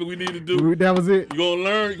clapping we need to do. That was it.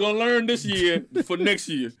 You're gonna learn this year for next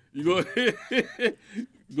year. You go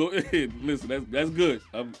ahead. Listen, that's good.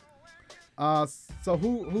 So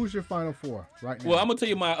who's your Final Four right now? Well, I'm gonna tell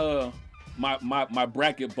you my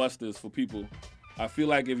bracket busters for people. I feel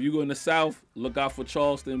like if you go in the South, look out for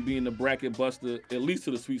Charleston being the bracket buster at least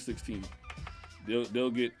to the Sweet 16.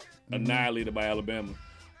 They'll get annihilated by Alabama.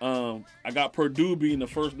 I got Purdue being the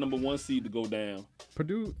first number 1 seed to go down.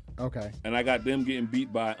 Purdue, okay. And I got them getting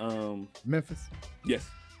beat by Memphis. Yes.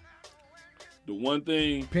 The one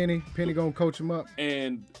thing Penny gonna coach him up.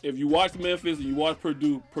 And if you watch Memphis and you watch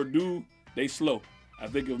Purdue, they slow. I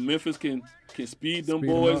think if Memphis can speed them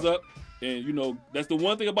boys up, and that's the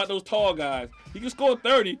one thing about those tall guys. He can score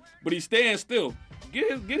 30, but he stands still.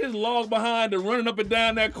 Get his log behind and running up and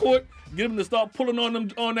down that court. Get him to start pulling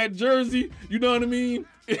on that jersey. You know what I mean?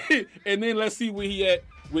 And then let's see where he at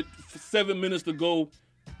with 7 minutes to go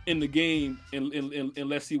in the game, and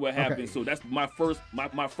let's see what happens. Okay. So that's my first.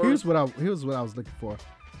 Here's what I was looking for.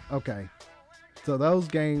 Okay, so those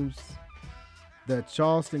games, the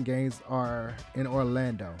Charleston games are in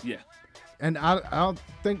Orlando. Yeah. And I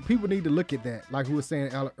think people need to look at that. Like we were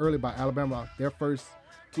saying earlier about Alabama, their first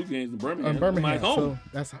 2 games in Birmingham. Birmingham. Home. So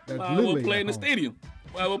that's literally play in the stadium.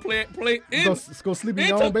 Might well play in. Go sleep in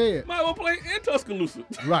your own bed. Might well play in Tuscaloosa.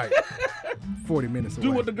 Right. 40 minutes away.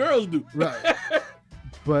 Do what the girls do. Right.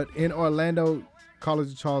 But in Orlando,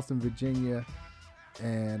 College of Charleston, Virginia,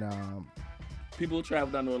 and people will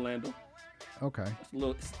travel down to Orlando. Okay. It's a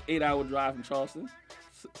little 8-hour drive from Charleston.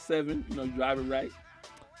 7, you drive it right.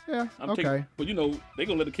 Yeah. Okay. But they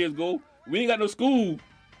gonna let the kids go. We ain't got no school.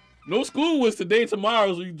 No school was today,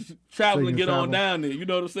 tomorrow, so you travel and get on down there. You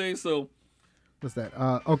know what I'm saying? So. What's that?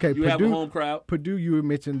 Okay. You Purdue, have a home crowd. Purdue, you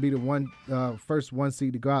mentioned, be the first 1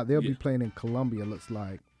 seed to go out. They'll be playing in Columbia. Looks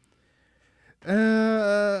like.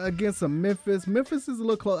 Against Memphis. Memphis is a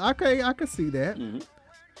little close. Okay, I can see that. Mm-hmm.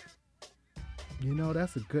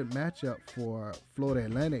 That's a good matchup for Florida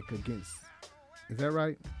Atlantic against. Is that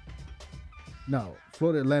right? No,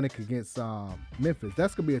 Florida Atlantic against Memphis.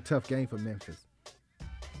 That's gonna be a tough game for Memphis.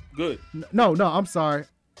 Good. No, I'm sorry.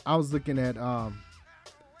 I was looking at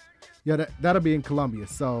that'll be in Columbia.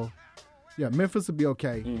 So Memphis will be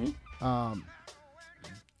okay. Mm-hmm.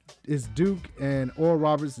 It's Duke and Oral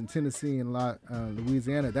Roberts in Tennessee and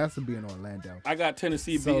Louisiana. That's to be in Orlando. I got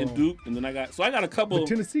Tennessee beating Duke, and then I got a couple. But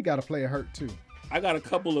Tennessee got a player hurt too. I got a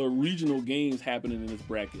couple of regional games happening in this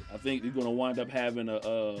bracket. I think they're going to wind up having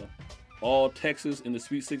a all Texas in the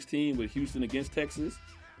Sweet 16 with Houston against Texas.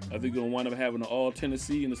 I think they're going to wind up having an all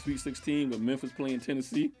Tennessee in the Sweet 16 with Memphis playing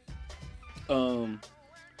Tennessee. I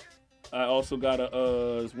also got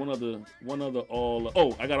one other all.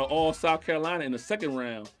 Oh, I got an all South Carolina in the second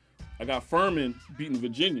round. I got Furman beating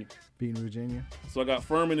Virginia. So I got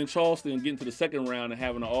Furman and Charleston getting to the second round and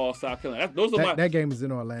having an all South Carolina. That game is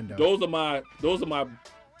in Orlando. Those are my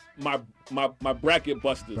bracket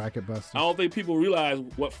busters. I don't think people realize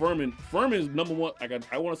what Furman is number one.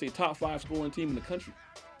 I want to say top 5 scoring team in the country.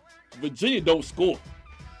 Virginia don't score.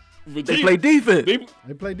 They play defense.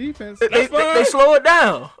 They play defense. They slow it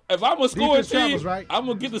down. If I'm a scoring team, right? I'm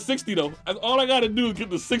going to get the 60, though. All I got to do is get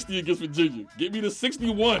the 60 against Virginia. Get me the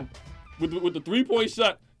 61 with the 3-point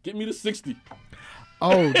shot. Get me the 60.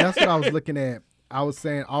 Oh, that's what I was looking at. I was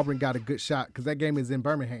saying Auburn got a good shot because that game is in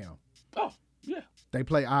Birmingham. Oh, yeah. They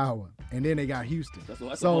play Iowa, and then they got Houston.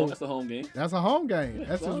 That's a home game. That's a home game. Yeah,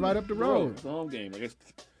 that's just right up the road. It's a home game. I guess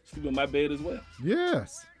sleep on my bed as well.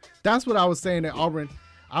 Yes. That's what I was saying that Auburn,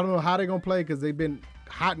 I don't know how they're going to play because they've been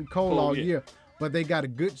hot and cold all year, but they got a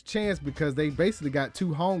good chance because they basically got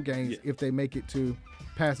 2 home games if they make it to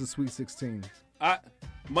past the Sweet 16.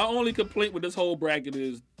 My only complaint with this whole bracket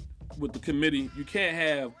is with the committee, you can't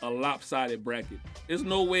have a lopsided bracket. There's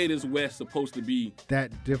no way this West supposed to be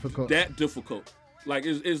that difficult. Like,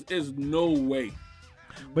 it's no way.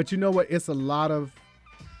 But you know what? It's a lot of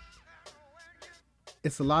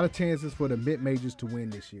chances for the mid-majors to win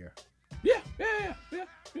this year. Yeah.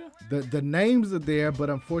 The names are there, but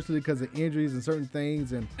unfortunately because of injuries and certain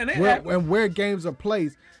things and where games are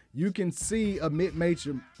placed, you can see a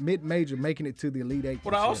mid-major making it to the Elite Eight.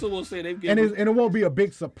 But I also will say they've given and it won't be a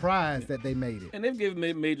big surprise that they made it. And they've given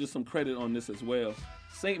mid-majors some credit on this as well.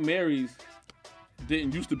 St. Mary's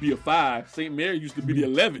didn't used to be a 5. St. Mary used to be the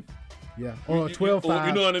 11. Yeah, or 12-5.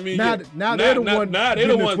 You know what I mean? Now they're the one. Now they're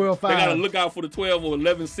the ones. 12-5. They got to look out for the 12 or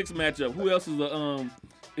 11-6 matchup. Who else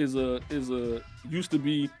is a used to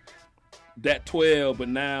be that 12, but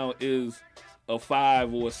now is a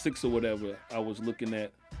 5 or a 6 or whatever. I was looking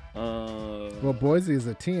at. Well, Boise is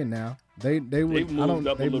a 10 now. They've moved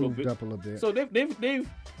up a little bit. So they've.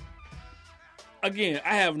 Again,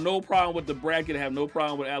 I have no problem with the bracket. I have no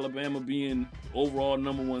problem with Alabama being overall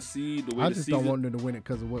number 1 seed. The way I just don't want them to win it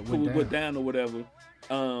because of what went down or whatever.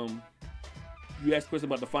 You asked a question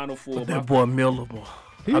about the Final Four. But that boy Miller, boy.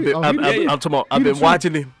 I've been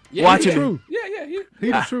watching him. Yeah, watching him. Yeah.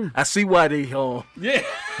 He the truth. I see why they Yeah.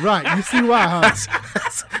 Right. You see why, huh?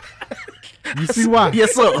 You see why?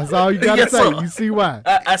 Yes, sir. That's all you gotta say. Sir. You see why?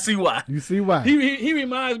 I see why. You see why? He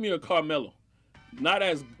reminds me of Carmelo. Not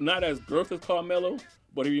as girth as Carmelo,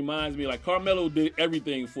 but he reminds me like Carmelo did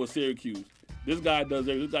everything for Syracuse. This guy does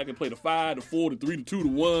everything. This guy can play the 5, the 4, the 3, the 2, the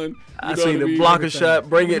 1. I seen the blocker shot,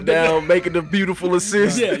 bring it down, making the beautiful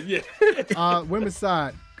assist. Yeah. Women's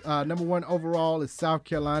side, number 1 overall is South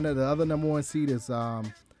Carolina. The other number 1 seed is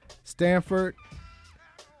Stanford.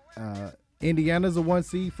 Indiana's a 1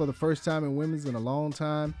 seed for the first time in women's in a long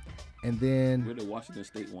time. And then where did Washington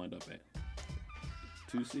State wind up at?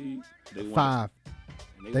 2 seed? 5.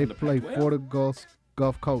 They play Florida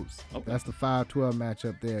Gulf Coast. Okay. That's the 5-12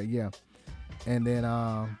 matchup there, yeah. And then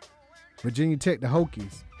Virginia Tech, the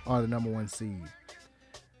Hokies, are the number 1 seed.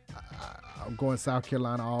 I'm going South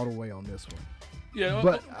Carolina all the way on this one. Yeah.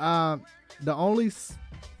 But the only...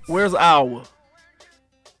 Where's Iowa?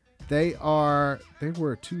 They were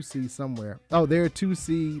a 2 seed somewhere. Oh, they're a 2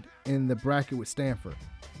 seed in the bracket with Stanford.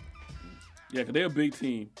 Yeah, because they're a big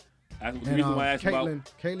team. That's the reason why I asked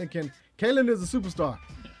Caitlin is a superstar.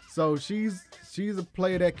 So she's a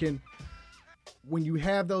player that can, when you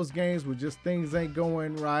have those games where just things ain't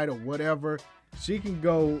going right or whatever, she can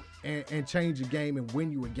go and change a game and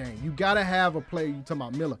win you a game. You got to have a player, you talking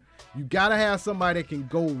about Miller, you got to have somebody that can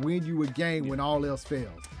go win you a game when all else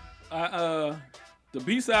fails. To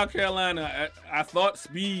beat South Carolina, I thought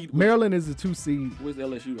Speed. Maryland is a 2 seed. Where's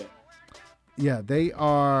LSU at? Yeah, they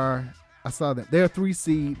are. I saw them. They're a 3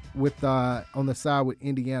 seed with on the side with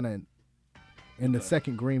Indiana in the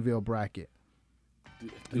second Greenville bracket.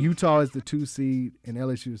 Utah is the 2 seed and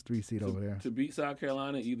LSU is 3 seed over there. To beat South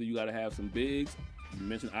Carolina, either you got to have some bigs. You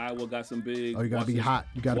mentioned Iowa got some bigs. Oh, you got to be hot.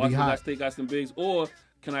 You got to be hot. Washington State got some bigs. Or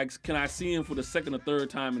can I see him for the second or third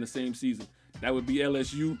time in the same season? That would be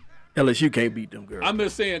LSU. LSU can't beat them girls. I'm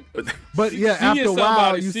just saying. But yeah, after a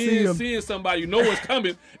while, you seeing somebody, you know what's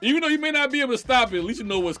coming. Even though you may not be able to stop it, at least you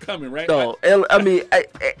know what's coming, right? No, I mean,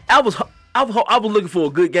 I was looking for a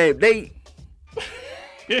good game.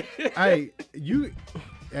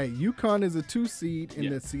 UConn is a 2 seed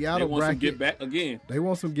in the Seattle bracket. They want some get back again. They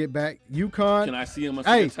want some get back. UConn. Can I see them a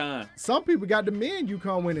second time? Some people got the men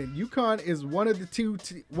UConn winning. UConn is one of the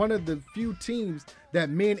few teams that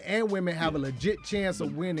men and women have a legit chance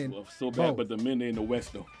of winning. Well, so bad, but the men they in the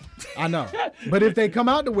West though. I know, but if they come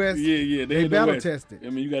out the West, they battle tested. I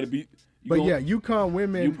mean, you got to beat. UConn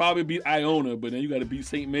women. You probably beat Iona, but then you got to beat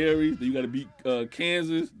St. Mary's. Then you got to beat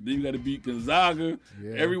Kansas. Then you got to beat Gonzaga.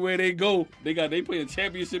 Yeah. Everywhere they go, they play a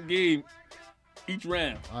championship game each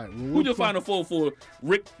round. All right, who your Final Four for?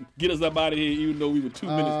 Rick, get us up out of here, even though we were 2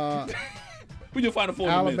 minutes. Who your Final Four?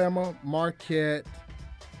 Alabama, Marquette,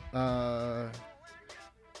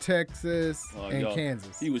 Texas, and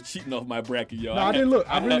Kansas. He was cheating off my bracket, y'all. No, I didn't look.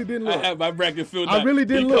 I really didn't look. I had my bracket filled out. I really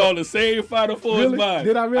didn't look. He called the same Final Four as mine.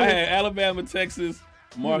 Did I really? I had Alabama, Texas,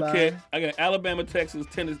 Marquette. I got Alabama, Texas,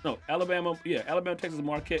 Texas,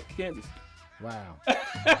 Marquette, Kansas. Wow.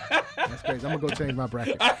 That's crazy. I'm going to go change my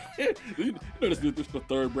bracket. You know this is the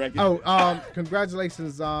third bracket. Oh,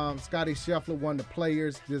 congratulations. Scotty Scheffler won the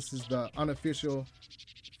Players. This is the unofficial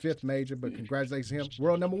 5th major, but congratulations to him.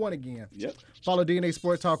 World number 1 again. Yep. Follow DNA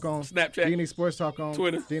Sports Talk on Snapchat, DNA Sports Talk on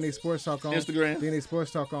Twitter, DNA Sports Talk on Instagram, DNA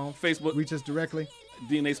Sports Talk on Facebook. Reach us directly.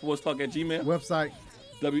 DNA Sports Talk at Gmail. Website.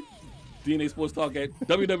 DNA Sports Talk at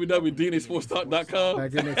www.dnasportstalk.com.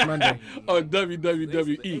 Back in next Monday. On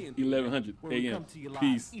WWE 1100 AM.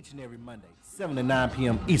 Peace. Each and every Monday, 7 to 9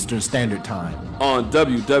 p.m. Eastern Standard Time. On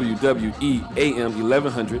WWE AM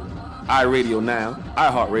 1100. iRadio Now,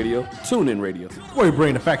 iHeartRadio, TuneIn Radio. Where we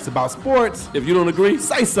bring the facts about sports. If you don't agree,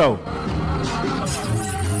 say so. Tell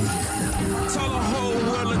the whole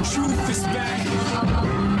world the truth is back.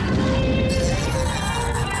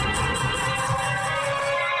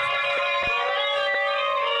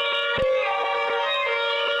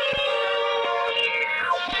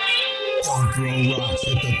 Punk rock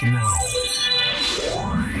at the throne.